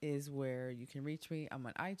Yeah. is where you can reach me. I'm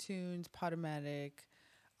on iTunes, Podomatic,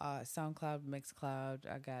 SoundCloud, Mixcloud.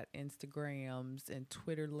 I got Instagrams and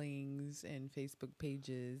Twitter links and Facebook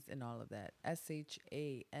pages and all of that.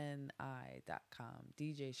 SHANI.com,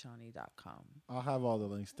 DJShawnee.com. I'll have all the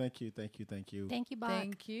links. Thank you, Thank you, Bach.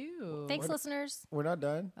 Thank you. Thanks, listeners. We're not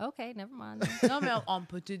done. Okay, never mind. Non, mais on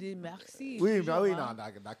peut te dire merci. Oui, toujours, oui, hein.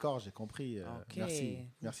 non, d'accord, j'ai compris. Ok.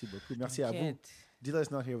 Merci beaucoup. Merci à vous. T'inquiète. Dila's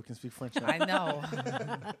not here. We can speak French now. I know.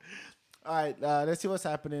 All right, let's see what's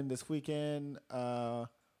happening this weekend. By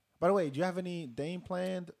the way, do you have any D.A.M.E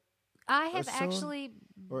planned? I have soon? actually.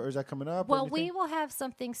 Or is that coming up? Well, or we anything? will have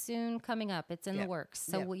something soon coming up. It's in the works.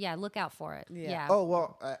 So, look out for it. Yeah. Yeah. Oh,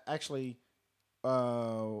 well, actually,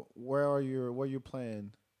 where are you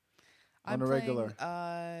playing on I'm a regular?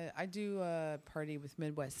 I do a party with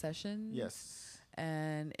Midwest Sessions. Yes.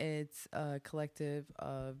 And it's a collective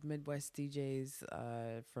of Midwest DJs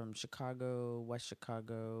from Chicago, West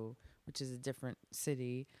Chicago, which is a different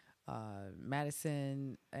city,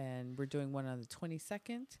 Madison, and we're doing one on the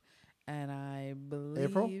 22nd. And I believe,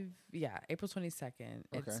 April? Yeah, April 22nd.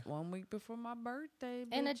 Okay. It's 1 week before my birthday,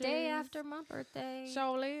 And a day bitches. after my birthday.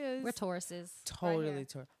 Surely is. We're Tauruses. Totally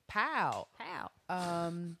Pow. How?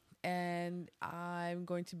 And I'm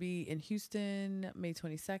going to be in Houston, May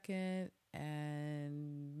 22nd,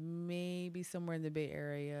 and maybe somewhere in the Bay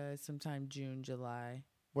Area, sometime June, July.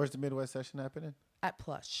 Where's the Midwest session happening? At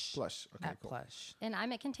Plush. Plush. Okay, At cool. Plush. And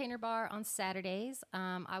I'm at Container Bar on Saturdays.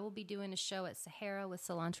 I will be doing a show at Sahara with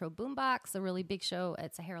Cilantro Boombox, a really big show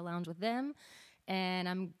at Sahara Lounge with them. and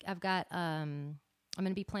I'm going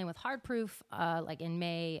to be playing with Hard Proof like in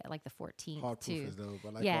May, like the 14th Hard too. Proof is dope. I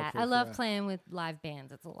like Yeah, Hard Proof, I love playing with live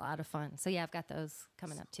bands. It's a lot of fun. So yeah, I've got those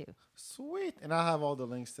coming up too. Sweet, and I have all the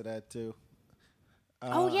links to that too.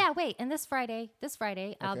 Oh yeah, wait, and this Friday,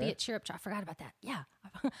 I'll be at Cheer Up. I forgot about that. Yeah,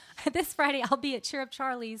 this Friday I'll be at Cheer Up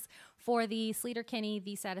Charlie's for the Sleater Kinney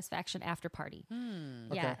The Satisfaction After Party.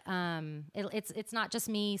 Yeah, it's not just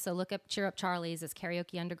me. So look up Cheer Up Charlie's. It's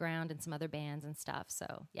Karaoke Underground and some other bands and stuff.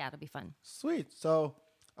 So yeah, it'll be fun. Sweet. So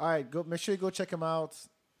all right, go make sure you go check them out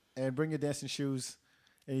and bring your dancing shoes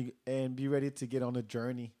and be ready to get on a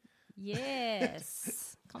journey.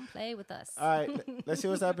 Yes. Come play with us. All right, let's see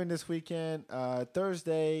what's happening this weekend.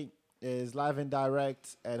 Thursday is live and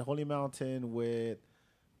direct at Holy Mountain with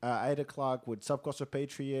 8 o'clock with Subculture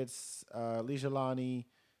Patriots, Leisure Lani,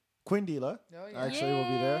 Quinn Dila. Oh, yeah. Actually, will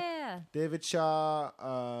be there. David Shaw,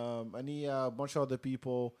 and a bunch of other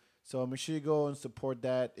people. So make sure you go and support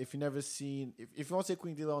that. If you've never seen, if you want to see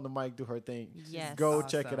Queen Dila on the mic do her thing, go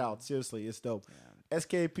check it out. Seriously, it's dope. Yeah.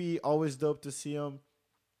 SKP, always dope to see him.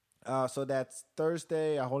 So that's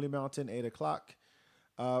Thursday at Holy Mountain, 8 o'clock.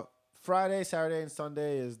 Friday, Saturday, and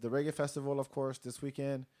Sunday is the Reggae Festival, of course, this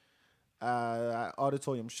weekend.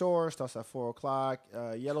 Auditorium Shore starts at 4 o'clock.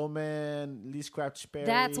 Yellow Man, Lee Scratch Perry.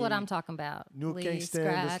 That's what I'm talking about. New Lee Kingston,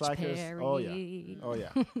 Scratch the Slackers. Perry. Oh, yeah. Oh,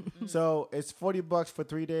 yeah. So it's $40 for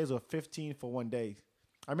 3 days or $15 for 1 day.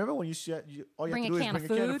 I remember when all you have to do is bring a can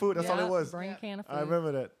of food. That's all it was. Bring a can of food. I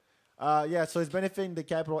remember that. So it's benefiting the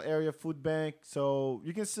Capital Area Food Bank. So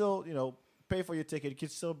you can still, pay for your ticket. You can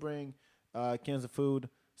still bring cans of food,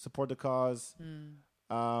 support the cause.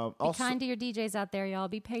 Be kind to your DJs out there, y'all.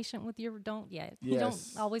 Be patient with your You don't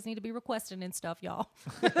always need to be requesting and stuff, y'all.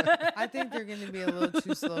 I think they're going to be a little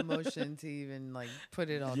too slow motion to even put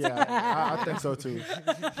it all together. Yeah, I think so too.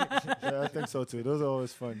 I think so too. Those are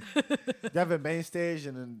always fun. They have a main stage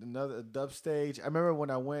and another dub stage. I remember when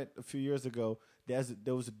I went a few years ago, there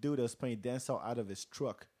was a dude that was playing dancehall out of his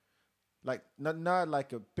truck. Like, not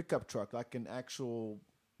like a pickup truck, like an actual...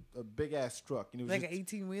 a big ass truck, and it was like an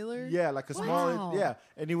 18-wheeler. Yeah, like a small. Yeah,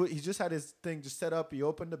 and he just had his thing just set up. He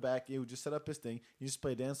opened the back. He would just set up his thing. He just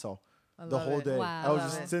played dancehall the whole day. Wow. I was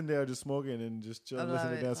just sitting there just smoking and just chilling,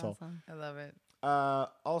 listening to dancehall. Awesome. I love it.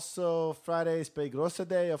 Also, Friday is Pegrosa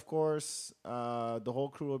Day, of course. The whole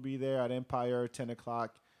crew will be there at Empire 10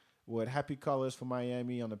 o'clock with Happy Colors from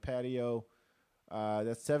Miami on the patio.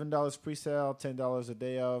 That's $7 pre-sale, $10 a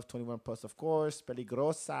day of, 21 plus, of course.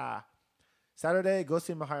 Peligrosa. Saturday, go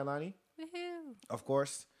see Mahailani, of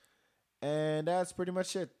course. And that's pretty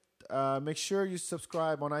much it. Make sure you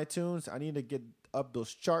subscribe on iTunes. I need to get up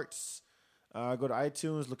those charts. Go to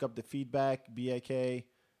iTunes, look up the feedback, BAK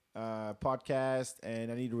podcast,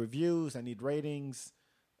 and I need reviews. I need ratings.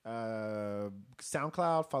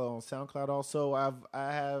 SoundCloud, follow on SoundCloud also. I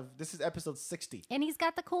have this is episode 60, and he's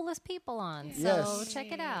got the coolest people on, so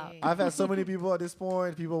check it out. I've had so many people at this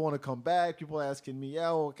point. People want to come back. People asking me,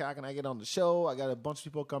 how can I get on the show? I got a bunch of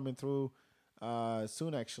people coming through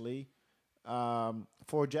soon, actually. 4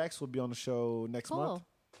 Jacks will be on the show next month.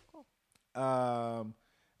 Cool.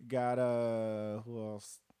 Got who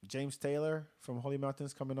else? James Taylor from Holy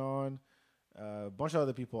Mountains coming on. A bunch of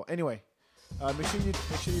other people. Anyway. Make sure you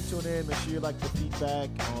tune in. Make sure you like the feedback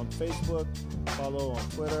on Facebook, follow on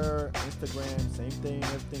Twitter, Instagram, same thing,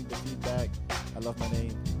 everything. The feedback. I love my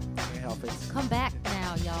name. Can't help it. Come back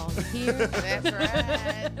now, y'all. Here. That's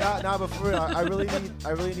right. But for real,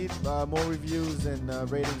 I really need more reviews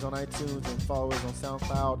and ratings on iTunes and followers on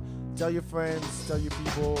SoundCloud. Tell your friends, tell your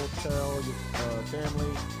people, tell your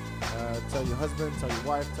family, tell your husband, tell your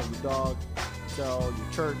wife, tell your dog, tell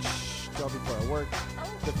your church. Tell people at work.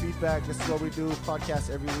 The feedback, this is what we do. Podcast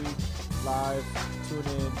every week, live, tune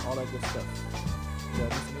in, all that good stuff. Did I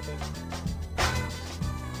miss anything?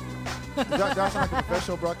 Do I sound like a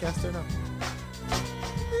professional broadcaster now?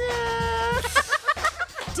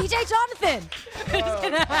 DJ Jonathan. No.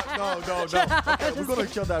 Okay, we're going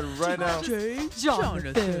to kill that right now. DJ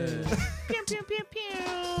Jonathan.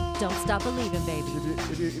 Don't stop believing, baby.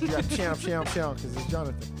 If you got champ, because it's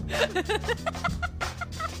Jonathan.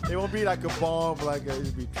 It won't be like a bomb, it'll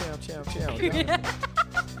be champ.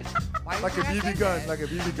 Like a BB gun,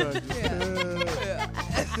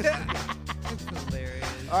 It's hilarious.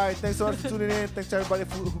 All right, thanks so much for tuning in. Thanks to everybody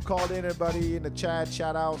who called in, everybody in the chat.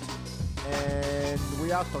 Shout out. And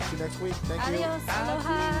we out. Talk to you next week. Thank you. Adios.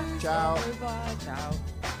 Aloha. Ciao. Ciao.